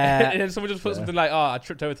 Yeah. And then someone just put something like, "Oh, I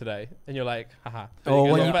tripped over today," and you're like, "Haha."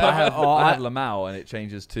 Or when you I have, put- I have Lamau and it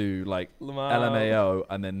changes to like Lamau. LMAO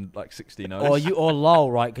and then like 16 O's. or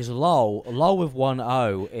lol, right? Because lol with one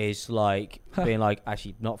O is like being like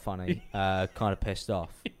actually not funny, kind of pissed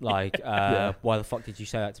off. Like, Yeah. why the fuck did you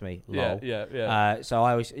say that to me? Lol. Yeah. So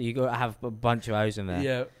I always you got to have a bunch of O's in there.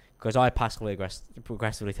 Yeah. Because I passively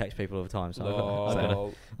progressively text people all the time, so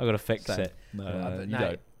I've got to fix Same. it. No, No, you no.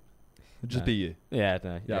 don't. Just No. be you. Yeah,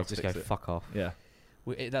 no, Yeah, I'll just go fix it. fuck off. Yeah.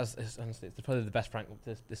 It's honestly, it's probably the best prank of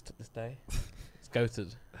this day. It's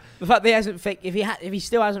goated. The fact that he hasn't if he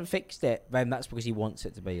still hasn't fixed it, then that's because he wants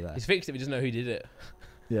it to be there. He's fixed it, but he doesn't know who did it.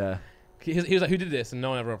 Yeah. He was like, "Who did this?" And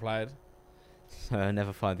no one ever replied. So I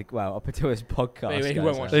never find the up until his podcast. Anyway, he goes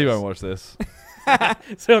won't out. watch You won't watch this.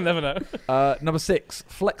 So he'll never know. Number 6,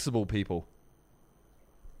 flexible people.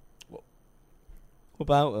 What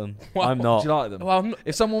about them? What? I'm Do not. you like them? Well, I'm not,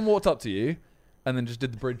 If someone walked up to you and then just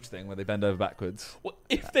did the bridge thing where they bend over backwards,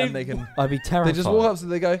 if and they can, I'd be terrified. they just walk up to them,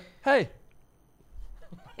 they go, "Hey,"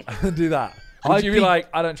 and do that. Would I'd you be be- like,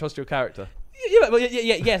 "I don't trust your character"?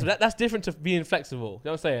 yes, but that's different to being flexible. You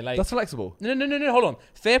know what I'm saying? Like, That's flexible. no, hold on.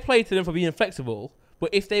 Fair play to them for being flexible, but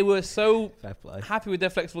if they were so Fair play. happy with their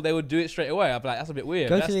flexible, they would do it straight away. I'd be like, that's a bit weird.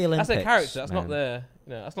 Go that's, to the that's their Olympics, character. That's not man. their,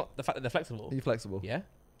 that's not the fact that they're flexible. Are you flexible? Yeah,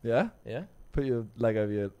 Yeah. yeah, Put your leg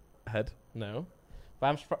over your head. no.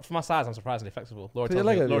 But for my size, I'm surprisingly flexible. Laura Put your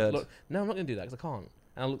tells me, leg over your head. no, I'm not going to do that because I can't.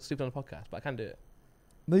 And I look stupid on the podcast, but I can do it.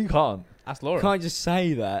 No, you can't. Ask You Laura. can't just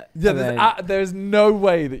say that. Yeah, and then- there's no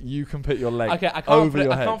way that you can put your leg Okay, I can't over put it,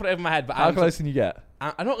 your I head. can't put it over my head, but How I'm close can you get?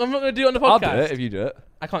 I'm not going to do it on the I'll podcast. do it if you do it.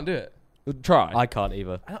 I can't do it. Try. I can't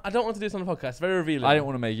either. I don't want to do this on the podcast. It's very revealing. I don't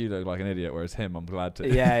want to make you look like an idiot, whereas him, I'm glad to.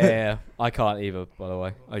 yeah. I can't either. By the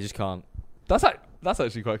way, I just can't. That's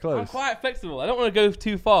actually quite close. I'm quite flexible. I don't want to go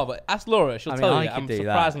too far, but ask Laura. She'll I mean, tell I you could I'm do that.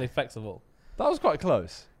 surprisingly flexible. That was quite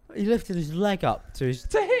close. He lifted his leg up to his.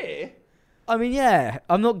 To here? I mean, yeah.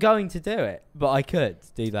 I'm not going to do it, but I could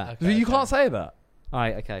do that. Okay. You can't say that. All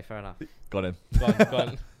right. Okay. Fair enough. Got him. Go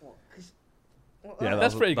on. Yeah,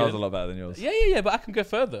 That's pretty That was good. a lot better than yours. Yeah, but I can go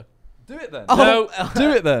further. Do it then. No.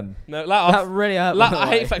 Do it then. No, light That off. really hurt. I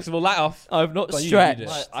hate flexible. Light off. I've not Go on, you do stretched.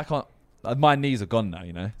 this. I can't. My knees are gone now,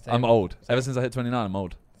 you know. Same. I'm old. Same. Ever since I hit 29, I'm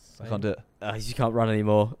old. Same. I can't do it. You can't run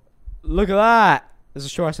anymore. Look at that. There's a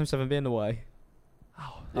Shure SM7B in the way.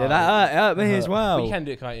 Yeah, that hurt me as well. But you can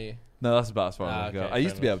do it, can't you? No, that's about as far as I go. okay, I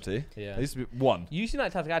used to be fair able to. Yeah. I used to be one. You used to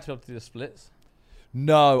like to have a guy to be able to do the splits.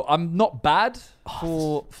 No, I'm not bad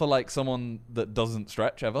for like someone that doesn't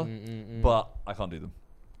stretch ever, but I can't do them.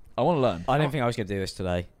 I want to learn. I didn't think I was going to do this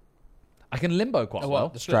today. I can limbo quite well.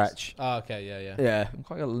 The splits? Stretch. Oh, okay, yeah. Yeah. I'm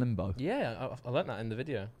quite good at limbo. Yeah, I learnt that in the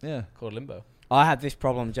video Yeah. called Limbo. I had this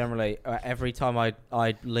problem generally. Every time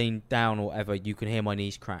I lean down or whatever, you can hear my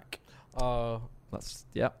knees crack. Oh, That's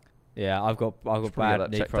yeah. Yeah, I've got probably got bad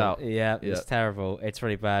that knee checked problems. out. Yeah, Yeah. it's terrible. It's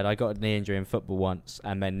really bad. I got a knee injury in football once,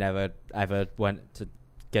 and then never ever went to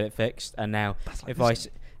get it fixed. And now, if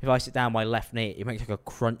I sit down my left knee, it makes like a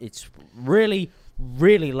crunch. It's really,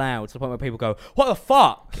 really loud to the point where people go, "What the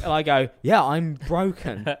fuck?" And I go, "Yeah, I'm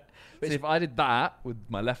broken." See, if I did that with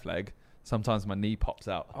my left leg, sometimes my knee pops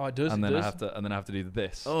out. Oh, it does. And then I have to do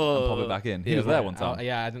this and pop it back in. He was there one time.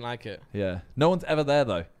 Yeah, I didn't like it. Yeah. No one's ever there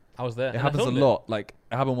though. I was there. It happens a lot. Like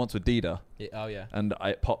it happened once with Dida. Oh yeah. And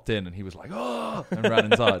I popped in and he was like, "Oh!" and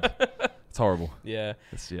ran inside. It's horrible. Yeah.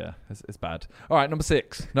 It's bad. All right, number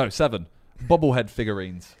 7. Bobblehead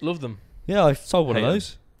figurines. Love them. Yeah, I sold one Hate of 'em.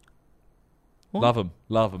 those. What?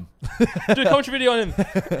 Love them. Do a commentary video on him.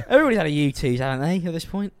 Everybody's had a U2s, haven't they, at this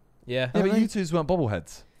point? Yeah. Yeah, but Really? you twos weren't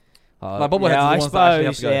bobbleheads. Like bobbleheads yeah, are I the ones that actually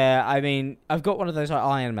have suppose. to go. Yeah, I mean, I've got one of those like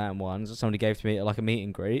Iron Man ones that somebody gave to me at like a meet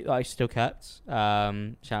and greet that I still kept. Shout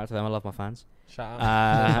out to them. I love my fans. Shout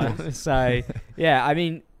out. So yeah, I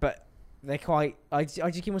mean, but they're quite. I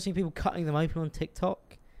just keep on seeing people cutting them open on TikTok.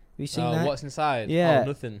 Have you seen that? What's inside? Yeah. Oh,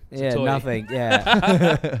 nothing. It's a Yeah, toy. nothing.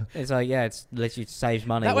 Yeah, it's like it's literally saves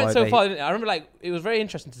money. That went Why so they- far, didn't it? I remember like it was very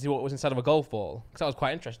interesting to see what was inside of a golf ball because I was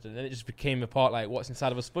quite interested, and then it just became apart like what's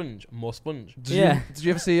inside of a sponge, more sponge. Did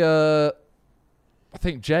you ever see? I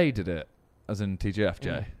think Jay did it, as in TGF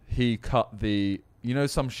Jay. He cut the. You know,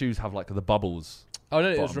 some shoes have like the bubbles. Oh no,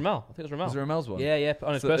 it was Bottom. Ramel. I think it was Ramel. Was it Ramel's one? Yeah.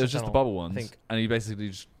 On his So it personal was just the channel, bubble ones, I think. and he basically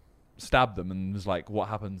just stabbed them and was like, "What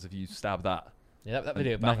happens if you stab that?" Yeah, that And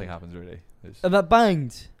video. nothing banged. happens really. It's- And that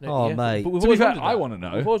banged. No, Oh yeah. mate. But we've To be always fair, wondered I that. want to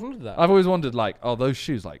know. We've always wondered that. I've always wondered, like, those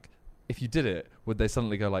shoes, like, if you did it, would they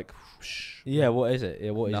suddenly go like, whoosh? Yeah, what is it?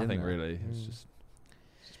 Yeah, what is in Nothing there? really. It's just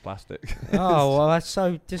plastic. Oh well, that's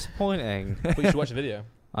so disappointing. But you should watch the video.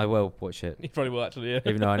 I will watch it, You probably will actually. Yeah.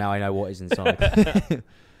 even though now I know what is inside.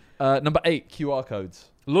 Number 8, QR codes.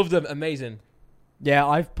 Love them. Amazing. Yeah,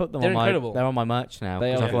 I've put them They're on incredible. they're on my merch now.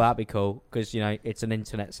 They 'Cause are I thought good. that'd be cool because you know it's an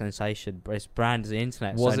internet sensation, but it's brand as the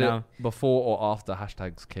internet. Was so it now, before or after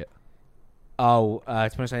hashtags kit? to be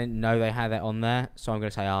honest, I didn't know they had it on there, so I'm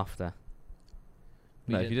going to say after.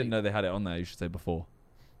 No, You if you didn't know they had it on there, you should say before.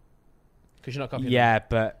 Because you're not copying. Yeah,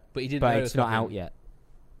 them. But you didn't. but know it's it was not out copying. yet.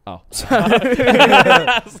 Oh.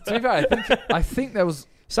 To be fair, I think there was.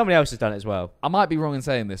 Somebody else has done it as well. I might be wrong in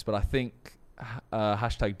saying this, but I think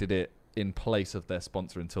hashtag did it in place of their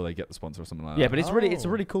sponsor until they get the sponsor or something like that. Yeah, but it's a Oh.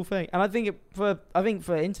 really cool thing, and I think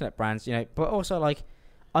for internet brands, you know, but also like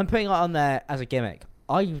I'm putting it on there as a gimmick.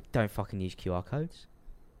 I don't fucking use QR codes.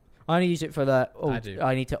 I only use it for I do.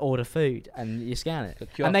 I need to order food and you scan it, The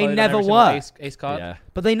QR and they code on never every single work. Ace card. Yeah.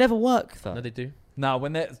 But they never work though. No, they do. Now,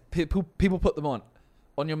 when people put them on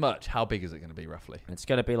your merch, how big is it going to be roughly? It's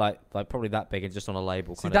gonna be like probably that big and just on a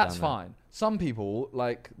label. See, kinda that's down there. fine. Some people,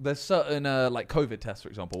 like, there's certain, like, COVID tests, for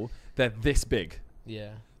example, they're this big.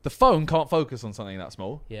 Yeah. The phone can't focus on something that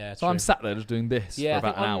small. Yeah. So I'm sat there just doing this Yeah, for I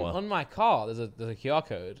about think an on, hour. on my car, there's a QR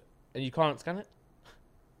code, and you can't scan it.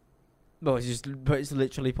 Well, it's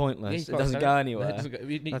literally pointless. Yeah, you It can't doesn't scan go it. anywhere. It doesn't go,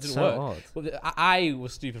 it That's doesn't so work. odd. Well, I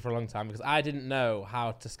was stupid for a long time because I didn't know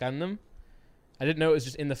how to scan them. I didn't know it was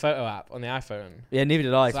just in the photo app on the iPhone. Yeah, neither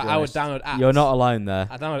did I. So to be I would honest. download apps. You're not alone there.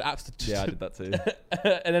 I downloaded apps to just Yeah, I did that too.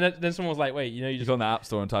 and then someone was like, "Wait, you know, you You just go on the App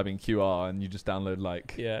Store and type in QR and you just download,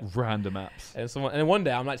 like, Yeah. random apps. and then one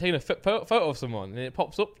day I'm like taking a photo of someone and it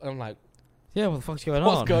pops up and I'm like, Yeah, what the fuck's going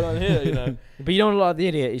 "What's on? going on here?" You know? But you don't look like the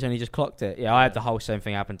idiot who's only just clocked it. Yeah, I had the whole same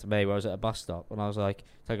thing happen to me where I was at a bus stop and I was like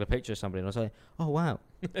taking a picture of somebody and I was like, oh wow.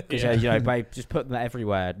 Because Yeah. you know, babe, just put them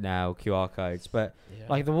everywhere now, QR codes. But Yeah.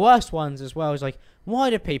 like the worst ones as well is like,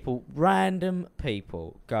 why do random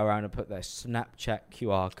people, go around and put their Snapchat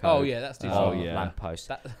QR code? Oh yeah, that's too Oh, far. yeah. Lamppost.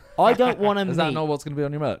 That- I don't want to Is that not what's going to be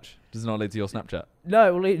on your merch? Does it not lead to your Snapchat? No,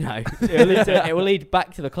 it will lead. No, it will lead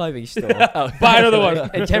back to the clothing store. Buy another one.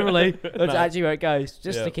 And generally, that's No. actually where it goes,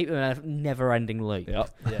 just Yeah. to keep them in a never-ending loop. Yep.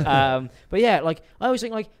 Yeah. But yeah, like I always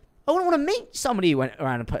think, like I wouldn't want to meet somebody who went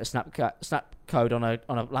around and put a snap code on a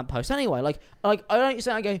lamppost anyway. Like I don't sit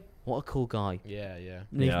there and go, what a cool guy. Yeah.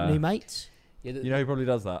 New mates. Yeah. You know who probably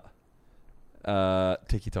does that?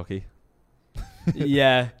 Tiki Toki.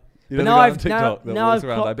 Yeah. You But know now the guy on TikTok that walks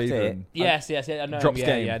around clocked Ibiza it. and Yes, I know. drops yeah,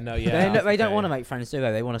 game. Yeah, no, yeah. They don't want to make friends, do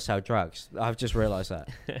they? They want to sell drugs. I've just realised that.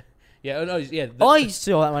 Yeah, oh, no, yeah. I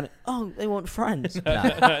saw that and went, oh, they want friends.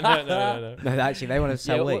 No. No, actually, they want to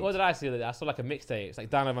sell weed. What did I see the other day? I saw like a mixtape. It's like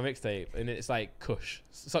download my mixtape, and it's like Kush.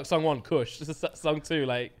 Song 1, Kush. Song 2,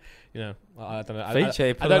 like, I don't know. I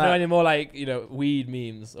don't know any more like weed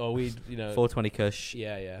memes or weed. 420 Kush.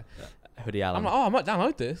 Yeah. Hoodie Allen. I'm like, I might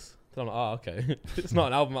download this. Then I'm like, okay. It's not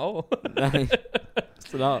an album at all.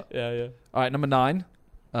 It's not. Yeah. All right, number 9,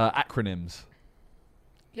 acronyms.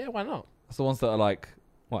 Yeah, why not? That's the ones that are like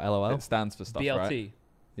What, LOL? it stands for stuff, BLT. right?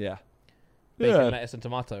 Yeah. Bacon, lettuce, and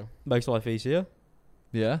tomato. Makes life easier.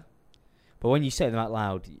 Yeah. But when you say them out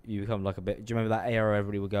loud, you become like a bit. Do you remember that era?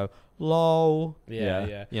 Everybody would go, "Lol."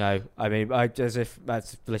 Yeah. I mean, as if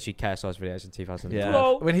that's literally KSI's videos in 2012. Yeah.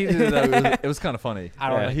 Lol. When he did it, though, it was kind of funny.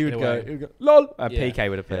 Ironic He in would a go, way. lol. And Yeah. PK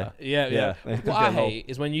would appear. Yeah. Yeah. What I hate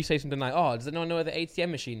is when you say something like, "Oh, does anyone know where the ATM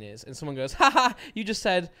machine is?" And someone goes, "Haha, you just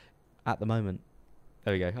said." At the moment.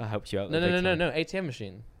 There we go. I helped you out. No, ATM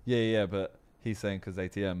machine. Yeah, but he's saying because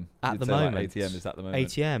ATM. At you'd the say, like, moment. ATM is at the moment.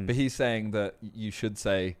 ATM. But he's saying that you should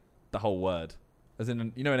say the whole word. As in,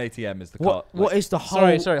 an ATM is the card. What is the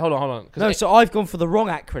whole? Sorry, hold on. No, so I've gone for the wrong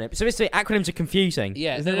acronym. So basically, acronyms are confusing.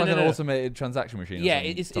 Yeah, Isn't it like an automated transaction machine? Yeah, or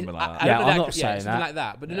it's something like I that. don't Yeah, know I'm that- not saying something that. like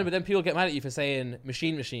that. But no, but then people get mad at you for saying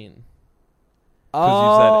machine.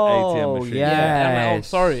 Oh, you said ATM machine. Yeah, and I'm like, oh, yes.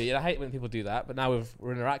 sorry. And I hate when people do that. But now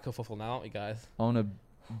we're in a rat kerfuffle now, aren't we, guys? I want a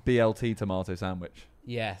BLT tomato sandwich.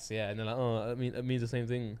 Yes, yeah. And they're like, oh, it means the same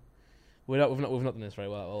thing. We've not done this very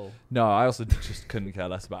well at all. No, I also just couldn't care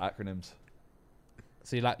less about acronyms.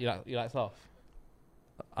 So you like stuff?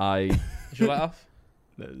 I Should I light off?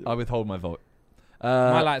 withhold my vote.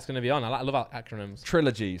 My light's going to be on. I love acronyms.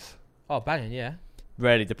 Trilogies. Oh, banging, yeah.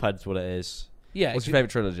 Really depends what it is. Yeah. What's your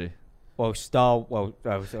favourite trilogy? Well,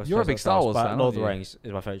 You're a big Star Wars fan, Lord of the aren't you? Rings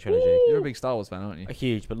is my favourite trilogy. You're a big Star Wars fan, aren't you?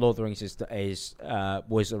 Huge, but Lord of the Rings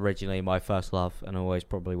was originally my first love and always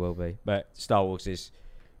probably will be. But Star Wars is,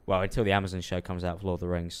 well, until the Amazon show comes out for Lord of the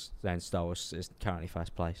Rings, then Star Wars is currently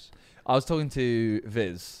first place. I was talking to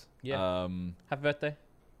Viz, Yeah. Happy birthday.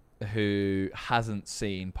 who hasn't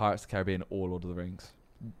seen Pirates of the Caribbean or Lord of the Rings.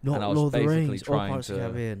 Not And I was Lord of the basically Rings or trying Pirates of the to-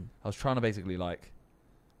 Caribbean. I was trying to basically like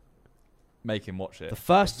make him watch it. The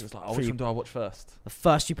first, He was like, which one do I watch first? the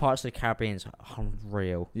first two Pirates of the Caribbean is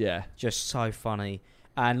unreal. Yeah. Just so funny.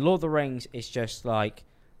 And Lord of the Rings is just like,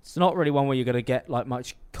 it's not really one where you're going to get like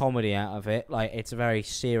much comedy out of it. Like, it's a very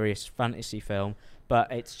serious fantasy film,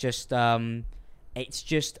 but it's just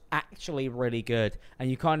actually really good. And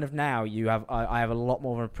you kind of now, I have a lot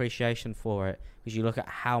more of an appreciation for it, because you look at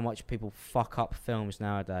how much people fuck up films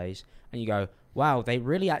nowadays and you go, wow, they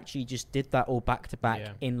really actually just did that all back to back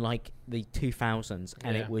in like the 2000s,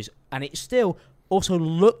 and it still also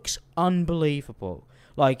looks unbelievable.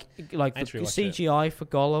 Like the CGI for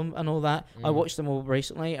Gollum and all that. I watched them all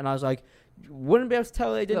recently, and I was like, wouldn't be able to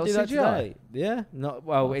tell they didn't do that CGI? today. Yeah, not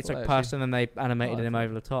well. Oh, I it's thought like actually- person, and they animated him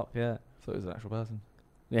over the top. Yeah, I thought it was an actual person.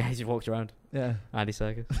 yeah. He just walked around. Yeah. Andy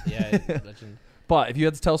Serkis. Yeah, legend. But if you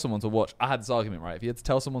had to tell someone to watch, I had this argument, right? If you had to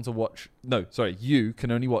tell someone to watch, you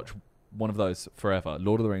can only watch one of those forever: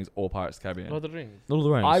 Lord of the Rings or Pirates of the Caribbean. Lord of the Rings. Lord of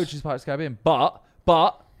the Rings. I would choose Pirates of the Caribbean,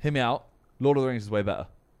 but hear me out. Lord of the Rings is way better.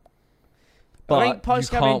 But I think Pirates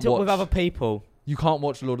of the Caribbean can't talk with watch- other people. You can't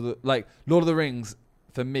watch Lord of the Rings.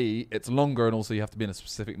 For me, it's longer, and also you have to be in a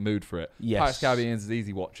specific mood for it. Yes. Pirates of the Caribbean is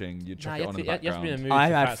easy watching. You chuck it on in the You have to be in a background. mood I've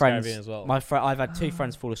for had Pirates of the friends. Caribbean as well. I've had two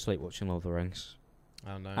friends fall asleep watching Lord of the Rings,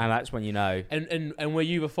 Oh no. and that's when you know. And were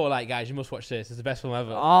you before like, guys, you must watch this. It's the best film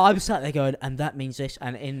ever. Oh, I was sat there going, and that means this,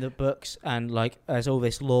 and in the books, and like there's all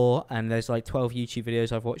this lore, and there's like 12 YouTube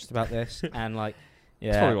videos I've watched about this, and like,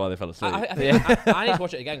 That's probably yeah, why they fell asleep. I think I need to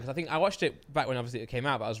watch it again, because I think I watched it back when obviously it came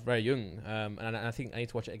out, but I was very young. And I think I need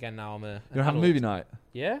to watch it again now. I'm a. You want to have a movie night?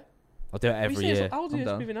 Yeah. I'll do it every year. I'll do I'm this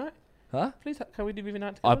down. movie night. Huh? Please, can we do movie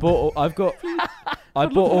night? I together? bought. I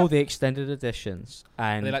bought all the extended editions, Are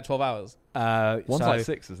and they like 12 hours? One's so, like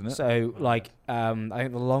 6, isn't it? So like, I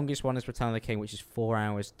think the longest one is Return of the King, which is 4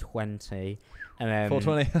 hours 20, and then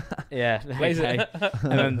 420. Yeah, Wait, is okay. it?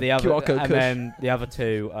 And then the other, QR code and Kush. then the other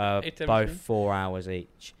two are 8 both machine. 4 hours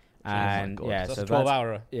each. And God. yeah, So so that's a 12 that's,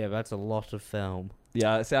 hour. yeah, that's a lot of film.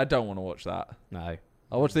 Yeah, see, I don't want to watch that. No,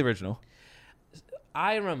 I'll watch the original.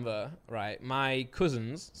 I remember, right, my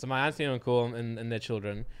cousins, so my auntie and uncle and their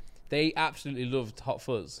children, they absolutely loved Hot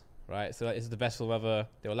Fuzz, right? So like, this is the best film ever.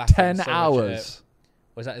 They were laughing 10 so much at hours. it.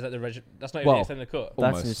 Or is that the that's not even Well, the extended cut. that's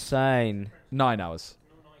Almost. insane. 9 hours.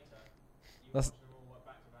 That's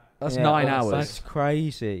Yeah, 9 that's hours.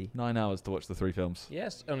 crazy. 9 hours to watch the 3 films.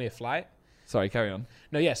 Yes, only a flight. Sorry, carry on.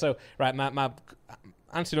 No, yeah. So right, my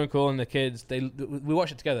auntie and uncle and the kids, we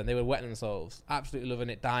watched it together and they were wetting themselves, absolutely loving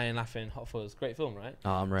it, dying, laughing, hot fuzz, great film, right?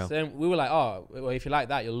 Oh, unreal. So then we were like, oh, well, if you like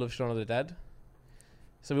that, you'll love Shaun of the Dead.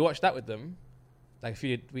 So we watched that with them, like a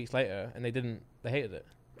few weeks later, and they hated it.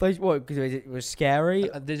 But what? Because it was scary.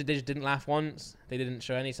 They just didn't laugh once. They didn't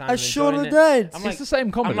show any signs. That's of Shaun of enjoying the it. Dead. I'm It's like, the same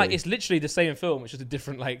comedy. I'm like, it's literally the same film. It's just a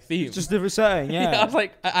different like theme. It's just a different setting. Yeah. I was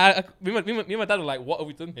like, me and my dad were like, what have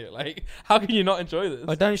we done here? Like, how can you not enjoy this?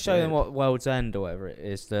 I don't show them what World's End or whatever it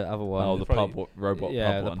is. The other one. Oh, the robot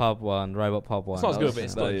yeah, pub the one. pub one, robot pub one. It's not as That good, was, but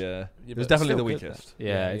it's So, good. yeah. Yeah, It but was definitely the still good, weakest. Yeah,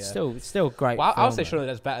 Yeah, it's yeah. still great. Well, I would say film, Shaun of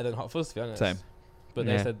the Dead's better than Hot Fuzz, to be honest. Same. But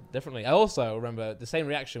they Yeah. said differently. I also remember the same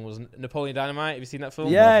reaction was Napoleon Dynamite. Have you seen that film?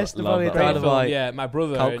 Yes, Love Napoleon that. Great film. Dynamite. Yeah, my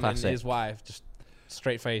brother Cult and classic. his wife just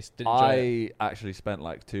straight face didn't enjoy it. I actually spent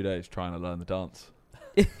like 2 days trying to learn the dance.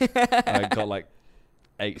 I got like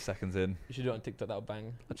 8 seconds in. You should do it on TikTok. That would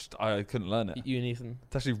bang. I couldn't learn it. You and Ethan.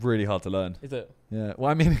 It's actually really hard to learn. Is it? Yeah. Well,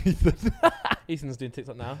 I mean, Ethan. Ethan's doing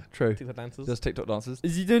TikTok now. True. TikTok dances. Does TikTok dances.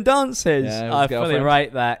 Is he doing dances? Yeah, with I his fully girlfriend.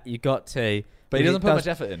 rate that. You got to. But he doesn't put does- much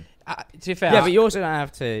effort in. To be fair, Yeah, but you also don't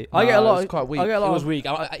have to. I No, get a lot. it's quite weak. I get a it lot. was Of, weak.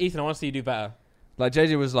 Ethan, I want to see you do better. Like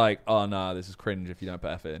JJ was like, "Oh no, this is cringe if you don't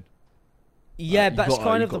put effort in." yeah, you that's gotta-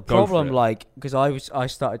 kind you of the gotta go for problem. it. Like, because I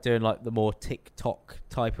started doing like the more TikTok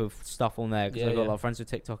type of stuff on there because Yeah, I've got a yeah. lot of friends with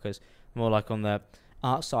TikTokers, more like on the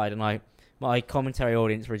art side, and my commentary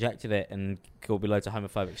audience rejected it and called me loads of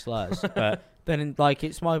homophobic slurs. But then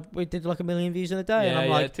we did like 1 million views in a day, and I'm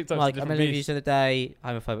like, TikTok's like a 1 different million beast. views in a day,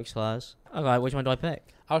 homophobic slurs. I'm like, which one do I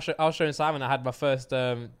pick? I was showing Simon I had my first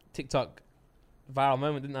TikTok viral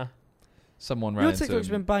moment, didn't I? Someone ran Your into TikTok's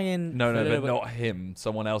him. been banging. No, No, but but- not him.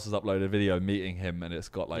 Someone else has uploaded a video meeting him, and it's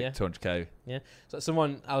got like Yeah. 200k.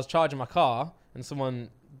 So I was charging my car, and someone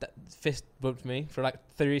fist bumped me for like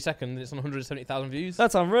 30 seconds, and it's on 170,000 views.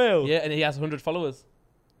 That's unreal. Yeah, and he has 100 followers.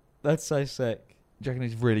 That's so sick. Do you reckon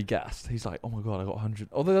he's really gassed? He's like, "Oh my god, I got 100."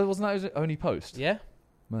 Although wasn't that his only post? Yeah,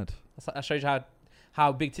 Mad. that shows you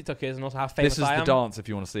how big TikTok is, and also how famous This is I the am. dance if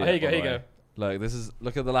you want to see Oh, it. here you go. by the Here you way. go.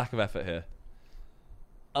 Look at the lack of effort here.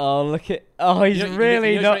 Oh, look at. Oh, he's You know- really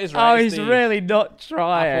you know not. what it is, right? Oh, It's he's the really not Apple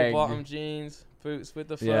trying. bottom jeans, boots with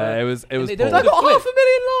the fur. Yeah, it was they poor. don't I do- got flip.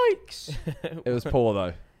 500,000 likes. It was poor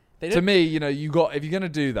though. They To don't- me, you know, if you're gonna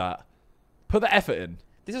do that, put the effort in.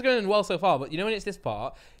 This is going well so far, but you know when it's this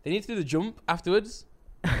part, they need to do the jump afterwards.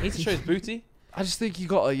 He needs to show his booty. I just think you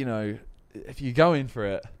gotta, you know, if you're going for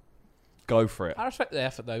it, go for it. I respect the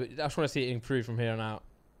effort though. I just want to see it improve from here on out.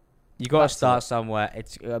 You got to That's start somewhere.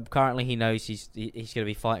 It's currently he knows he's going to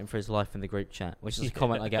be fighting for his life in the group chat, which is a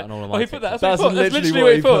comment I get on all of my. Oh, he put that. TikToks. That's what he put. That's literally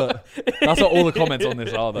what he put. That's what all the comments on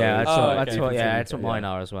this are, though. Yeah, that's Oh, what, okay. that's what. Yeah, Continue. that's what mine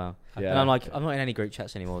are as well. Yeah. And I'm like, I'm not in any group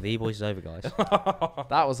chats anymore. The E-boys is over, guys.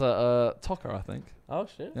 That was a Tocker, I think. Oh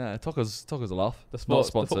shit. Yeah, Tocker's a laugh. The Not sports,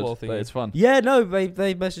 the sponsored, football but thing. it's fun. Yeah, no, they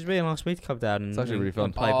messaged me and asked me to come down and It's actually really fun.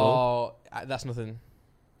 and play ball. That's nothing.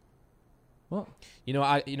 What? You know, who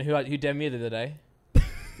DM'd me the other day?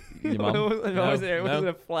 Your mum. No, no.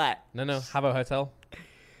 a flat. No, Habbo Hotel.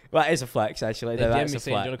 Well, that is a flex, actually. They No, DM'd that's me a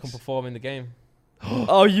saying, "Do you want to flex. come perform in the game?"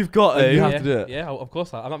 Oh, you've got to. You have to do it. Yeah, of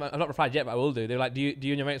course. I've not replied yet, but I will do. They were like, "Do you and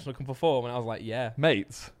your mates want to come perform?" And I was like, "Yeah."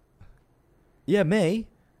 Mates. Yeah, me.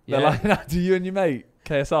 They're Yeah. like, "No, do you and your mate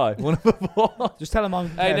KSI want to perform?" Just tell them I'm.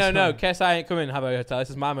 Hey, no, KSI ain't coming. Habbo Hotel.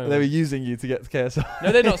 This is my moment. They were using you to get to KSI.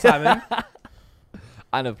 No, they're not, Simon.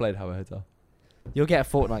 I never played Habbo Hotel. You'll get a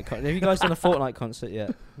Fortnite concert. Have you guys done a Fortnite concert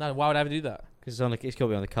yet? No, why would I ever do that? Because it's got to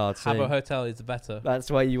be on the card soon. Habbo Hotel is the better. That's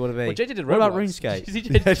where you want to be. Well, JJ did Roblox. What about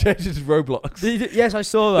RuneScape? Yeah, just Roblox. Yes, I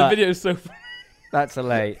saw The that. video is so funny. That's a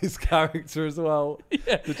late. His character as well.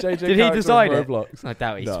 Yeah. The JJ Did he character design in it? Roblox. I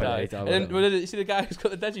doubt he's No. spent No. any time And on then, it. well, then you see the guy who's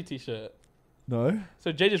got the Deji t-shirt. No.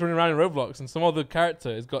 So JJ's running around in Roblox, and some other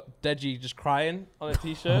character has got Deji just crying on a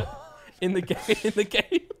t-shirt in the game. In the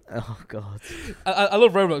game. Oh god. I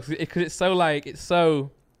love Roblox because it's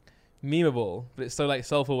so memeable, but it's so like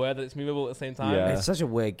self-aware that it's memeable at the same time. Yeah. It's such a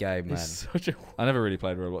weird game, man. It's such a. I never really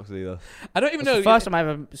played Roblox either. I don't even It's know. the first time I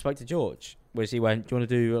ever spoke to George was he went, "Do you want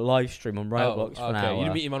to do a live stream on Roblox for an hour?" You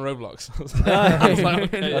didn't meet him on Roblox. No. I was like,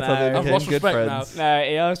 okay. That's how they I've became lost good respect now. friends. No,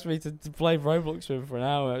 he asked me to play Roblox with him for an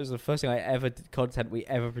hour. It was the first thing I ever did, content we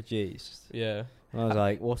ever produced. Yeah. And I was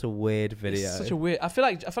like, "What a weird video." It's such a weird. I feel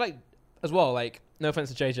like as well. Like, no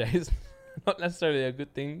offense to JJ, it's not necessarily a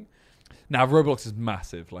good thing. Now Roblox is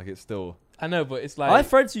massive. Like it's still. I know, but it's like. I have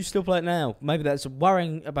friends who still play it now. Maybe that's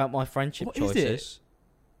worrying about my friendship What is choices. it?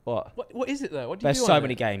 What? What is it though? What do you There's do so on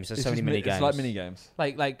many it? games. There's It's so many just mini games. It's like mini games.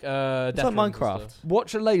 Like It's Death like Runs and Minecraft. stuff.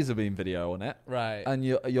 Watch a laser beam video on it, Right. and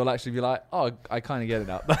you'll actually be like, "Oh, I kind of get it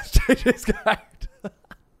now." That's JJ's character.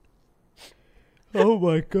 Oh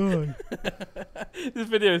my god. This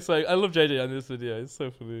video is so... I love JJ on this video. It's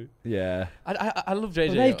so funny. Yeah. I love JJ.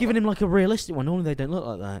 Well, they've given him like a realistic one. Normally they don't look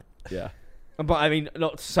like that. Yeah. But I mean,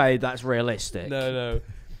 not to say that's realistic. No.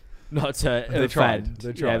 Not to They tried. offend.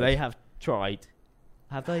 They tried. Yeah, they have tried.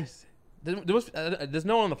 Have they? There's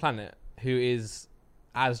no one on the planet who is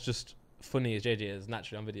as just funny as JJ is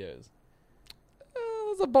naturally on videos.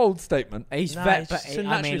 That's a bold statement. He's Nah, vet, it's but just a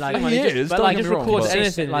I mean, natural like thing, He man. is. But don't like, get just me wrong, records but-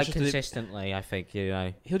 anything. like Just consistently, I think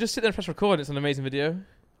he'll just sit there and press record, and it's an amazing video.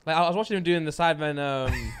 Like I was watching him doing the Sidemen.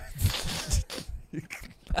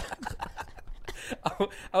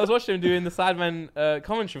 I was watching him doing the Sidemen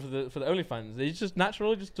commentary for the OnlyFans. He's just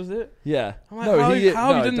natural, just does it. Yeah. I'm like, no, how have you no,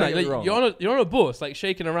 done don't that? get me Like, wrong. you're on a bus, like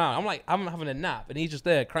shaking around. I'm like, I'm having a nap, and he's just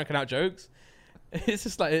there cranking out jokes. It's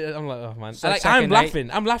just like I'm like, oh man, So like, second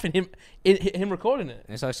I'm laughing him recording it.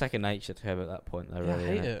 It's like second nature to him at that point, though. Yeah, Really, I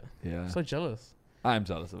hate isn't it. Yeah. I'm so jealous. I'm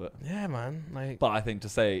jealous of it. Yeah, man. Like, But I think to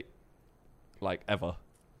say, like, ever.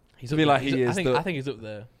 he's to up be there. like he is I think he's up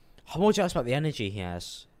there. I'm more jealous about the energy he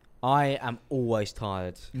has. I am always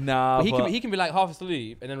tired. Nah, But he can be like half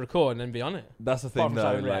asleep and then record and then be on it. that's the Apart thing from though.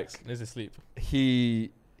 Simon Like, Rex, is asleep.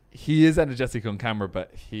 he is energetic on camera,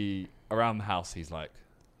 but around the house he's like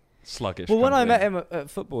sluggish. Well, when I kind met of him at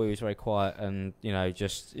football, he was very quiet and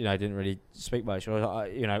just didn't really speak much.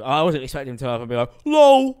 I wasn't expecting him to up and be like,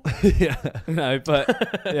 "Lol," thing. Yeah.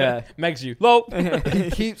 but yeah. Megs you. Lol.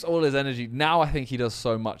 He keeps all his energy. Now I think he does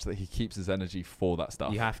so much that he keeps his energy for that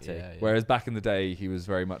stuff. You have to. Yeah. Whereas back in the day, he was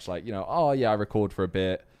very much like, oh yeah, I record for a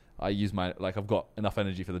bit. I use I've got enough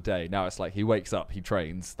energy for the day. Now it's like he wakes up, he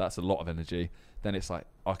trains. That's a lot of energy. Then it's like,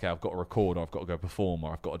 okay, I've got to record, or I've got to go perform,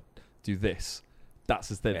 or I've got to do this. That's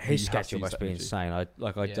his thing. His He has to schedule use must that be energy. insane. I it's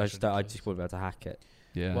just ridiculous. wouldn't be able to hack it.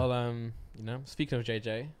 Yeah. Well, speaking of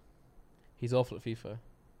JJ, he's awful at FIFA.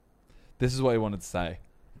 This is what he wanted to say.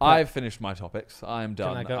 But- I've finished my topics. I am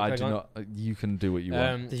done. I go- I can I do go not. You can do what you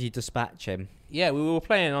want. Did you dispatch him? Yeah, we were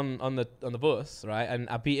playing on the bus, right? And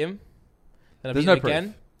I beat him. Then I There's beat no him proof.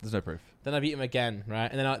 again. There's no proof. Then I beat him again, right?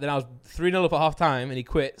 And then I was 3-0 up at half time, and he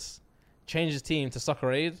quits. Changed his team to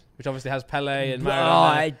Soccer Aid, which obviously has Pele and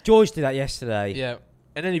Maradona. George did that yesterday. Yeah.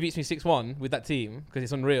 And then he beats me 6-1 with that team because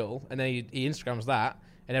it's unreal. And then he Instagrams that,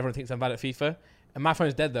 and everyone thinks I'm bad at FIFA. And my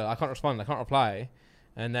phone's dead though. I can't respond. I can't reply.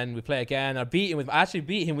 And then we play again. I actually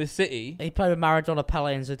beat him with City. He played with Maradona,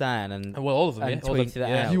 Pele, and Zidane, and Well, all of them. And Yeah, all of tweeted them, it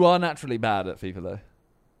yeah. out. You are naturally bad at FIFA though.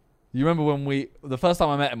 You remember when the first time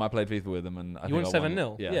I met him, I played FIFA with him, and I You won think I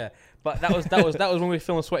 7-0. Yeah. Yeah. But that was when we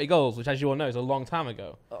filmed Sweaty Goals, which, as you all know, is a long time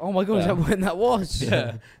ago. oh my god, is that when that was?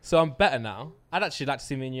 Yeah. So I'm better now. I'd actually like to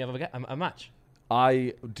see me and you have a match.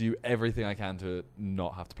 I do everything I can to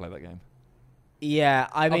not have to play that game. Yeah,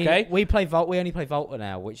 I mean, Okay. we only play Volta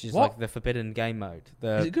now, which is What? like the forbidden game mode, Is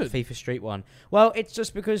the it good? FIFA Street one. Well, it's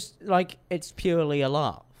just because like it's purely a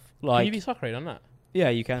laugh. Can Like, you be Soccer Aid on that? yeah,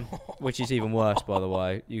 you can, which is even worse, by the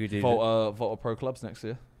way. You could do. Volta Pro Clubs next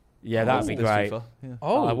year. Yeah, that'd be This great. FIFA, yeah.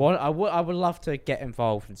 Oh, I would love to get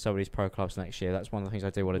involved in some of these pro clubs next year. That's one of the things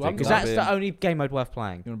I do want to Well, do because I'm that's glad. the only game mode worth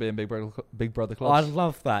playing. You want to be in Big Brother I clubs?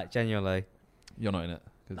 love that genuinely. You're not in it.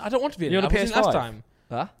 'Cause- I don't want to be in You're it. on I a was in last PS5? time.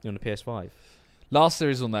 Huh? You're on the PS5. Last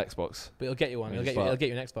series on the Xbox. But it'll get you one. Yeah, It'll get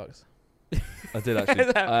you an Xbox. I did actually.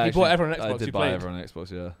 You bought everyone an I Xbox, did you buy played. everyone an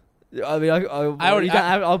Xbox. Yeah. I mean,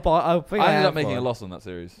 I'll buy. I ended up making a loss on that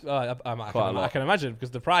series. I Quite a lot. can imagine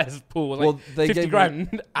because the prize pool was Well, like they 50 gave me-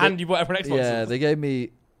 grand and you bought everyone Xbox. Yeah, they gave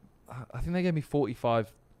me. I think they gave me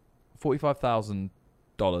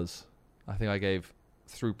 $45,000. I think I gave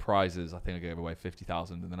through prizes. I think I gave away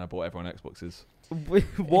 50,000, and then I bought everyone Xboxes.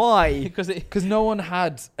 Why? because No one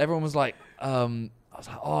had. Everyone was like, I was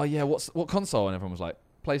like, oh yeah, what console? And everyone was like,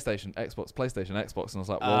 PlayStation, Xbox, PlayStation, Xbox. And I was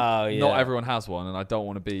like, well, Oh, yeah. not everyone has one, and I don't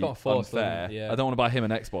want to be Gotta force them, unfair. yeah. I don't want to buy him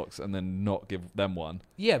an Xbox and then not give them one.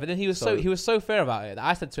 yeah, but then he was So- so fair about it that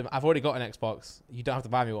I said to him, I've already got an Xbox. You don't have to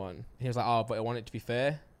buy me one. And he was like, oh, but I want it to be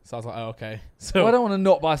fair. So I was like, oh, okay. So Well, I don't want to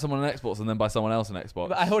not buy someone an Xbox and then buy someone else an Xbox.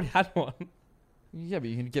 but I already had one. Yeah, but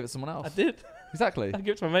you can give it to someone else. I did. Exactly. I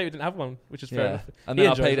gave it to my mate who didn't have one, which is fair Yeah. enough. And He then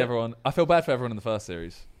I enjoys paid it. everyone. I feel bad for everyone in the first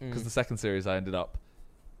series because Mm. the second series I ended up.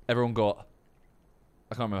 Everyone got.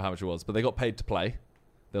 I can't remember how much it was, but they got paid to play.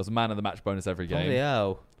 There was a man of the match bonus every game. Bloody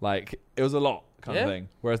hell. Like it was a lot kind Yeah. of thing.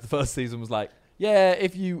 Whereas the first season was like, yeah,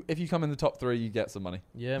 if you come in the top 3, you get some money.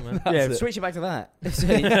 Yeah, man. Yeah, it. switch it back to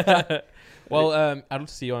that. Well, I'd love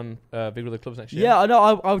to see you on Big Brother Clubs next year. Yeah, I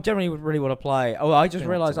know. I generally would really want to play. Oh, I just Yeah,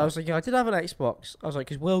 realised that's I was thinking I did have an Xbox. I was like,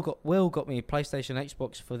 because Will got me a PlayStation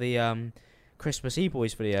Xbox for the Christmas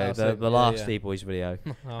E-Boys video, Oh, the sick. the Yeah, last yeah. E-Boys video,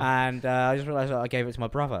 Oh. and I just realised that I gave it to my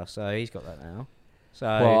brother, so he's got that now. So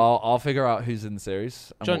I'll figure out who's in the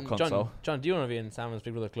series and what console. John, do you want to be in Simon's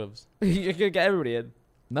Big Brother clubs? you're gonna get everybody in.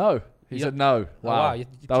 No, he said no. Wow, You're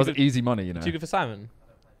that was easy money, you know. Too good for Simon.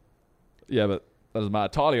 Yeah, but that doesn't matter.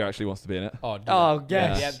 Talia actually wants to be in it. Oh,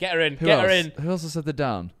 yes. Yeah, get her in. Who Get else? her in. Who else has said they're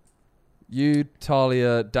down? You,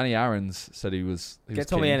 Talia, Danny Aarons said he was. Get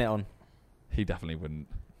Tommy in it on. He definitely wouldn't.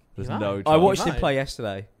 There's He might. no chance. I watched He him might. play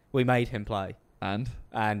yesterday. We made him play, And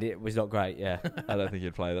and it was not great. Yeah, I don't think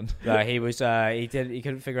he'd play then. no, he was. He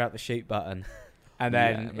couldn't figure out the shoot button, and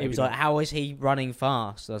Yeah, then he maybe was not. like, "How is he running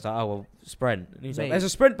fast?" I was like, "Oh well, sprint." And he's like, Mate. "There's a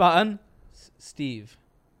sprint button." Steve,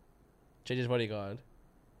 JJ's bodyguard,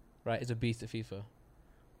 right, is a beast at FIFA.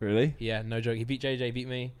 Really? Yeah, no joke. He beat JJ, beat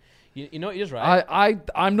me. You know what he does, right?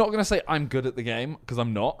 I'm not gonna say I'm good at the game because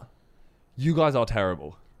I'm not. You guys are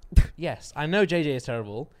terrible, Yes, I know JJ is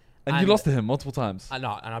terrible. and you lost to him multiple times. I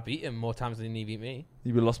know, and I beat him more times than he beat me.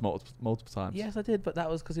 You were lost multiple times. Yes, I did, but that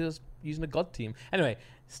was because he was using a god team. Anyway,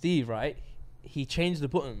 Steve, right? He changed the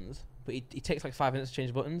buttons, but he takes like 5 minutes to change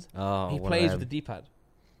the buttons. Oh, He plays with the D-pad.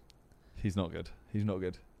 He's not good. He's not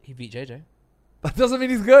good. He beat JJ. That doesn't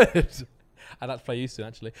mean he's good. I'd like to play you soon,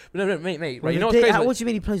 actually. But no, mate. Right, Well, you know what's crazy? what do you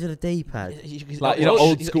mean he plays with a D-pad? He's Like, you know,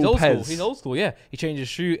 old school old Pez. He's old school, yeah. He changes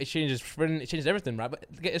shoot, he changes sprint, he changes everything, right? But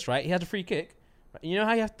get this right, he has a free kick. Right? You know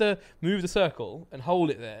how you have to move the circle and hold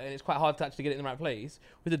it there, and it's quite hard to actually get it in the right place?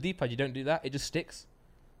 With the D-pad, you don't do that. It just sticks.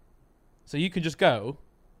 So you can just go.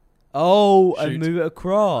 Oh, Shoot. and move it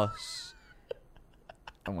across.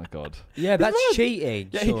 Oh my god. Yeah, that's cheating.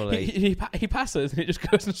 Yeah, surely, he passes, and it just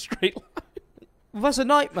goes in a straight line. well, that's a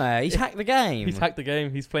nightmare. He's hacked the game. He's hacked the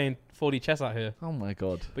game. He's playing 4D chess out here. Oh my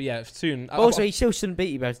god. But yeah, soon. But also, he still shouldn't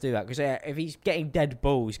beat you able to do that because if he's getting dead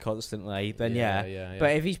balls constantly, then yeah.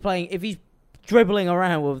 But if he's dribbling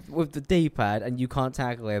around with the D-pad and you can't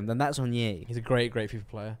tackle him, then that's on you. he's a great FIFA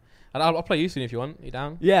player. And I'll play you soon if you want. You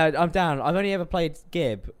down? Yeah, I'm down. I've only ever played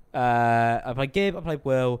Gib. I played Gib. I played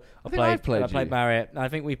Will. I played you. Marriott. And I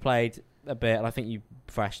think we played a bit. And I think you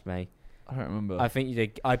thrashed me. I don't remember. I think you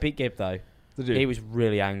did. I beat Gib though. Did you? He was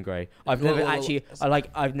really angry. I've Well, never well,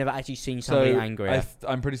 I've never actually seen somebody angry.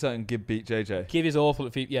 I'm pretty certain Gib beat JJ. Gib is awful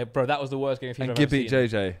at FIFA. Yeah, bro, that was the worst game of FIFA And I've Gib ever beat seen.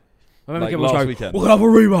 JJ. I remember like Gib was last like, weekend. "We're gonna have a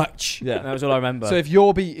rematch." Yeah. That was all I remember. So if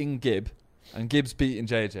you're beating Gib and Gib's beating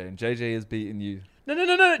JJ and JJ is beating you, No.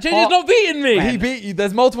 JJ's not beating me. he beat you.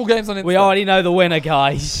 There's multiple games on Insta. we already know the winner,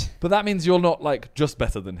 guys. But that means you're not like just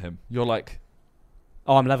better than him. You're like,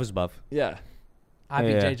 Oh, I'm levels above. yeah. I beat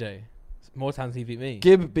Yeah. JJ more times than he beat me.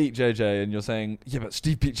 Gib beat JJ, and you're saying, yeah, but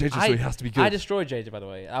Steve beat JJ, so he has to be good. I destroyed JJ, by the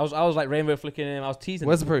way. I was like rainbow flicking him. I was teasing.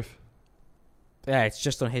 Where's the him. proof? Yeah, it's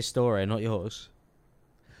just on his story, not yours.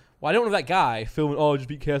 Well, I don't want that guy filming. Oh, just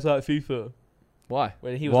beat KSI at FIFA. Why?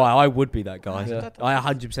 When he was. Why? I would be that guy. Yeah. I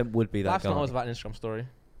 100% would be that Life's guy. not always about an Instagram story.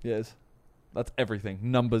 Yes. That's everything.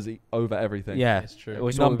 Numbers over everything. Yeah, It's true. It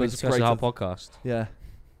was what we Numbers discussed in our greater. podcast. Yeah.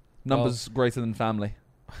 Numbers greater than family.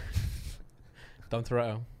 Dom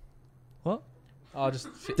Toretto. What? Oh, just.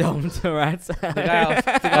 Dom Toretto. The guy off-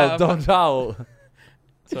 the guy Oh, off- Don Towel.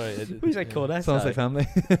 Sorry. Who's that called? Sounds like family.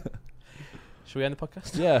 Should we end the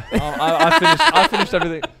podcast? Yeah. I finished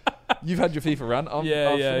everything. You've had your FIFA rant. I'm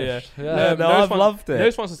Yeah. finished. No, I've loved it. No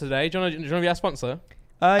sponsors today. Do you want to be our sponsor?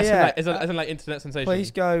 Yeah. As in like internet sensation.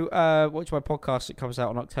 Please go watch my podcast. It comes out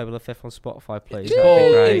on October the 5th on Spotify, please. It's That'd be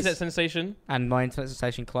called great. Internet Sensation. And my Internet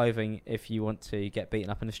Sensation clothing if you want to get beaten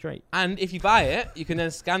up in the street. And if you buy it, you can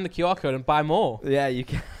then scan the QR code and buy more. Yeah, you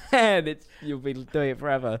can. You'll be doing it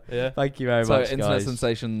forever. Yeah. Thank you very So much, Internet guys.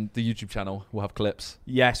 Sensation, the YouTube channel, will have clips.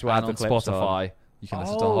 Yes, we'll have And the on clips on. Spotify, you can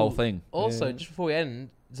listen to the whole thing. Also, Yeah. just before we end,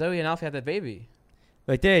 Zoe and Alfie had their baby.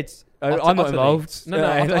 They did. Utter- I'm not utterly. involved. No,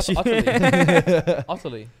 unless you-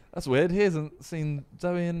 Utterly. That's weird. He hasn't seen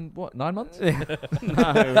Zoe in, what, 9 months? no. I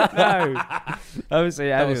haven't seen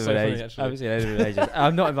That any was of so it funny, ages. actually. I haven't seen any of it ages.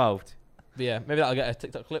 I'm not involved. But yeah, maybe that'll get a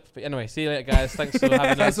TikTok clip. But anyway, see you later, guys. Thanks for having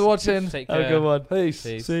us. Thanks for watching. Take Have care. a good one. Peace.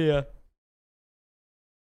 Peace. See ya.